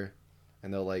stutter,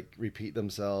 and they'll like repeat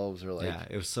themselves or like Yeah,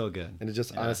 it was so good. and it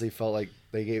just honestly felt like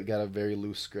they got a very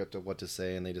loose script of what to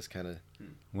say, and they just kind of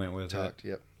Went with talked. it.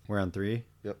 Yep. We're on 3.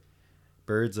 Yep.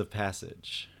 Birds of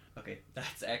Passage. Okay,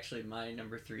 that's actually my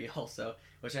number 3 also,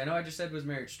 which I know I just said was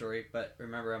Marriage Story, but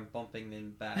remember I'm bumping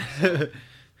them back. So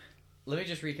let me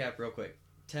just recap real quick.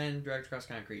 10, Dragged Across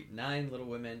Concrete. 9, Little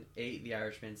Women. 8, The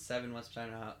Irishman. 7, Once Upon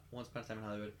a Time in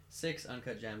Hollywood. 6,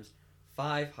 Uncut Gems.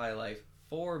 5, High Life.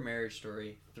 4, Marriage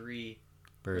Story. 3,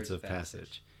 Birds of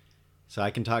Passage. So I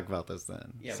can talk about this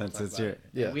then, Yeah, since we'll it's talk your. about it.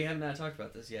 Yeah. And we have not talked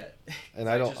about this yet. And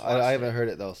I I don't. just watched I haven't it. heard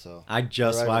it though, so I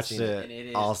just Or I haven't watched seen it. And it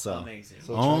is Also, amazing.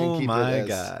 so try and Oh keep my it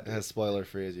God. as spoiler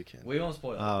free as you can. We won't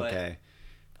spoil it. oh, but okay.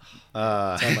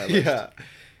 It's on my list. Yeah,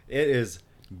 it is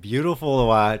beautiful to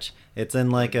watch. It's in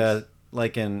like a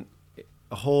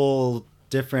whole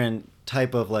different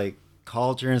type of like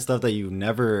culture and stuff that you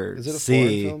never Is it a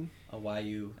see. foreign film? a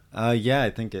YU. Yeah,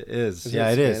 I think it is. Is yeah,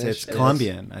 it it is. Spanish? It's It is.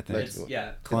 Colombian, I think. Mexico.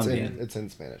 Yeah. Colombian. It's in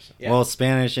Spanish. Yeah. Well,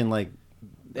 Spanish and like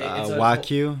It's a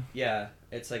Wakyu, Yeah,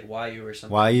 it's like YU or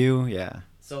something. Wayu, yeah.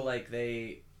 So like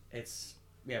it's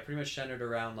pretty much centered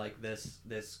around like this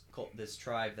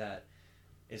tribe that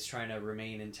is trying to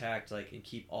remain intact, like, and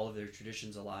keep all of their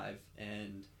traditions alive.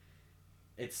 And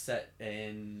it's set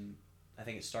in, I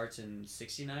think it starts in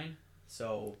 69.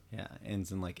 So Yeah,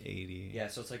 ends in like 80. yeah,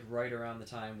 so it's like right around the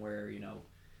time where, you know,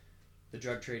 the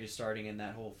drug trade is starting and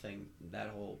that whole thing,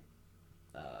 that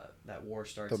war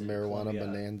starts. The in marijuana Colombia.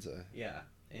 bonanza. Yeah,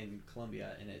 in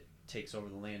Colombia, and it takes over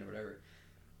the land or whatever.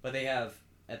 But they have,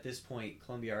 at this point,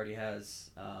 Colombia already has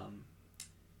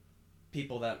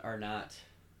people that are not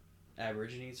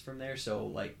Aborigines from there, so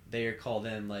like they call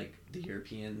them like the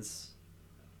Europeans.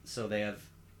 So they have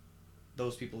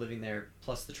those people living there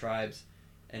plus the tribes,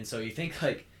 and so you think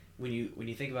like when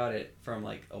you think about it from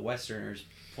like a Westerner's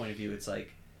point of view, it's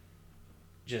like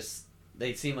just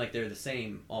they seem like they're the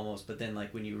same almost, but then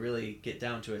like when you really get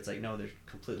down to it, it's like no, they're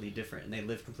completely different, and they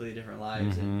live completely different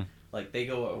lives, and like they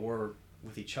go at war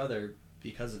with each other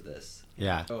because of this.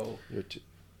 Yeah. So Your do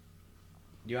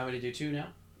you want me to do 2 now?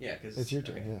 Yeah, because It's your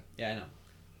turn. okay. Yeah. Yeah, I know.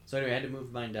 So anyway, I had to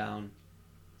move mine down.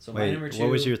 So my Wait, number 2.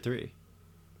 what was your 3?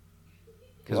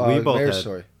 Because Well, we both Marriage had.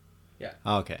 Story.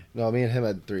 Oh, okay. No, me and him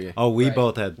had 3. Oh, we Right.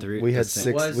 both had 3. We had the same-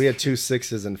 6. Was- We had 2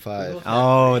 6s and 5. both-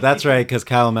 Oh, that's right, because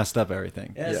Kyle messed up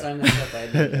everything. Yes, Yeah. I messed up. I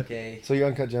admit, okay. So your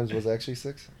Uncut Gems was actually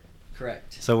 6.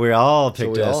 Correct. So we all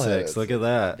picked we a all had 6. it. Look at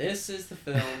that. This is the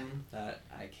film that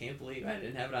I can't believe I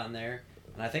didn't have it on there,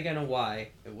 and I think I know why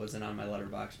it wasn't on my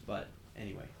letterbox. But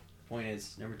anyway, point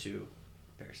is number 2,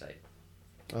 Parasite.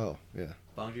 Oh yeah,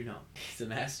 Bong Joon-ho. He's a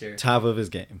master. Top of his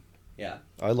game. Yeah.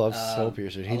 I love Um,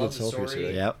 Snowpiercer. I He did love the Snowpiercer. story.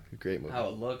 Right? Yep. Great movie. How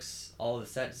it looks, all the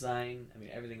set design. I mean,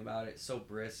 everything about it. So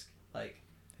brisk. Like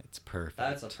It's perfect.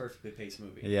 that's a perfectly paced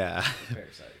movie. Yeah. It's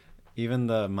Parasite. Even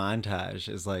the montage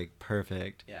is like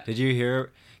perfect. Yeah. Did you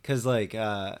hear? Because like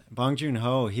Bong Joon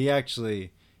Ho, he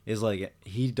actually is like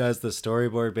he does the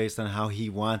storyboard based on how he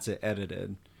wants it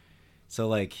edited. So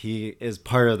like he is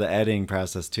part of the editing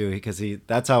process too, because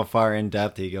that's how far in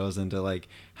depth he goes into like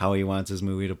how he wants his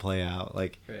movie to play out.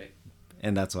 Like, Right.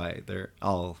 and that's why they're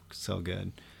all so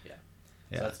good. Yeah.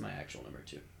 Yeah. So that's my actual number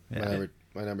 2. Yeah.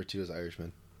 My number 2 is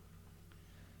Irishman.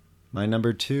 My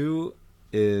number 2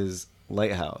 is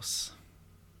Lighthouse.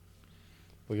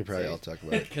 We could probably all talk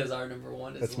about it. Because our number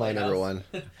 1 is That's The my number Lighthouse.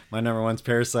 1. My number 1's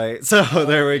Parasite. So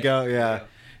there we go. There you Yeah. go.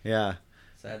 Yeah.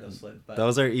 So I had those flipped. But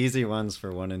Those are easy ones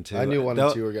for 1 and 2. I knew 1 Tho-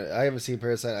 and 2 were gonna. I haven't seen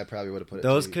Parasite. I probably would have put it.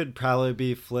 Those 2. could probably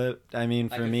be flipped. I mean,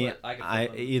 I for could me, flip- I could flip I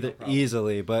them, either no problem.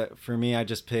 easily, but for me, I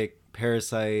just pick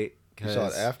Parasite. You saw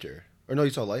it after, or no? You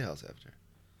saw Lighthouse after.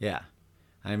 Yeah,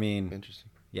 I mean, Interesting.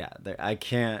 yeah, I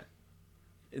can't.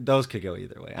 Those could go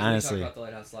either way, We honestly. talked about the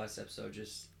Lighthouse last episode.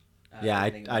 Just Yeah,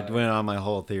 everything I about went on my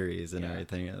whole theories and Yeah.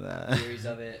 everything of the that. theories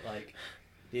of it. Like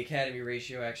the Academy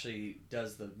ratio actually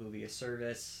does the movie a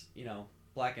service. You know,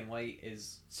 black and white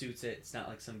suits it. It's not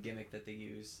like some gimmick that they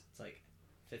use. It's like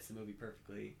fits the movie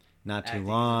perfectly. Not too Acting is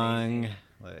long, amazing.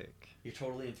 like You're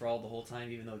totally enthralled the whole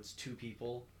time, even though it's 2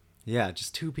 people. yeah,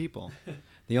 just 2 people.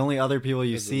 The only other people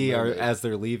you Is the see are mermaid. as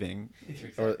they're leaving.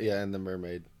 Or yeah, and the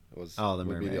mermaid was. Oh, the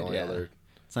would be mermaid, the only yeah. other.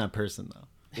 It's not a person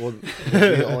though. Would be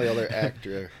the only other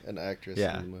actor and actress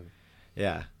Yeah. in the movie.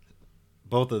 Yeah,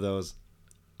 both of those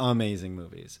amazing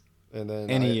movies. And then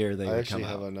Any year they I would actually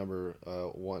come have out. a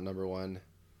number one.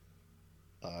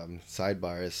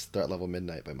 Sidebar is Threat Level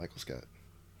Midnight by Michael Scott.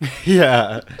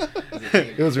 Yeah.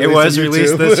 It was It was on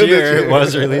released YouTube this year. It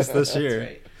was released this That's year.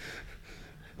 right.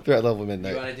 Threat Level Do you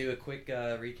Midnight. want to do a quick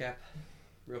recap?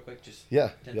 real quick? Just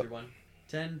Yeah. 10 through 1.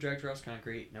 10, Drag Race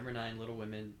Concrete. Number 9, Little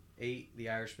Women. 8, The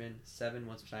Irishman. 7,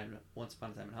 Once Upon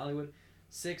a Time in Hollywood.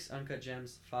 6, Uncut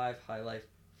Gems. 5, High Life.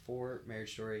 4,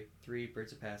 Marriage Story. 3,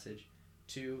 Birds of Passage.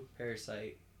 2,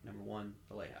 Parasite. Number 1,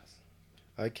 The Lighthouse.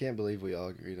 I can't believe we all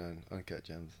agreed on Uncut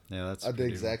Gems. Yeah, that's at the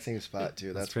exact same spot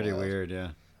too. That's pretty wild. weird.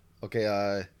 Yeah.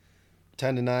 Okay.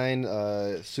 10 to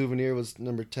 9. Souvenir was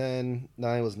number 10.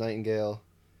 9 was Nightingale.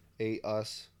 8,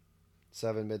 Us.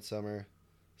 7, Midsummer.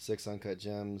 6, Uncut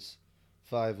Gems.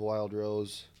 5, Wild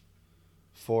Rose.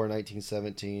 4,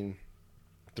 1917.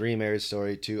 3, Marriage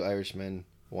Story. 2, Irishman.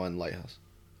 1, Lighthouse.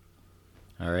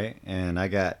 All right, and I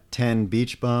got 10,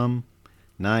 Beach Bum.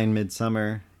 9,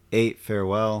 Midsummer. 8,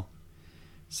 Farewell.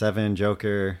 7,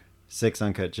 Joker. 6,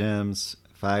 Uncut Gems.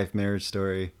 5, Marriage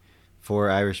Story. 4,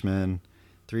 Irishman.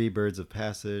 3, Birds of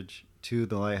Passage. 2,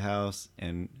 The Lighthouse.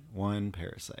 And 1,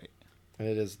 Parasite. And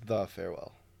it is The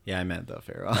Farewell. Yeah, I meant The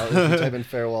Farewell. If you type in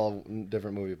Farewell,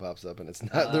 different movie pops up, and it's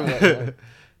not the right one.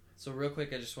 So real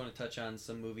quick, I just want to touch on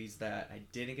some movies that I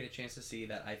didn't get a chance to see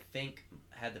that I think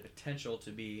had the potential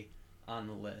to be on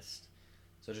the list.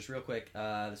 So just real quick,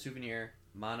 The Souvenir,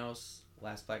 Manos,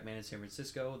 Last Black Man in San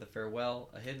Francisco, The Farewell,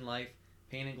 A Hidden Life,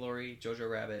 Pain and Glory, Jojo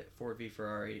Rabbit, Ford v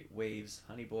Ferrari, Waves,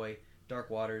 Honey Boy,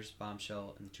 Dark Waters,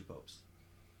 Bombshell, and The Two Popes.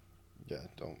 Yeah,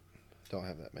 don't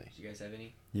have that many. Do you guys have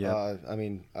any? Yeah. I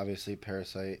mean, obviously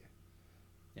Parasite,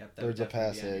 Yep. Birds of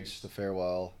Passage, The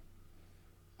Farewell.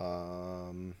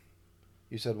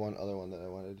 You said one other one that I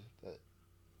wanted.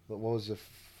 But what was the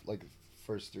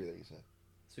first 3 that you said?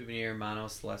 Souvenir,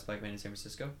 Manos, The Last Black Man in San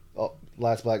Francisco. Oh,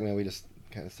 Last Black Man. We just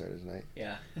kind of started tonight.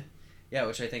 Yeah, yeah.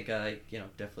 Which I think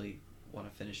definitely want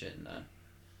to finish it, and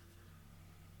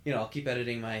I'll keep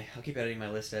editing my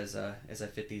list as I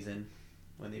fit these in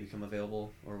when they become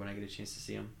available or when I get a chance to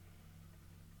see them.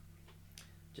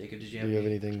 Jacob, did you have? Do you have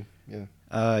anything?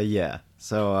 Yeah. Yeah.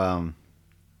 So,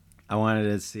 I wanted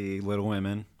to see Little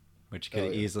Women, which could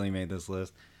have easily made this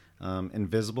list.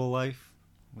 Invisible Life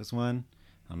was one.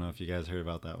 I don't know if you guys heard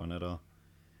about that one at all.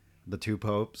 The Two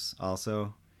Popes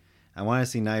also. I want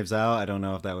to see Knives Out. I don't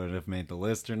know if that would have made the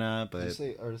list or not, but Did you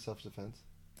say Art of Self-Defense?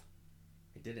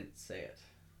 I didn't say it.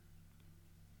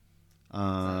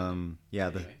 Yeah,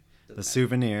 Anyway, the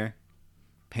Souvenir,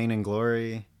 Pain and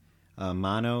Glory,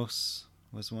 Manos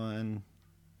was one.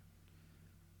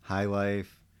 High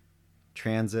Life,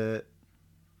 Transit,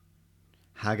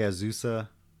 Hagazusa.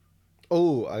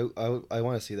 Oh, I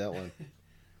want to see that one.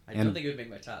 I don't think it would make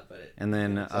my top, but it. And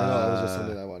then I know, it was just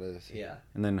something I wanted to see. Yeah.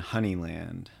 And then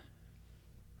Honeyland.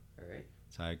 All right.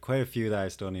 So I had quite a few that I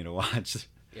still need to watch.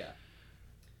 Yeah.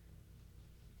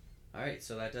 All right,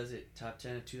 so that does it. Top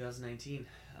 10 of 2019.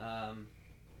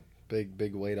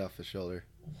 Big weight off the shoulder.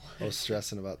 I was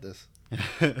stressing about this.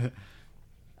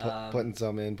 Um, Putting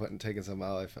some in, taking some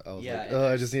out. I was yeah,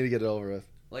 like, I just need to get it over with.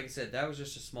 Like I said, that was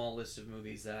just a small list of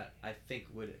movies that I think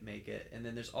would make it. And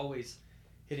then there's always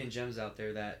hidden gems out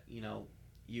there that,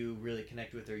 you really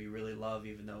connect with or you really love,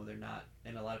 even though they're not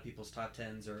in a lot of people's top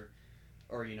 10s or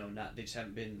not, they just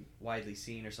haven't been widely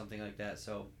seen or something like that.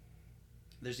 So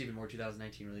there's even more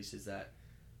 2019 releases that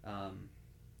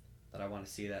I want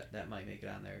to see that might make it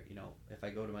on there. If I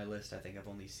go to my list, I think I've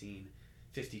only seen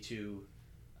 52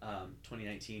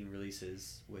 2019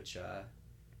 releases, which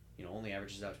only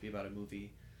averages out to be about a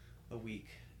movie a week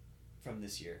from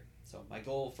this year. So my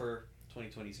goal for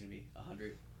 2020 is going to be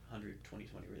 100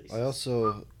 2020 releases. I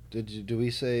also do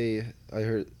we say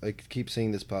I keep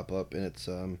seeing this pop up, and it's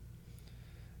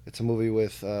a movie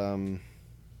with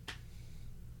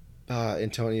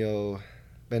Antonio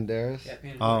Banderas. Yeah,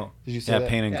 Pain and Oh, Glory. Did you say yeah, that?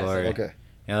 Pain and Yeah, Glory. Okay,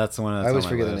 Yeah, that's the one that's I always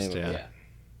on my forget the list. name of Yeah, it.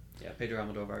 Yeah, Pedro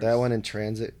Almodovar. that one in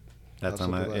Transit. that's Also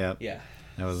on my pulled up. yeah. Yeah.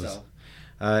 That was. So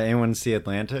Anyone see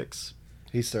Atlantics?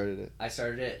 He started it. I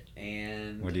started it,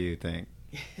 and What do you think?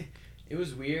 it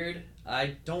was weird.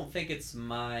 I don't think it's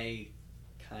my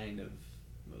kind of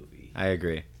movie. I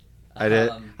agree. I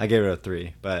did. I gave it a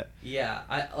 3, but Yeah,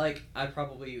 I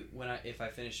probably if I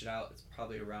finished it out, it's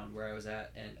probably around where I was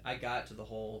at, and I got to the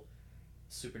whole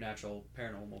supernatural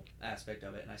paranormal aspect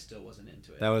of it, and I still wasn't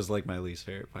into it. that was like my least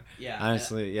favorite part. Yeah,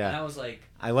 Honestly, and yeah. I was like,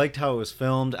 I liked how it was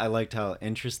filmed. I liked how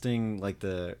interesting, like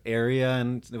the area,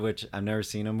 and which I've never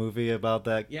seen a movie about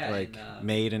that. Yeah, like in,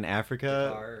 made in Africa.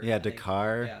 Dakar, yeah, I think.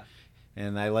 Dakar. Yeah.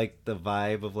 And I liked the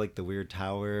vibe of like the weird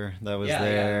tower that was Yeah,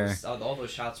 there. yeah, all those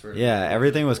shots were. Yeah, really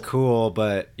everything was cool. cool,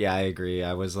 but yeah, I agree.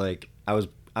 I was like,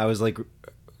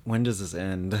 when does this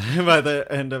end? By the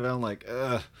end of it, I'm like,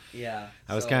 ugh. Yeah,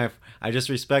 I just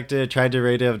respected it, tried to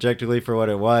rate it objectively for what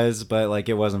it was, but like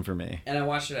it wasn't for me. And I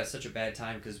watched it at such a bad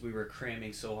time because we were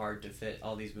cramming so hard to fit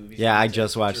all these movies. Yeah, I to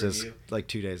just watched review. this like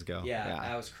 2 days ago. Yeah,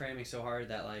 I was cramming so hard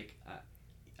that like,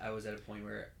 I was at a point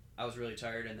where I was really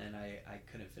tired, and then I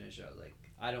couldn't finish it. I was like,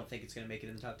 I don't think it's gonna make it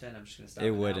in the top 10. I'm just gonna stop.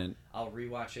 It wouldn't. I'll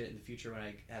rewatch it in the future when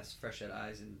I have fresh set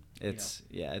eyes, and it's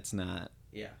it's not.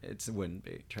 Yeah, it wouldn't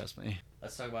be. Trust me.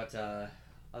 Let's talk about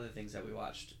other things that we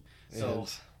watched. So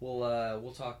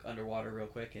we'll talk Underwater real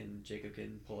quick, and Jacob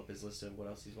can pull up his list of what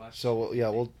else he's watched. So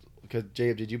yeah, because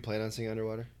Jacob, did you plan on seeing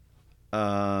Underwater?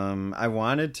 I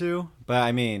wanted to, but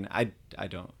I mean, I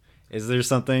don't. Is there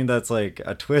something that's like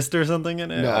a twist or something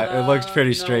in it? No. It looks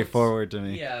pretty No, straightforward to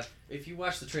me. Yeah, if you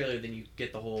watch the trailer, then you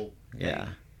get the whole thing. Yeah.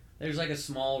 There's like a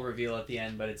small reveal at the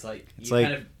end, but it's like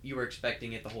you were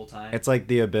expecting it the whole time. It's like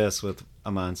the Abyss with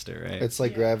a monster, right? It's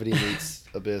like Gravity meets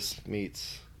Abyss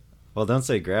meets. Well, don't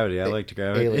say Gravity. I liked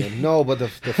Gravity. Alien. No, but the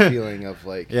feeling of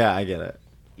like. Yeah, I get it.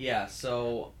 Yeah,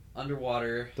 so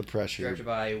Underwater. The pressure. Directed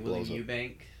by William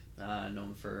Eubank,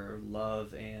 known for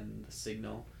Love and The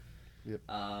Signal. Yep.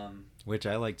 Which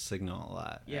I liked Signal a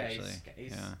lot. Yeah, actually.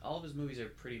 He's all of his movies are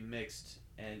pretty mixed,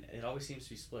 and it always seems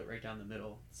to be split right down the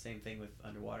middle. Same thing with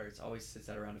Underwater; it always sits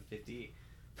at around a 50%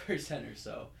 or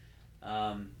so.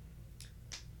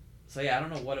 So yeah, I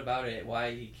don't know what about it,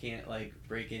 why he can't like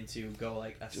break into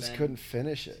ascend. Just couldn't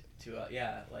finish it. To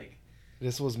like.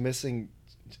 This was missing.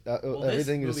 Well,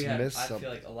 everything this just movie missed had, something.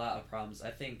 I feel like a lot of problems.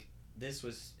 I think this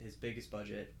was his biggest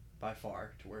budget by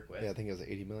far to work with. Yeah, I think it was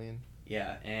 80 million.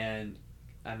 Yeah, and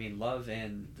I mean, Love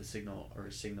and The Signal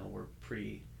were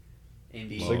pretty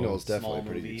indie. Signal is definitely small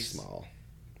pretty movies. small.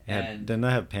 And didn't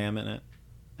that have Pam in it?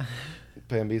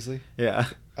 Pam Beesly? Yeah.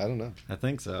 I don't know. I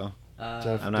think so.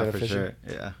 I'm not for sure.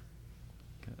 Yeah.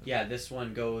 Yeah, this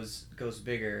one goes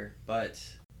bigger, but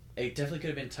it definitely could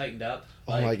have been tightened up.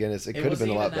 Oh my goodness, it could have been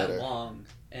a lot better. It wasn't even that long,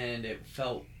 and it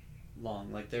felt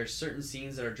long. Like there's certain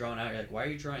scenes that are drawn out. You're like, why are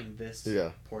you drawing this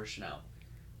portion out?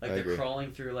 Like they're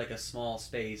crawling through like a small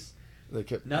space. They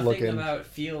kept Nothing looking. about it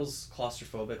feels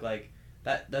claustrophobic. Like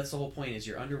that's the whole point. Is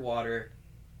you're underwater.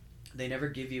 They never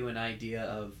give you an idea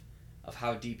of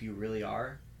how deep you really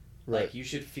are. Right. Like you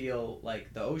should feel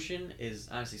like the ocean is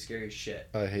honestly scary as shit.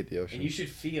 I hate the ocean. And you should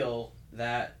feel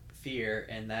that fear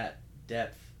and that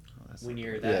depth when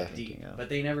you're that deep. But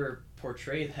they never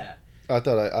portray that. I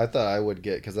thought I would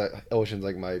get, because ocean's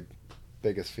like my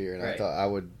biggest fear, and I thought I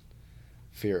would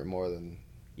fear it more than.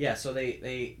 Yeah, so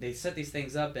they set these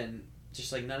things up, and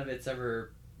just like none of it's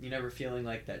ever, you never feeling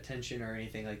like that tension or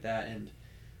anything like that, and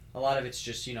a lot of it's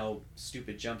just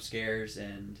stupid jump scares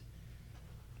and.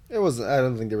 It was. I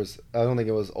don't think it was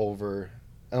over.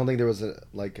 I don't think there was an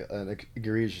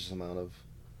egregious amount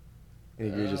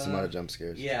of jump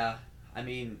scares. Yeah, I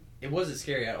mean, it wasn't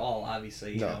scary at all.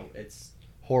 Obviously, you know, it's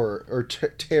horror or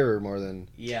terror more than.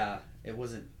 Yeah, it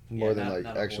wasn't more than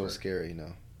not actual scary,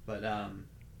 But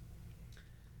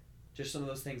just some of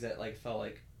those things that felt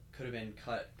like could have been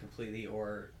cut completely,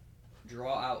 or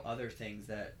draw out other things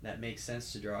that make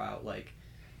sense to draw out, like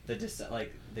the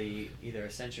the either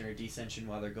ascension or descension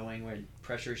while they're going, when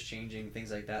pressure's changing,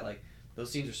 things like that. Like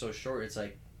those scenes are so short, it's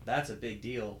like that's a big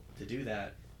deal to do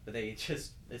that, but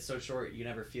it's so short you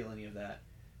never feel any of that,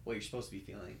 what you're supposed to be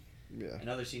feeling. Yeah. And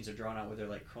other scenes are drawn out where they're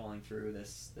like crawling through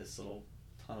this little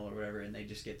tunnel or whatever, and they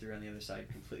just get through on the other side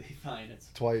completely fine. It's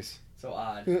twice. So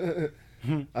odd.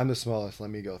 I'm the smallest.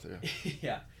 Let me go through.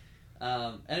 Yeah.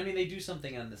 And I mean, they do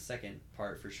something on the second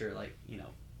part for sure, like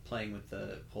playing with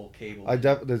the whole cable.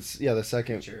 The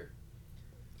second. Sure.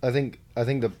 I think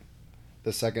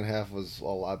the second half was a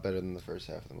lot better than the first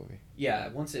half of the movie. Yeah,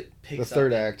 once it picks up. The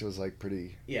third act was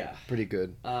pretty. Yeah. Pretty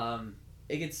good.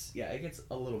 It gets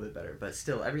a little bit better, but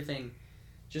still everything,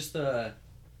 just the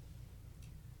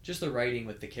writing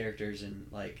with the characters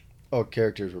and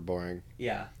characters were boring.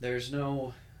 Yeah, there's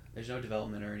no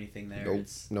development or anything there.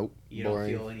 Nope. You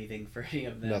boring. don't feel anything for any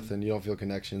of them. Nothing. You don't feel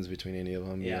connections between any of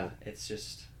them. Yeah, it's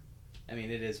just. I mean,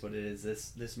 it is what it is.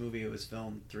 This movie was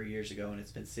filmed 3 years ago, and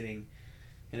it's been sitting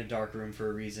in a dark room for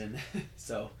a reason.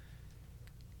 So.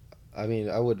 I mean,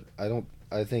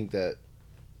 I think that.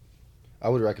 I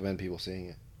would recommend people seeing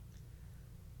it.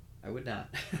 I would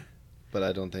not. But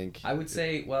I don't think. I would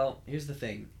say, well, here's the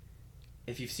thing.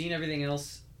 If you've seen everything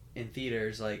else in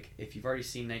theaters, if you've already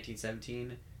seen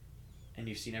 1917, and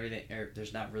you've seen everything,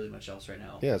 there's not really much else right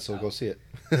now. Yeah, so go see it.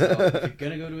 So if you're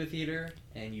gonna go to a theater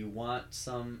and you want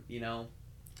some,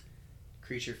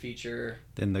 creature feature,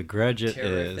 then The Grudge it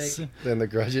terrific. is. Then The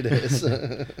Grudge it is.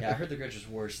 Yeah, I heard The Grudge was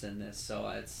worse than this, so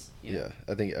it's. Yeah,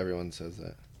 I think everyone says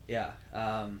that. Yeah,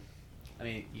 I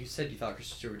mean, you said you thought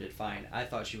Kristen Stewart did fine. I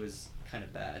thought she was kind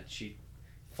of bad. She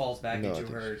falls back into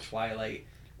her Twilight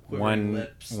quivering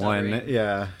lip, stuttering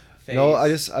yeah. face. No, I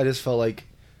just felt like,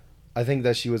 I think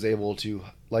that she was able to,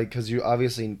 because you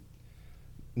obviously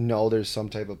know there's some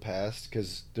type of past,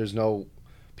 because there's no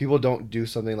people don't do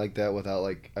something like that without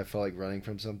like I felt like running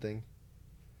from something.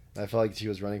 I felt like she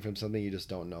was running from something. You just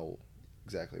don't know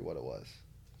exactly what it was,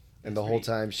 and the whole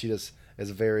time she just is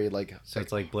very like. So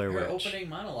it's like Blair Witch. Her opening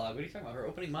monologue. What are you talking about? Her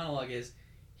opening monologue is,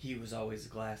 "He was always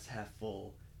glass half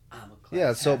full. I'm a glass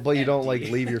Yeah. So, half but you don't empty."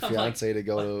 like leave your I'm like, fiance to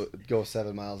go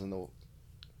 7 miles in the.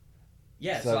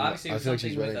 Yeah. So 7 obviously it I was feel like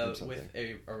she's something with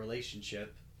running from a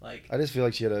relationship. Like. I just feel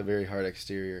like she had a very hard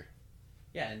exterior.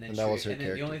 Yeah, and then And that was her and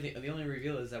then character. the only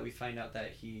reveal is that we find out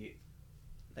that he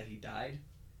died.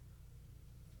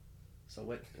 So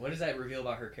what does that reveal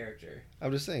about her character?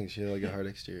 I'm just saying she had like a hard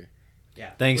exterior.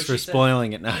 Yeah. Thanks Which for she said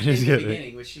spoiling it. Now in just the kidding.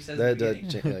 beginning, which she says That in the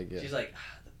beginning. like, yeah. She's like,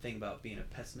 the thing about being a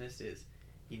pessimist is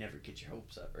you never get your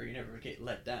hopes up or you never get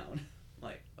let down.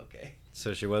 Like, okay.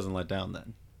 So she wasn't let down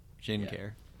then. She didn't Yeah.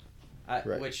 care.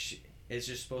 Right. Which is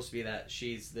just supposed to be that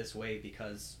she's this way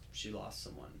because she lost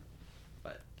someone.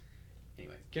 But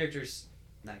anyway, characters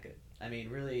not good. I mean,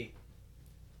 really,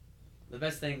 the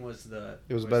best thing was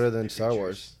It was better than the Star creatures.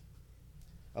 Wars.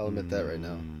 I'll admit that right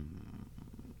now. Mm.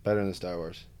 Better than Star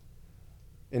Wars.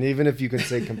 And even if you can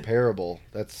say comparable,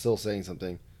 that's still saying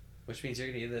something. Which means you're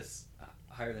gonna give this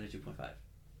higher than a 2.5.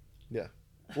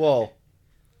 Well,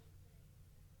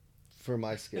 for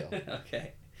my scale,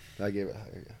 Okay. I gave it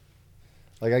higher. Yeah.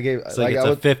 Like I gave, It's like I it's a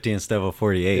would, 50 instead of a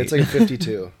 48. it's like a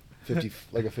 52, 50,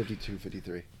 like a 52,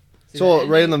 53. See, So the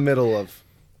right in the ending- middle of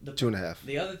the 2.5.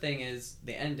 The other thing is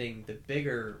the ending, the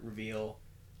bigger reveal.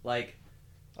 Like,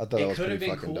 I thought that it was could have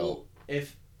pretty been fucking cool dope.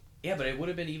 if, yeah, but it would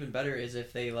have been even better is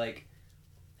if they like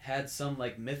had some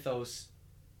like mythos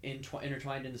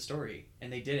intertwined in the story,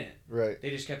 and they didn't. Right.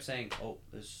 They just kept saying, "Oh,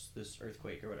 this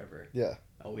earthquake or whatever." Yeah.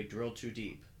 Oh, we drilled too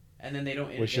deep, and then they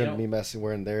don't. We shouldn't be messing.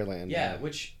 We're in their land. Yeah, now.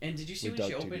 which and did you see We when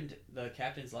she dug too opened the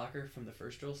captain's locker from the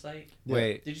first drill site? Yeah.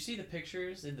 Wait, Did you see the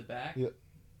pictures in the back? Yeah.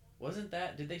 Wasn't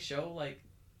that? Did they show like?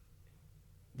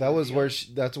 That was reveal? where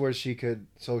that's where she could.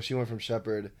 So she went from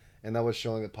Shepherd, and that was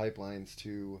showing the pipelines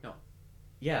to.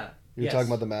 Yeah. You were yes. talking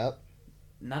about the map,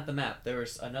 Not the map. There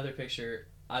was another picture.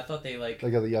 I thought they like.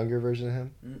 like of the younger version of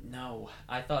him. No,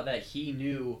 I thought that he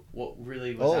knew what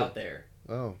really was Oh. out there,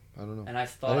 Oh, I don't know. and I I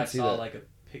thought I didn't see saw that. like a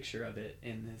picture of it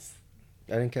in this.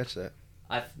 I didn't catch that.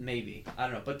 Maybe I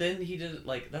don't know, but then he did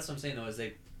like that's what I'm saying though is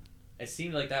they, it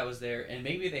seemed like that was there, and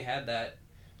maybe they had that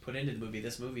put into the movie.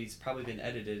 This movie's probably been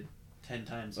edited 10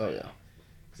 times by Oh, yeah. now,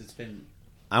 because it's been.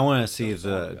 I want to see So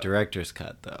long the ago. director's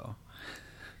cut though.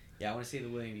 Yeah, I want to see the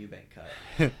William Eubank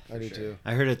cut. I do sure. too.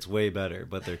 I heard it's way better,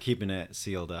 but they're keeping it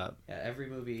sealed up. Yeah, every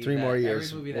movie. 3 more years,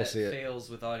 Every movie we'll that see it.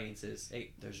 fails with audiences. Hey,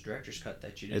 there's a director's cut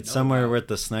that you didn't. It's know somewhere about. with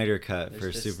the Snyder cut There's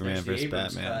for this- Superman there's the vs.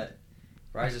 Abrams Batman. cut.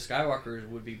 Rise of Skywalker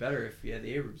would be better if you had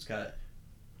the Abrams cut.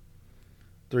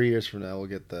 3 years from now, we'll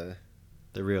get the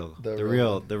The real, The the real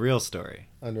real, one. the real story.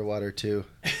 Underwater 2.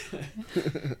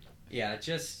 Yeah,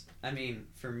 just I mean,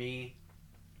 for me,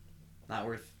 not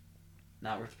worth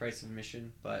the price of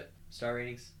admission. But star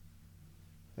ratings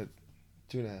 2.5.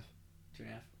 2.5.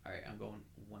 All right, I'm going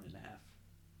 1.5.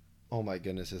 Oh my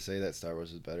goodness, to say that Star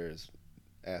Wars is better is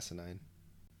asinine.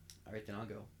 All right, then I'll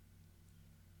go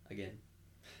again.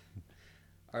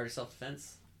 Art of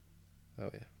Self-Defense. Oh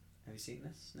yeah. Have you seen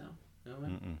this? No, no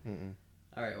one. Mm-mm. Mm-mm.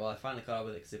 All right, well, I finally caught up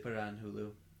with it because they put it on Hulu,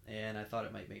 and I thought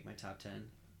it might make my top 10.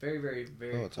 Very, very,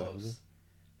 very Oh, it's on Hulu? close.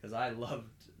 Because I loved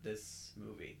this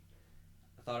movie.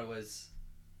 I thought it was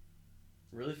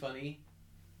really funny.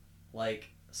 Like,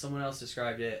 someone else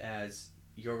described it as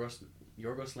Yorgos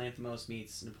Lanthimos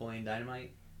meets Napoleon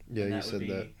Dynamite. Yeah, and you would said be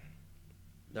that.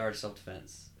 The Art of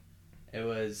Self-Defense. It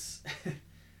was...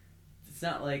 it's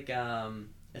not like...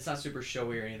 it's not super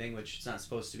showy or anything, which it's not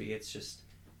supposed to be. It's just,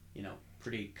 you know,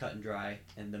 pretty cut and dry,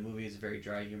 and the movie is very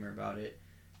dry humor about it,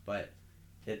 but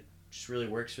it just really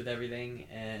works with everything,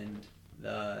 and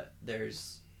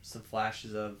there's some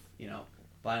flashes of, you know,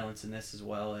 violence in this as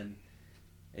well, and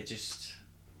it just,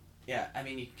 yeah, I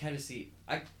mean, you can kind of see,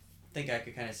 I think I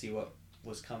could kind of see what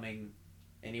was coming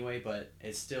anyway, but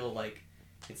it's still, like,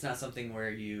 it's not something where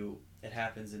it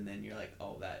happens and then you're like,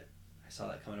 oh, that, I saw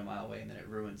that coming a mile away, and then it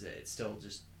ruins it. It still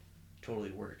just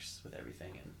totally works with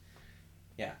everything, and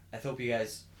yeah, I hope you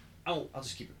guys. I'll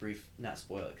just keep it brief, not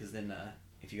spoil it, because then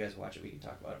if you guys watch it, we can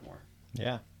talk about it more.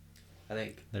 Yeah, I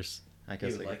think I you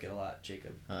guess would like it a lot,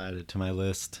 Jacob. I'll add it to my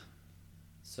list.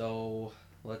 So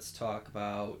let's talk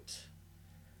about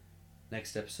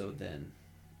next episode then.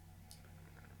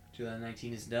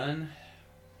 2019 is done.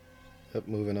 Yep,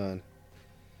 moving on.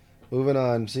 Moving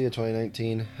on. See you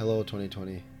 2019. Hello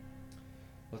 2020.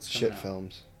 What's coming Shit out?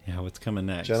 films. Yeah, what's coming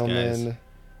next, Gentlemen guys?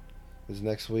 is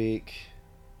next week.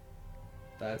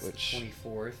 That's Which- the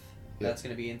 24th. Yeah. That's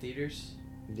going to be in theaters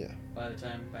Yeah. by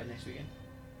next weekend.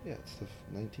 Yeah, it's the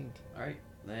 19th. All right.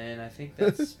 then I think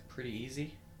that's pretty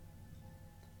easy.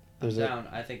 I'm There's down.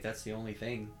 I think that's the only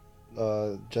thing.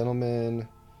 Gentleman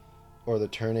or The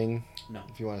Turning. No.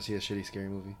 If you want to see a shitty scary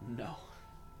movie. No.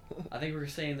 I think we're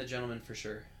saying The Gentleman for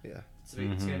sure. Yeah. It's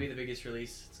going to be the biggest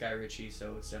release. It's Guy Ritchie,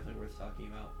 so it's definitely worth talking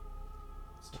about.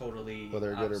 It's totally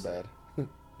Whether good or opposite. bad.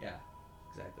 Yeah,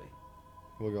 exactly.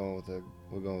 We're going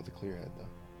with the clear head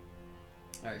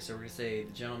though. All right, so we're going to say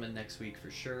The Gentleman next week for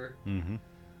sure. Mm-hmm.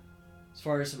 As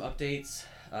far as some updates,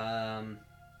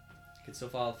 you can still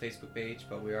follow the Facebook page,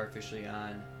 but we are officially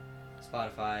on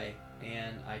Spotify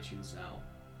and iTunes now.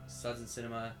 Suds and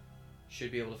Cinema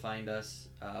should be able to find us.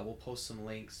 We'll post some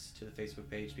links to the Facebook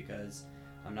page because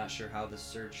I'm not sure how the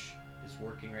search is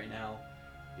working right now.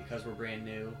 Because we're brand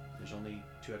new, there's only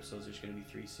 2 episodes, there's going to be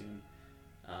 3 soon.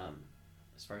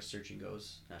 As far as searching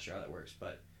goes, not sure how that works,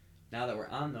 but now that we're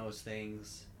on those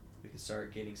things, we can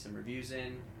start getting some reviews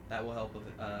in. That will help with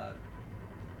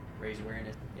raise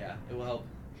awareness. Yeah, it will help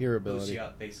boost you Hearability.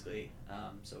 up basically.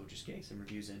 So just getting some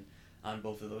reviews in on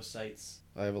both of those sites.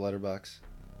 I have a letterbox.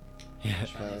 Yeah.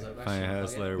 Fine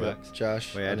has letterbox. Yep,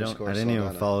 Josh. Wait, I didn't Saldana.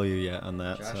 even follow you yet on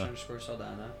that. Josh So _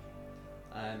 Saldana.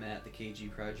 I'm at the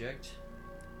KG Project.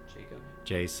 Jacob.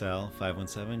 JSAL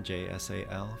 517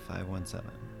 JSAL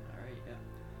 517. All right, yeah.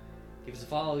 Give us a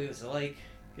follow, give us a like,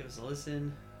 give us a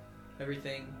listen,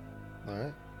 everything. All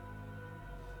right.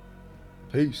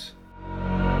 Peace.